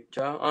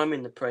future, I'm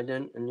in the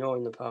present, and you're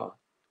in the past.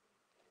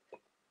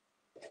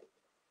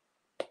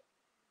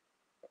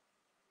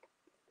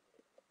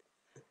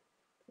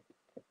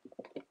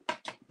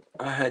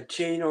 I had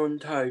cheese on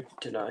toast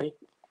today.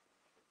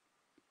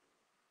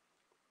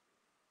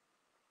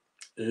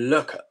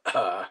 Look at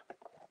her.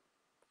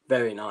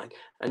 Very nice.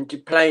 And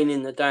playing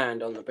in the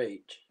sand on the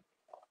beach.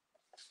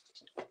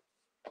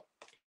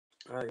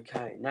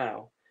 Okay,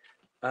 now,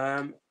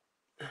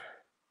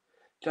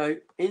 so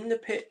in the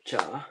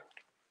picture,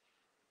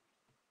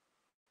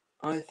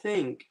 I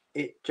think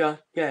it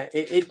just, yeah,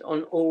 it is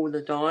on all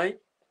the dies.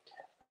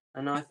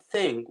 And I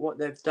think what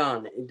they've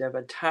done is they've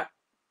attached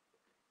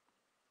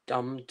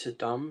dumb to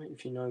dumb,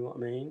 if you know what I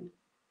mean.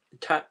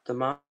 Attach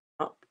them up.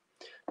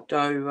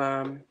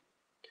 So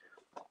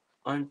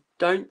I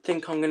don't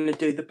think I'm going to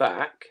do the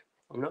back.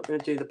 I'm not going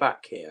to do the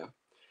back here.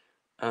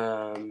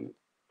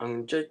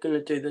 I'm just going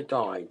to do the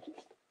die.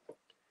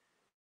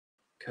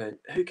 Cause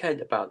who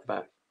cares about the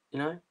back, you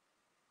know?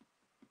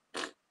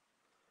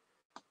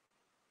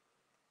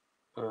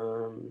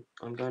 I'm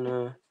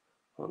gonna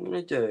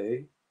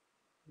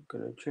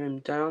trim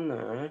down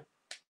there.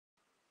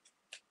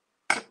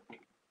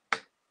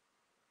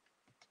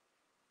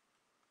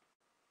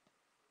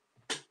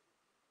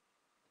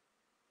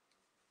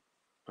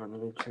 I'm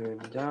gonna trim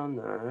down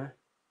there.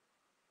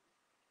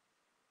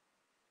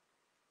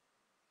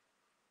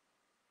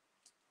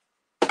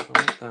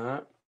 Like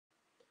that.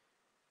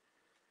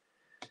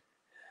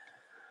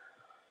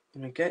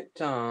 I'm gonna get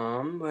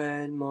down.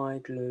 Where's my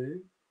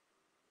glue?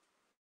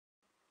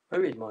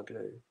 Where is my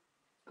glue?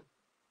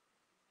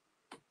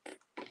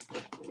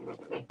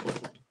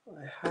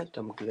 I had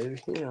some glue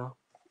here.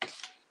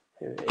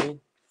 Here it is.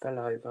 Fell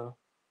over.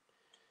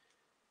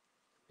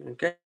 I'm gonna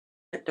get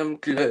some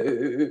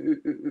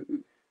glue.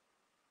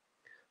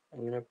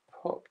 I'm gonna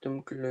pop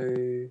some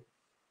glue.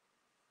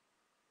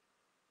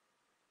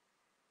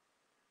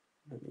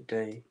 Let me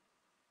do.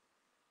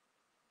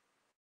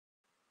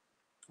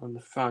 On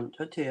the front,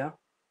 just here.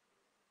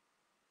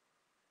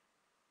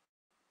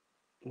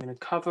 I'm going to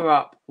cover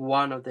up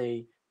one of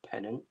the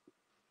pennants.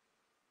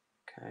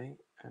 Okay,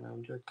 and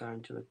I'm just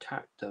going to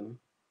attach them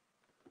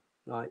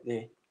like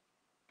this.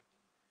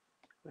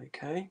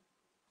 Okay,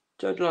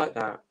 just like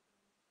that.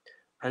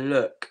 And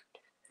look,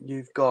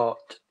 you've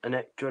got an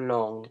extra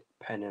long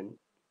pennant.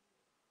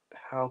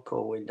 How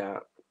cool is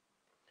that?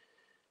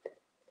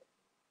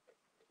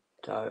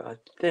 So I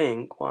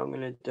think what I'm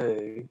going to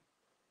do,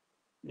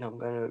 I'm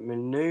going to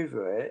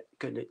maneuver it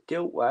because it's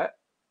still wet.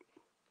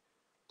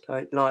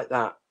 So like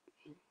that.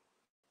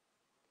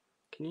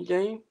 Can you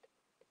see?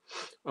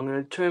 I'm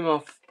going to trim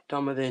off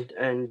some of this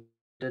end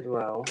as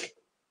well.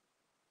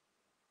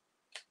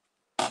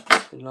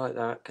 Like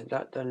that, because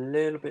that's a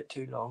little bit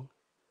too long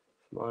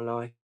for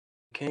my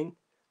liking.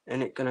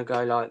 And it's going to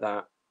go like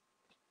that.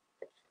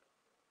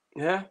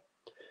 Yeah?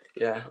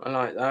 Yeah, I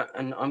like that.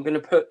 And I'm going to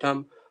put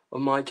them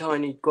on my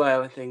tiny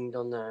square things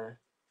on there.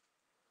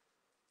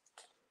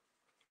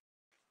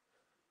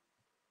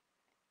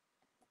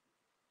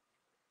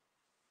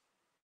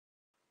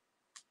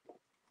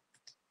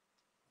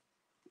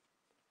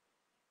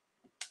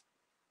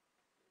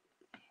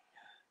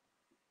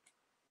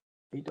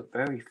 These are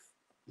very,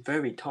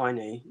 very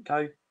tiny.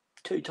 Go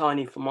too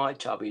tiny for my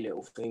chubby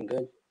little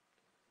fingers.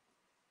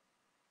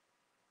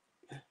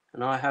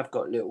 And I have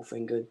got little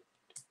fingers.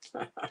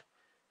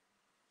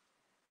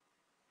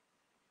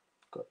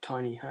 Got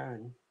tiny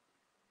hands.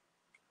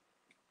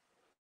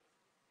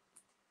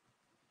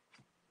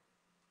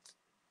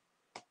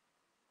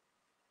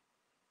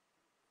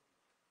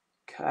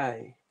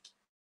 Okay.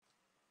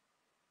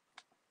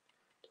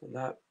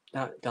 So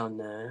that done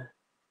there.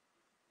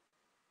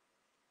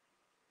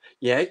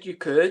 Yeah, you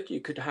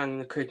could hang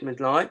the Christmas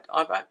light.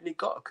 I've actually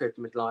got a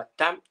Christmas light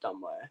damp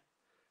somewhere.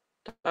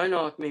 Don't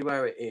ask me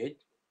where it is,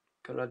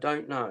 because I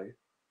don't know.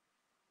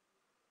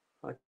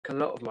 Like a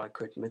lot of my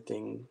Christmas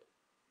things.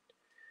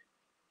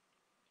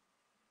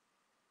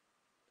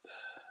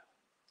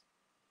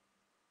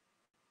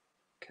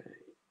 Okay.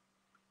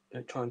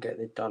 Let's try and get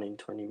this done in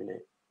 20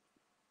 minutes.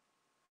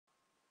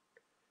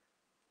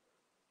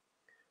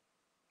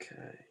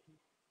 Okay.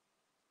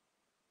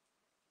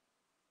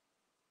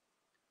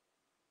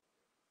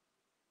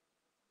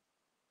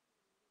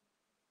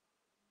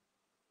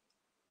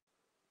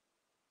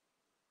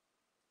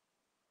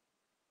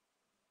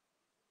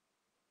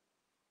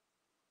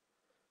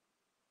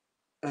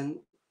 And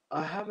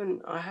I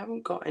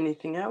haven't got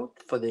anything else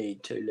for the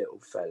two little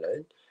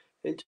fellas.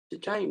 It's a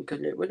shame,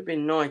 because it would have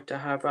been nice to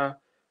have a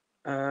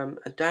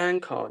Dan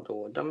card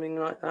or something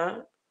like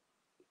that.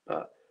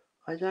 But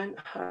I don't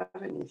have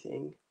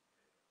anything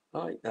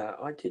like that.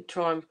 I did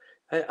try and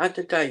at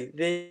the day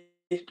this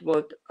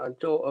was a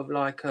sort of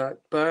like a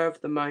spur of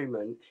the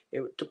moment.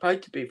 It was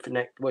supposed to be for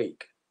next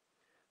week,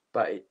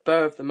 but it's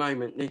spur of the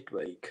moment this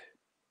week,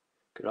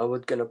 because I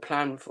was going to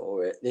plan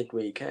for it this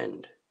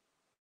weekend.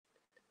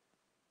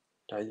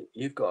 So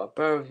you've got a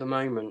spur of the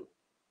moment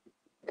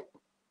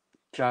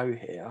Joe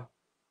here,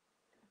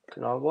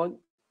 because I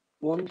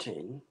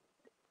wanting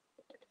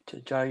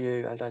to show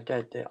you, as I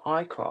did, the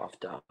eye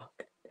crafter.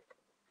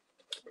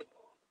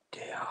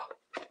 Dear,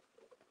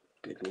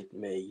 goodness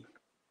me,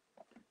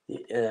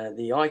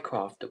 the eye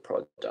crafter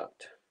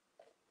product.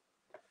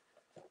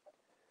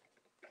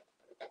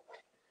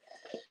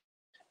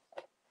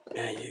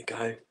 There you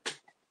go.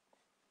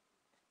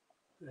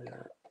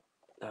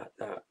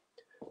 That.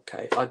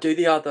 Okay, I'll do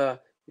the other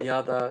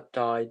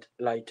dyed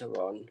later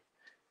on.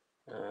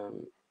 I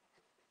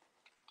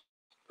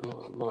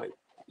might,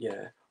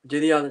 yeah. I'll do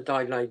the other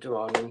dyed later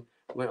on, and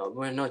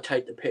when I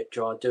take the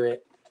picture, I'll do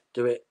it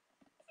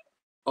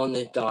on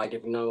this dyed,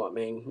 if you know what I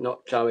mean.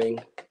 Not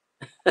showing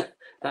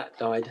that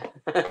dyed.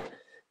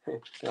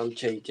 I'm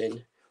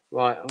cheating.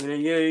 Right, I'm going to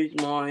use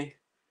my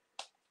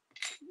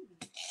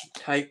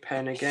tape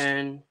pen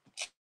again.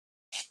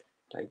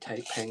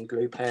 Tape pen,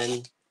 glue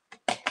pen.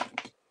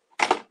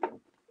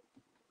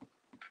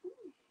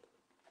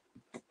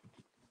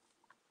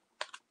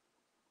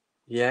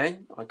 Yeah,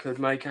 I could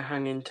make a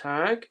hanging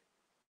tag.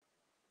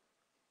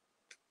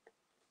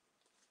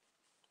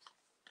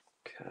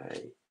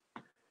 Okay,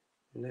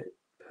 let's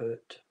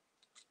put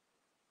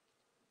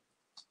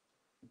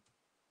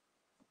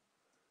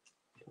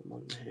some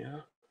on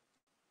here.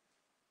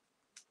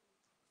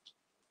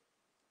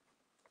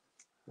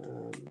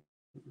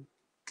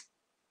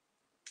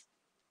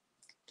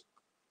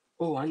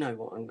 Oh, I know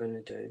what I'm going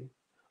to do.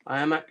 I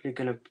am actually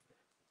going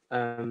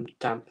to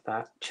damp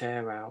that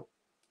chair out,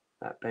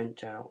 that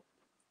bench out.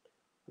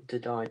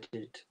 Did I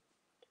did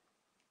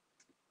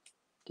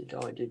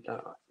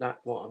that? That's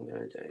what I'm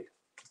going to do.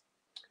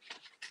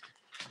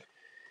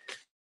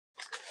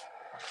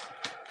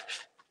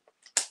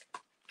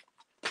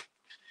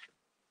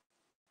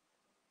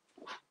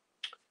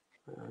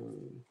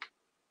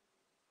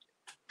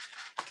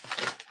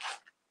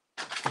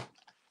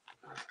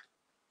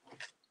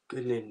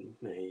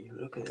 Goodness me,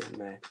 look at this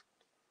mess.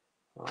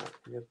 Right,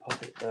 I'm going to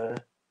pop it there.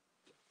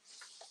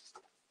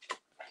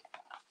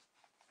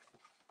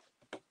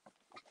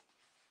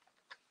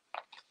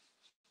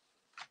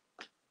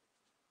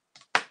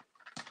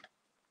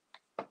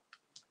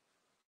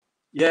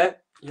 Yeah,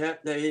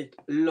 there is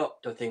a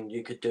lot of things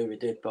you could do with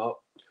this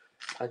box,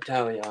 I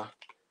tell ya.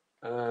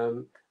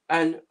 And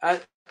as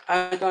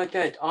I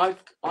said,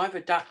 I've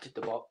adapted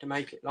the box to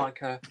make it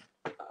like a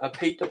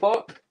pizza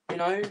box, you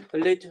know, the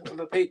lid of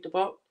a pizza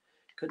box,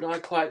 because I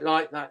quite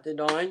like that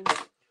design.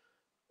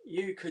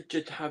 You could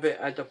just have it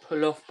as a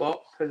pull-off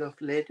box, pull-off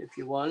lid if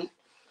you want.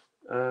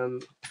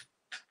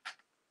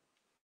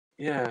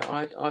 Yeah,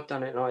 I've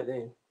done it like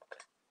this,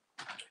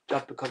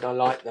 just because I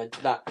like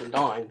that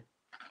design.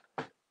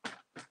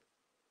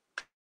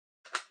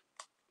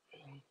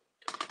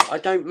 I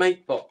don't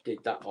make boxes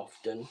that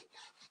often,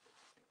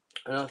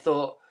 and I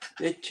thought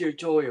this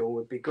tutorial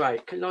would be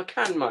great, because I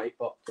can make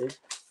boxes.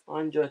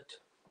 I'm just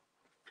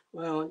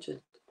a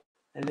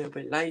little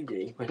bit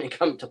lazy when it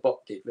comes to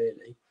boxes,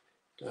 really.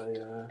 So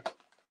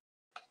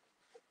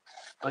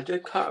I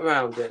just cut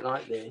around it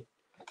like this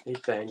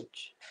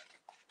bench.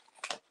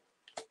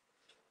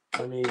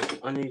 I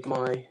need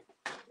my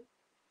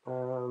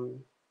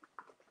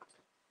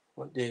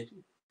what did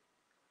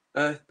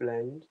earth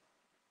blend.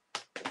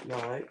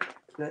 Right,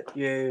 this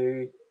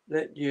is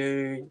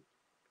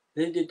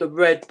the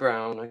red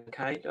brown.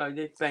 Okay, so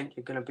this bench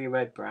is going to be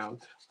red brown.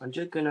 I'm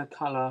just going to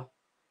colour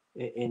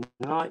it in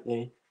like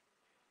this.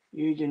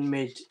 using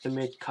the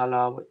mid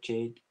colour, which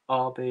is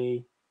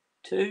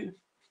RB2.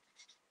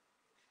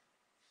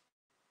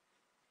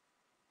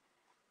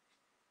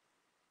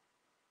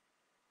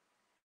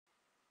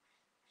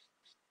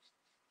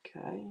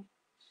 Okay,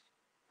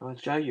 I'll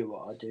show you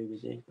what I do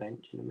with this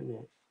bench in a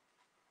minute.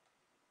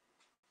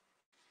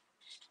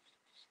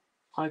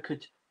 I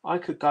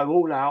could go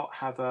all out,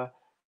 have a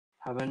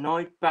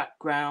nice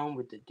background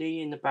with the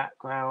D in the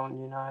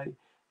background, you know,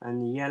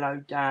 and the yellow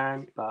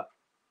down, but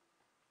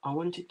I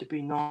want it to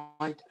be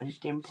nice and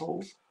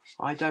simple.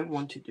 I don't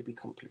want it to be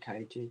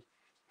complicated.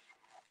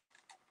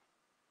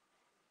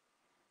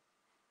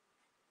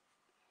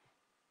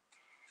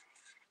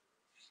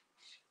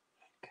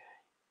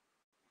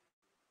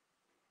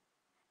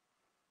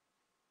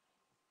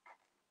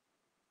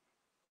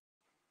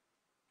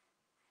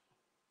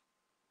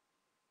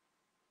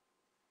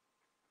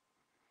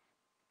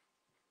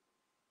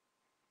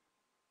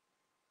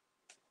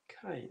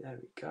 Okay, there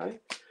we go.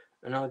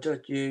 And I'll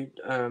just use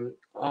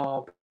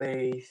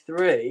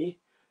RB3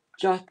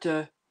 just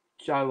to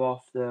show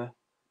off the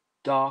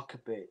darker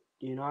bit,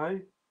 you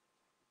know.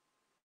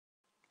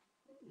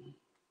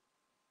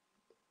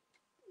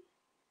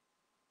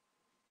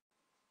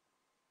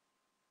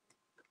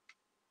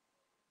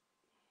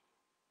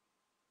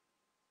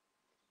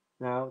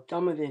 Now,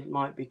 some of this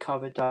might be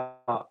covered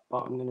up,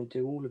 but I'm going to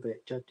do all of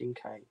it just in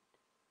case,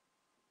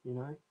 you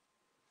know.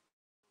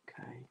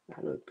 Okay,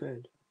 that looks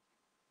good.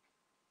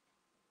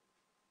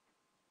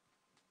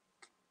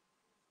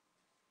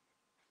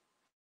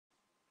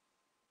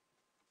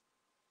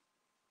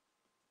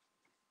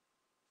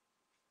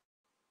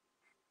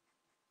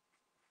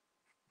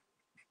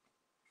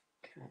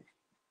 Okay.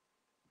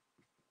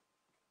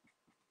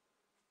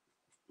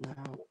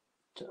 Now,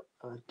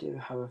 I do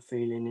have a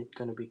feeling it's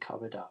going to be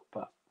covered up,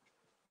 but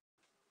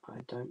I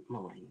don't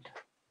mind.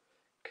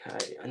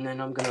 Okay, and then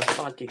I'm going to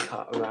fudgy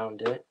cut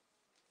around it.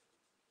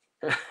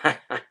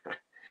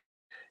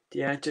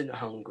 The agent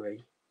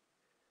hungry.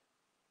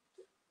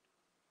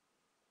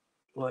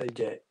 What is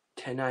it?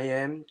 10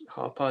 a.m.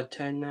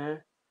 10:30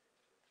 there.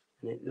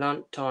 And it's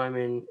lunchtime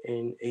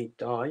in Eid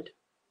died.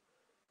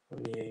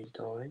 On the Eid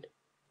died.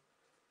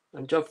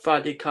 I'm just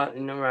fudgy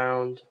cutting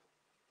around.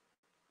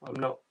 I'm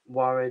not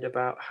worried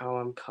about how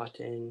I'm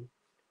cutting.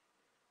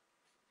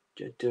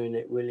 Just doing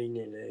it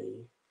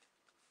willy-nilly.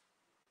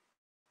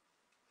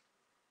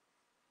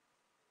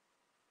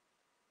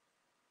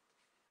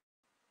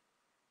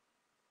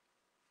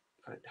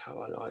 That's how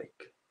I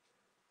like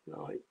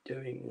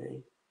doing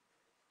this.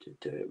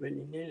 To do it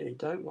willy-nilly.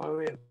 Don't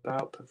worry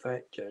about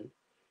perfection.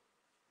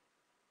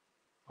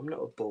 I'm not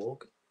a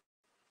Borg.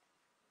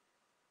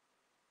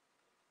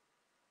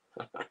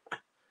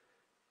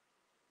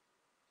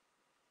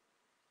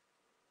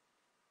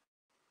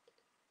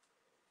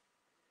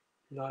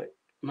 Like,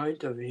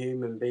 most of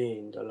human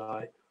beings are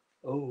like,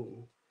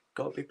 oh,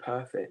 gotta be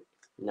perfect.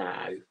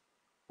 No,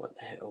 what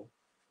the hell?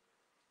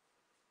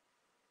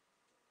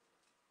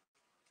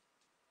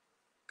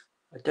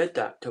 I did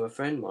that to a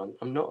friend once.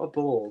 I'm not a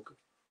Borg.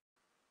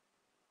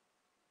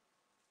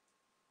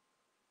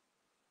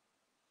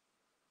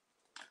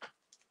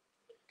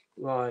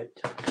 Right,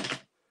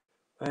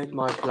 where's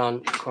my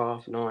blunt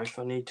craft knife?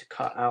 I need to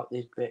cut out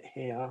this bit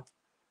here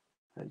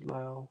as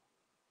well.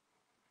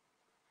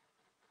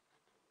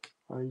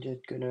 I'm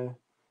just gonna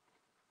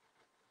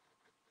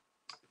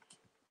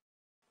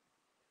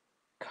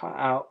cut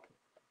out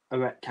a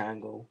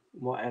rectangle,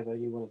 whatever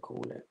you want to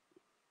call it.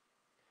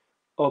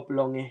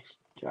 Oblongish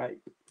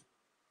shape.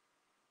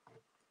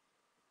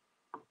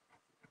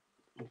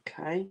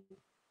 Okay.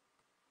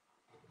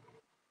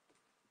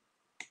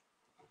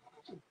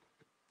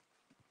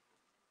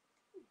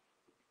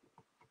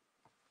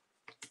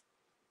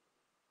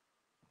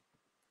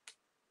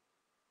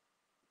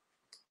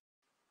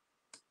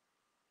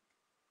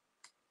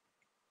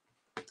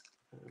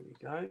 There we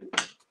go.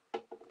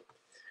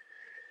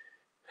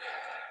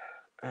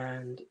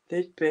 And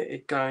this bit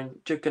is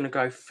just going to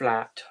go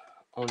flat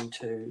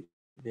onto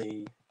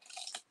the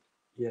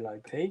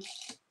yellow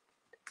piece.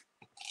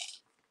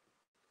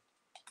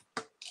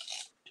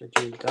 Just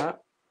use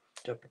that,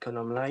 just because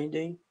I'm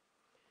lazy.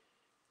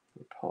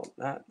 Pop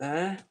that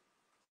there.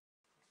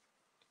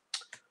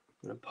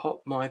 I'm going to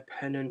pop my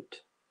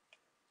pennant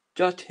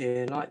just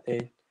here like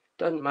this.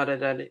 Doesn't matter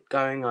that it's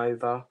going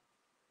over.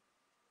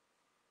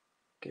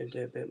 Gives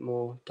it a bit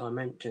more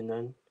dimension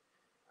then.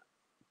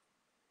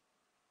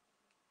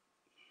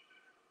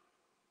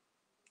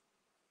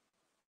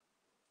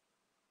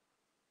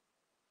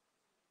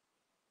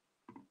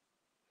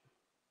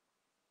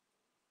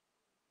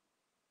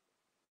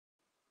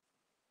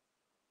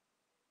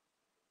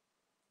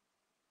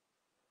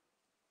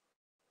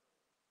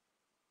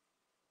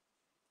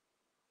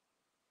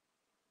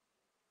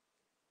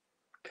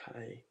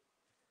 Okay.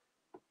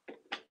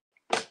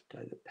 So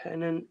the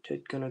pennant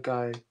is going to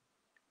go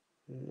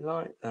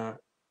like that.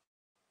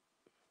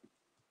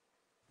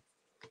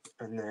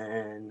 And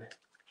then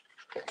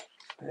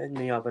there's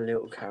my other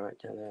little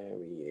character. There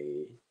he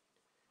is.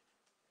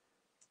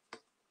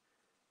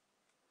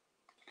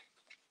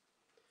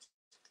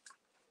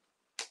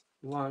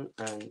 1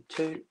 and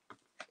 2.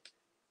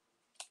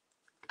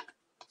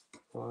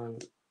 1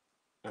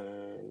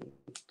 and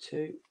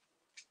 2.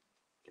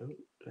 Oh,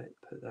 let's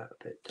put that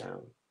a bit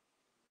down.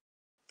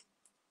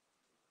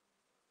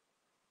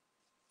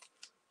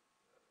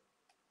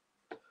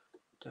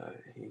 So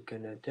you're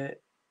gonna do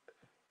it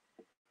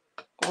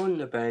on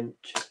the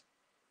bench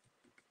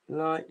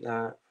like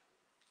that.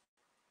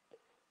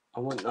 I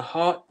want the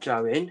heart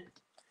showing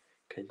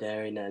because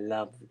they're in a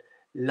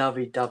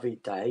lovey-dovey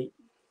day.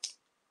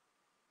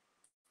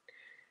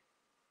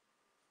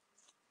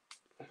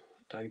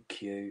 So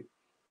cute.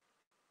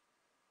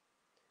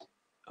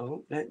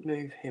 Oh, let's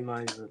move him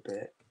over a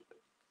bit.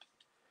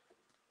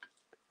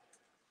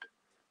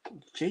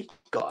 She's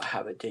got to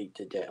have a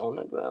teacher debt on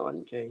as well,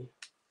 hasn't she?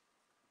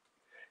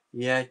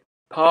 Yeah,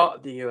 part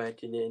of the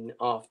editing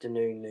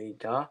afternoon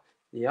leader.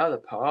 The other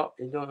part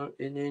is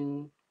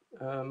in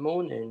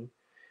morning.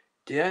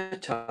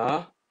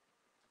 Theatre,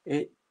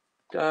 it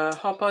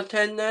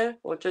 10:30 there,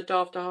 or just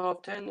after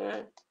 10:30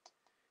 there.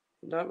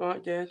 Is that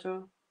right,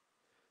 Theatre?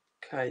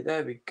 Okay,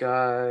 there we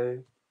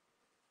go.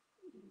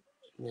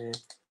 Yeah,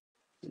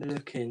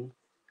 looking,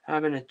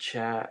 having a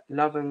chat,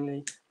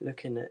 lovingly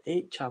looking at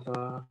each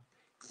other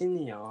in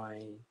the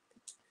eye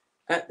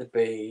at the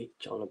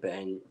beach on a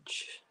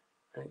bench.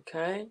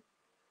 Okay,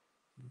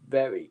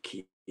 very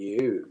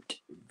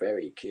cute,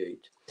 very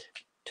cute.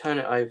 Turn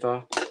it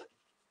over,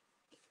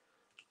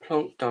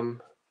 plonk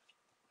them,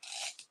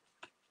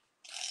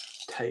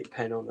 tape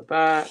pen on the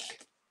back.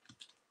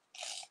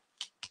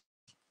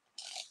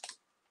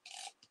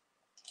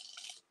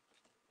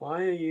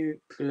 Why are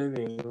you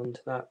gluing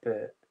onto that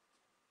bit?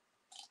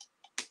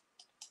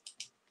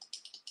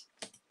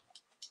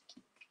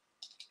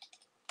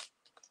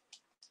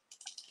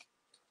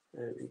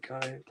 There we go,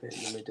 bit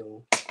in the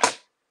middle.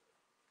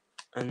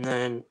 And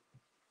then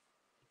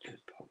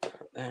just pop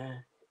that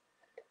there.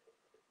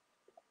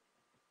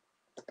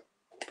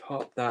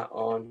 Pop that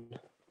on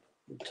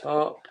the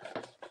top.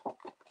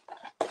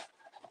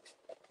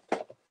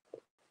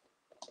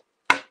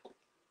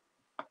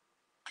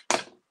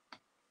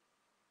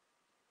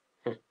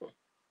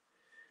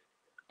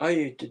 I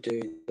used to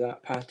do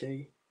that,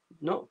 Patty.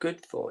 Not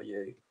good for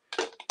you.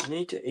 You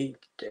need to eat,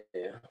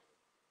 dear.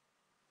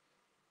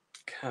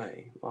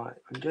 Okay, right.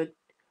 I'm just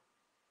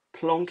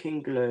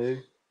plonking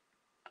glue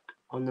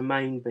on the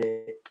main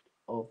bit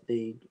of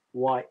the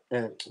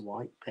they're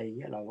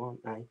yellow,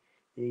 aren't they?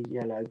 The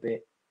yellow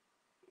bit.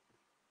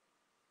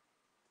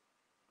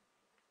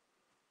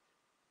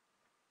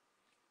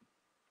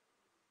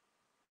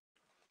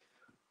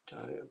 So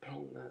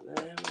plonk that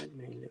there with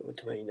me, little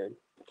tweener.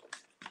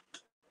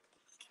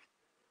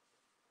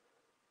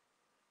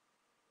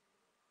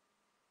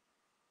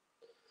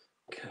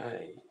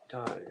 Okay, so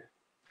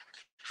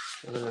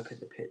have a look at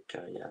the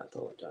picture. Yeah, I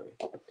thought so.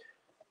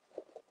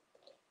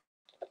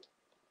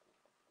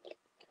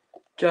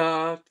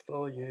 Job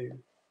for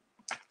you.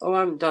 Oh, I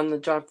haven't done the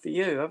job for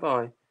you, have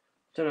I?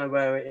 Don't know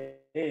where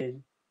it is.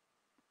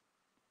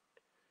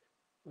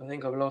 I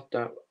think I've lost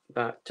that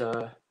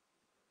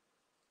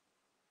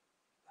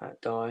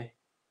die.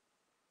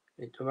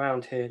 It's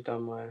around here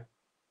somewhere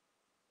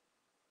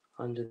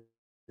under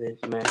this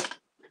mess.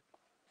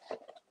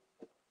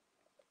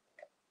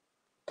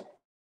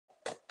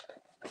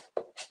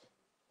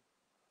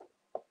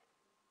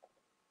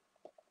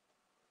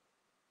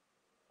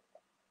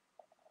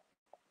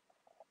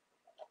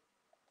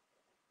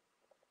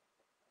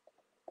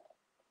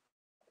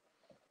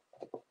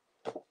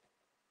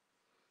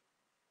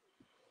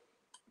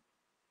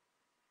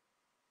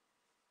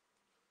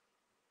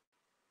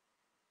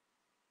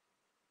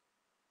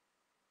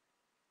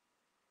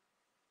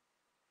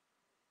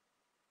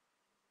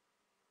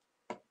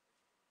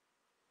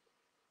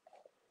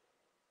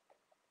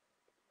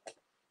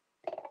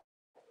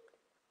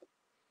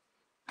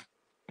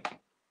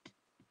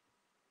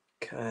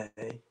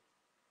 Okay.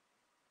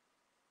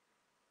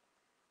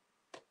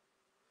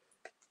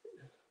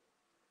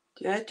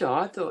 Yeah,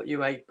 I thought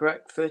you ate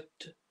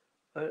breakfast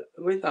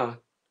with her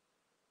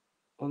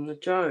on the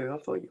Joe.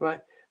 I thought you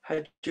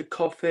had your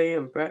coffee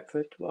and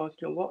breakfast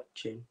whilst you're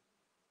watching.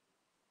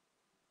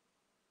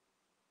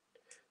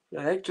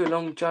 Yeah, extra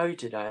long Joe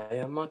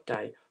today on my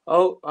day.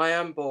 Oh, I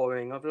am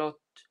boring. I've lost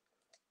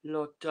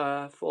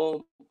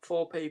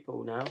four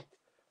people now.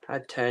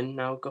 Had 10.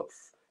 Now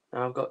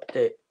I've got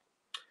Dick.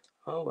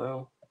 Oh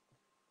well.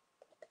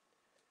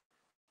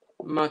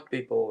 Must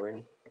be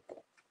boring.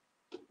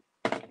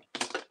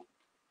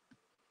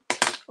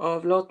 Oh,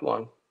 I've lost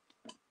one.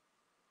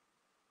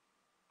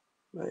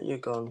 Where you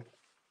gone?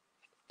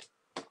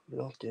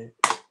 Lost it.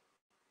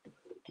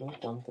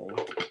 Lost something.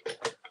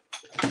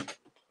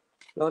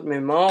 Lost me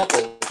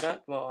marble.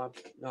 That's what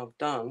I've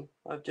done.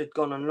 I've just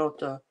gone and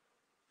lost a.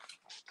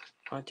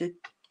 I did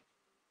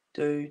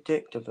do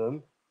 6 of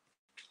them.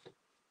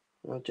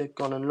 I've just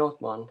gone and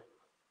lost one.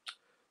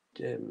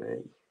 Dear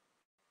me.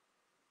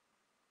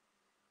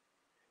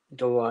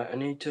 It's alright. I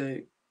need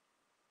to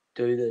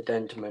do the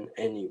dentament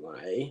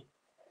anyway.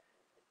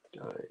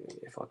 So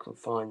if I can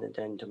find the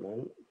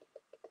dentament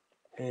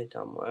here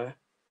somewhere.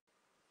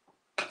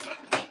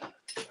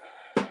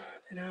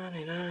 Have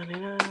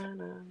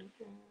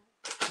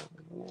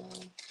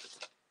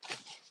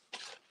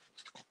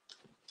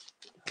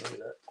a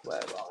look, where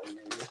are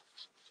you?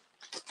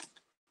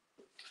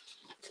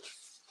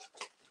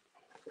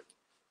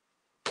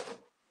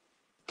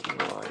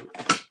 Right.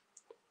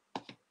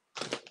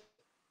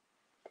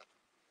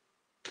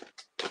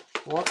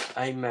 What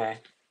a mess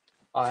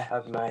I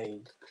have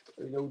made.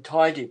 It was all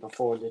tidy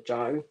before the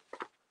dough.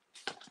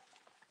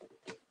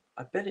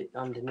 I bet it's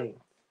underneath.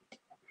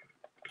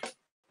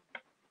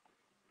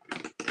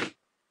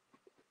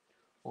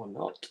 Or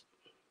not.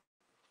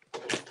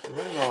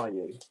 Where are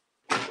you?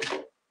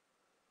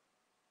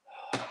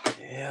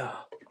 Yeah.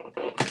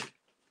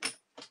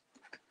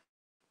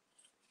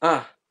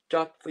 Ah,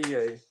 job for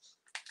you.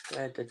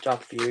 There's the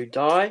job for you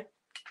die.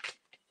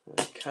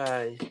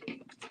 Okay.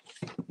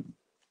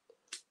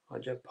 I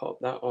just pop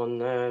that on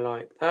there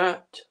like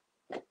that.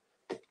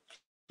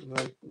 I'm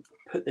going to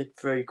put it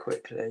through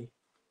quickly.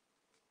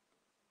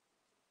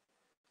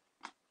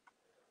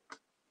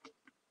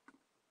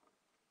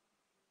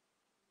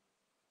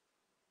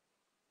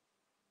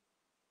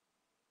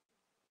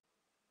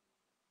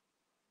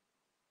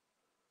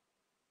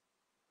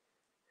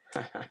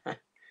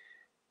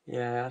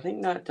 Yeah, I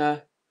think that's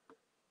a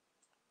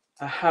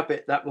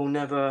habit that will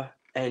never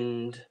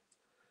end.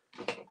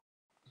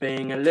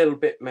 Being a little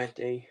bit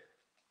messy.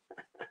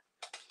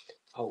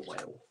 Oh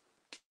well.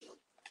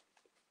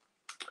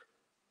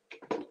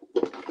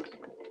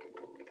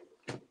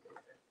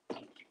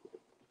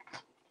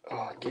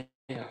 Oh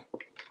dear.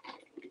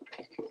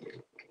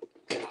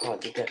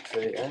 Hard to get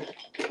through there.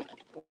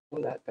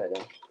 Well, that's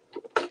better.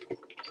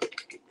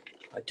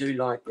 I do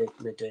like this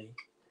MIDI.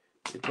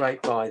 It's a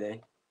great buy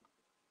then.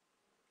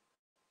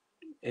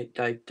 It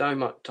takes so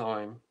much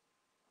time.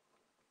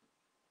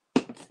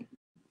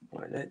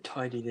 Right, let's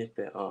tidy this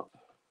bit up.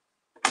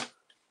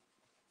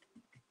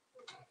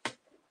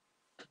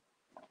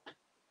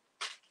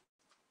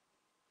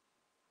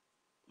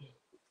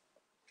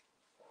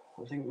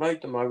 I think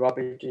most of my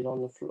rubbish is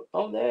on the floor.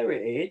 Oh, there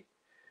it is.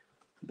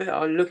 The bit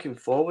I'm looking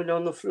for was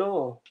on the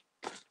floor.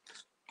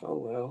 Oh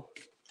well.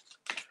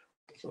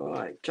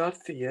 Right,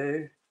 just for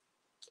you.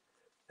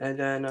 And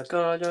then I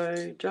got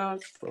a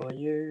just for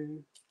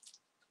you.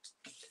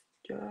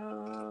 Just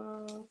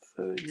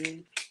for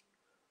you.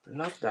 I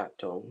love that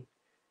song.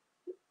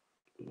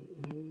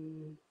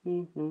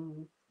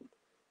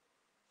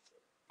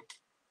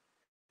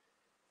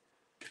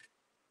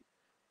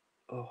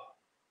 Oh,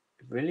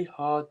 really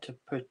hard to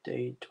put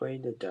the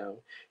tweeter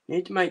down. You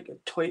need to make them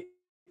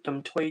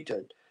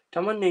tweeted.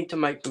 Someone needs to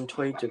make them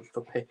tweeted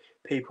for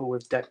people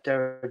with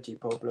dexterity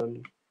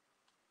problems.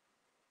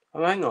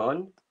 Oh, hang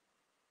on.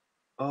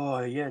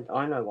 Oh, yeah,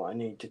 I know what I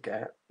need to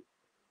get.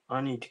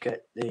 I need to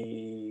get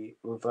the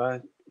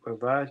reverse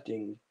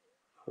tweeted.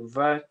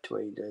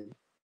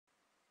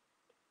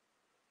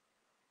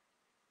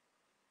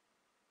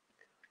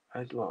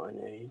 That's what I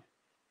need.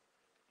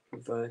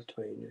 Reverse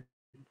tweeted.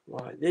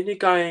 Right, this is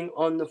going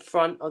on the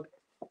front of...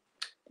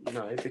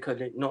 No, because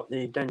it's not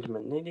the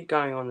indentation. This is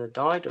going on the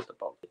side of the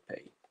box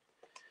piece.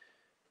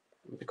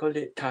 Because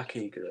it's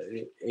tacky glue,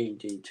 it's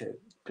easy to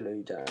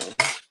glue down.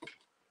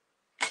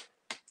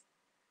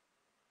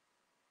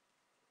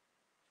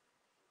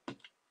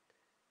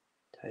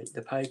 Take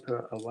the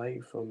paper away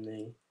from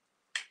the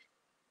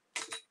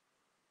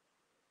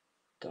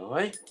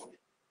die.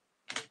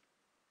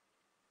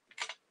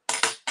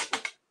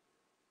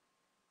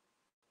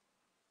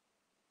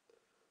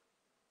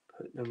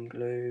 Put them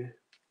glue.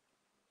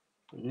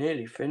 I'm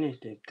nearly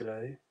finished this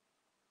glue.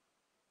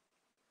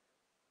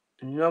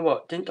 And you know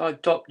what? Didn't I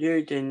stop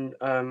using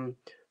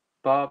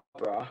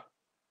Barbara?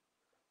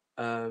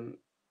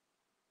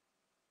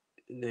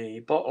 The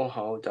bottle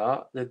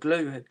holder, the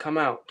glue had come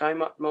out so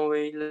much more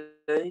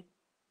easily.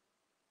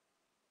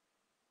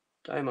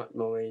 So much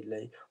more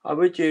easily. I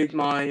would use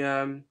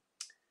my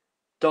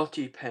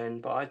dotty pen,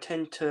 but I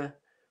tend to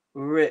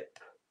rip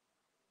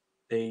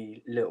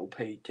the little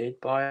pieces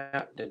by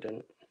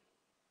accident.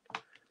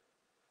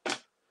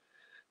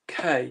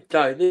 Okay,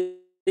 so this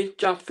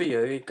just for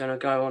you is going to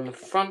go on the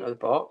front of the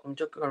box. I'm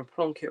just going to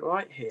plonk it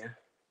right here.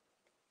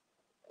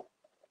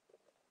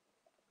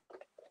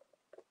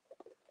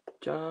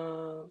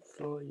 Just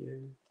for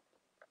you.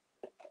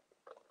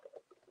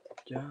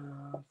 Just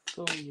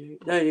for you.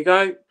 There you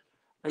go.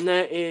 And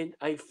there is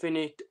a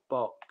finished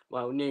box.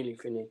 Well, nearly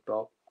finished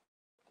box.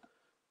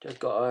 Just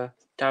got to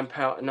damp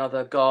out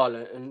another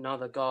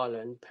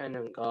garland,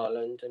 pennant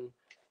garland, and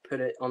put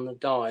it on the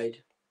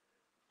die.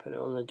 Put it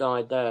on the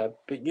die there.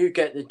 But you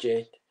get the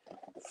gist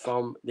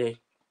from this.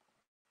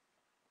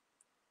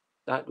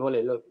 That's what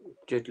it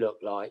should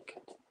look like.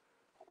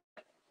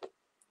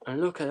 And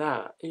look at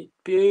that. It's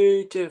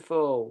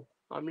beautiful.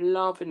 I'm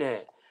loving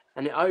it.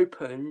 And it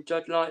opens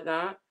just like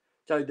that.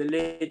 So the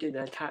lid is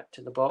attached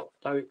to the box.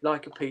 So it's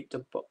like a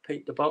pizza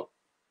box.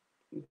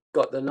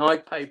 Got the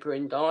nice paper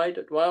in dyed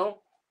as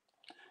well.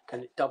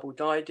 And it's double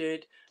dyed.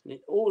 And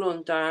it's all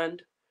on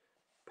sand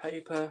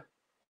paper.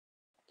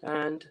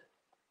 And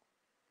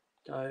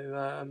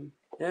so,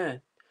 yeah.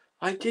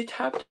 I did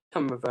have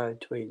some reverse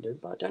tweezers,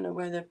 but I don't know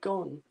where they've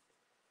gone.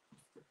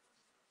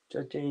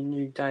 Just a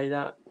new day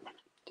that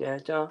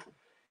theatre.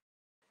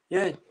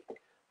 Yeah,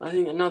 I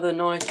think another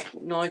nice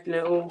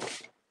little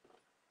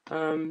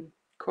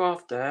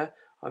craft there.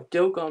 I've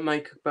still got to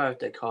make a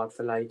birthday card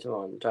for later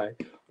on, so I'm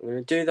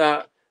going to do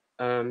that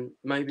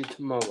maybe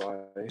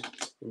tomorrow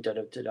instead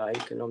of today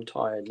because I'm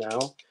tired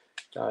now.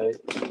 So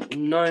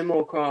no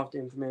more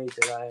crafting for me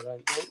today, I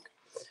don't think.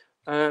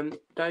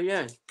 So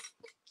yeah,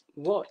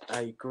 what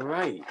a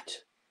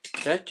great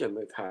session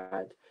we've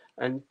had,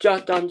 and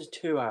just under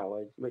 2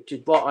 hours, which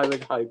is what I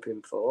was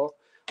hoping for.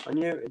 I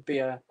knew it would be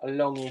a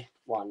long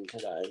one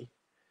today.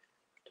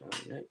 So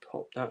let's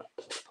pop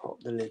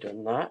the lid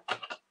on that.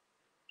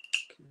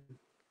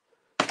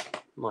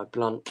 My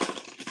blunt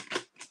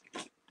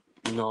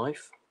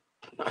knife.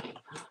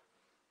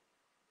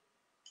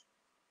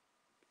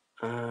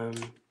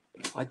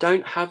 I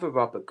don't have a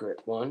rubber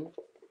grip one.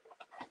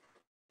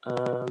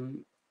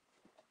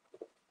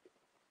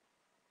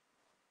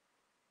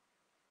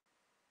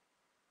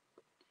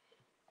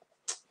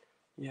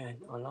 Yeah,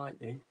 I like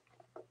this.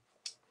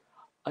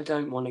 I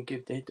don't want to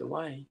give this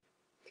away.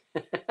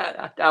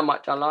 That's how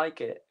much I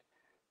like it.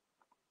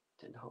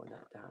 Didn't hold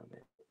that down a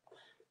bit.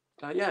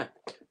 So yeah,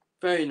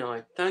 very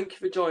nice. Thank you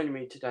for joining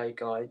me today,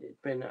 guys. It's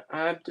been an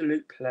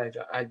absolute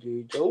pleasure as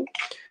usual.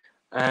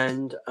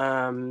 And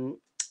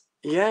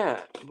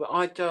yeah,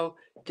 I shall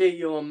see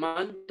you on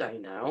Monday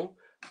now.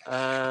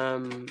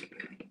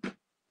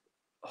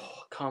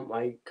 Can't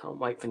wait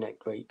for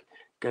next week.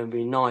 Gonna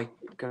be nice.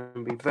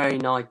 Gonna be very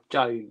nice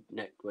show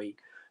next week.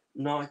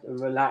 Nice and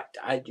relaxed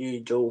as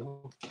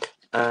usual.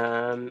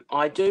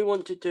 I do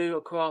want to do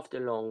a craft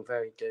along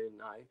very soon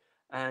though,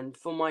 and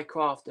for my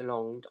craft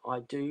along,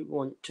 I do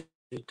want to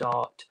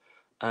start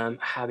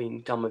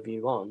having some of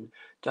you on.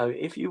 So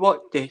if you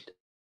watch this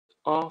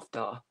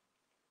after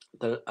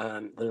the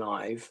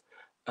live,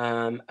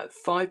 at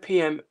 5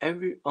 p.m.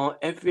 every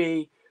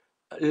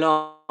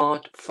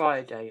last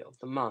Friday of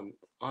the month,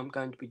 I'm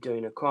going to be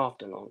doing a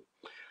craft along,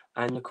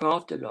 and the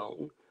craft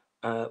along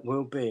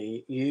will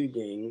be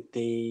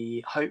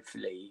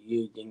hopefully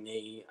using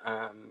the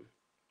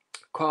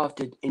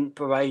Crafted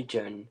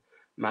Inspiration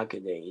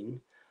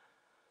magazine,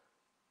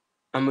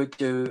 and we'll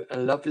do a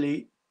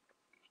lovely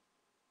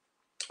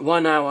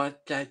 1 hour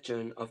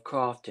session of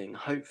crafting,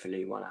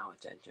 hopefully 1 hour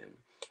session.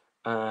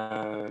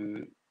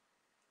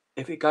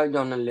 If it goes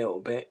on a little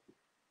bit,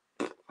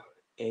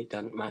 it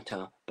doesn't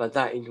matter, but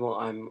that is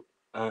what I'm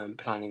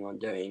planning on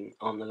doing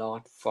on the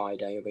last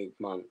Friday of each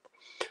month.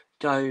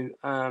 So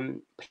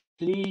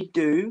please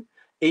do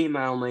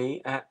email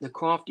me at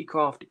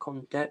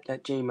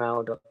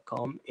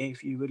thecraftyconcept@gmail.com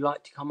if you would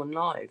like to come on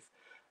live.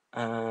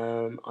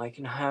 I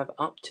can have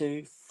up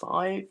to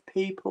 5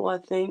 people, I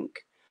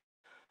think,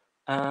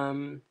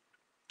 to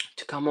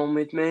come on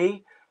with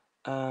me.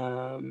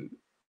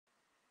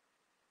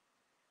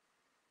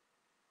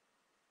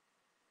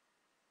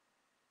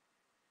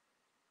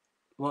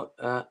 What?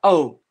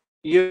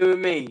 You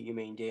and me, you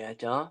mean,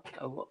 Deirdre?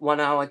 A 1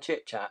 hour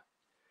chit chat.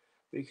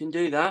 We can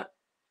do that.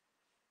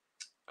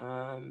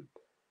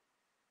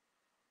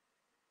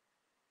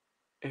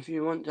 If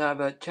you want to have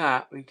a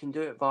chat, we can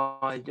do it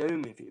via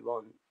Zoom if you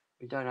want.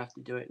 We don't have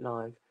to do it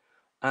live.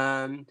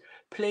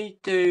 Please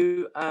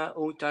do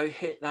also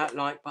hit that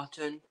like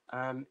button.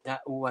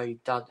 That always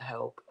does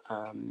help.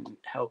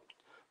 Help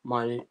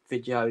my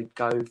video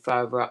go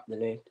further up the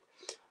list.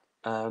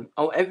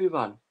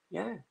 Everyone,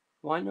 yeah,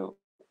 why not?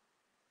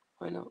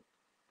 Why not?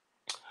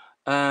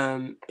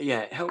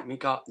 Yeah, help me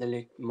go up the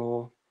list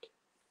more.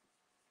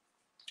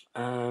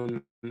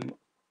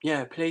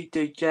 Yeah, please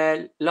do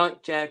share,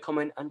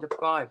 comment, and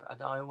subscribe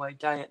as I always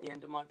say at the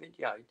end of my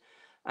videos.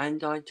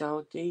 And I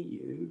shall see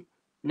you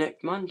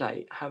next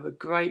Monday. Have a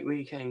great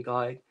weekend,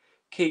 guys.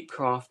 Keep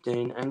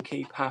crafting and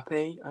keep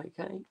happy,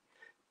 okay?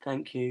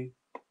 Thank you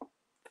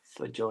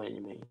for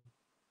joining me.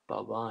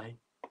 Bye-bye.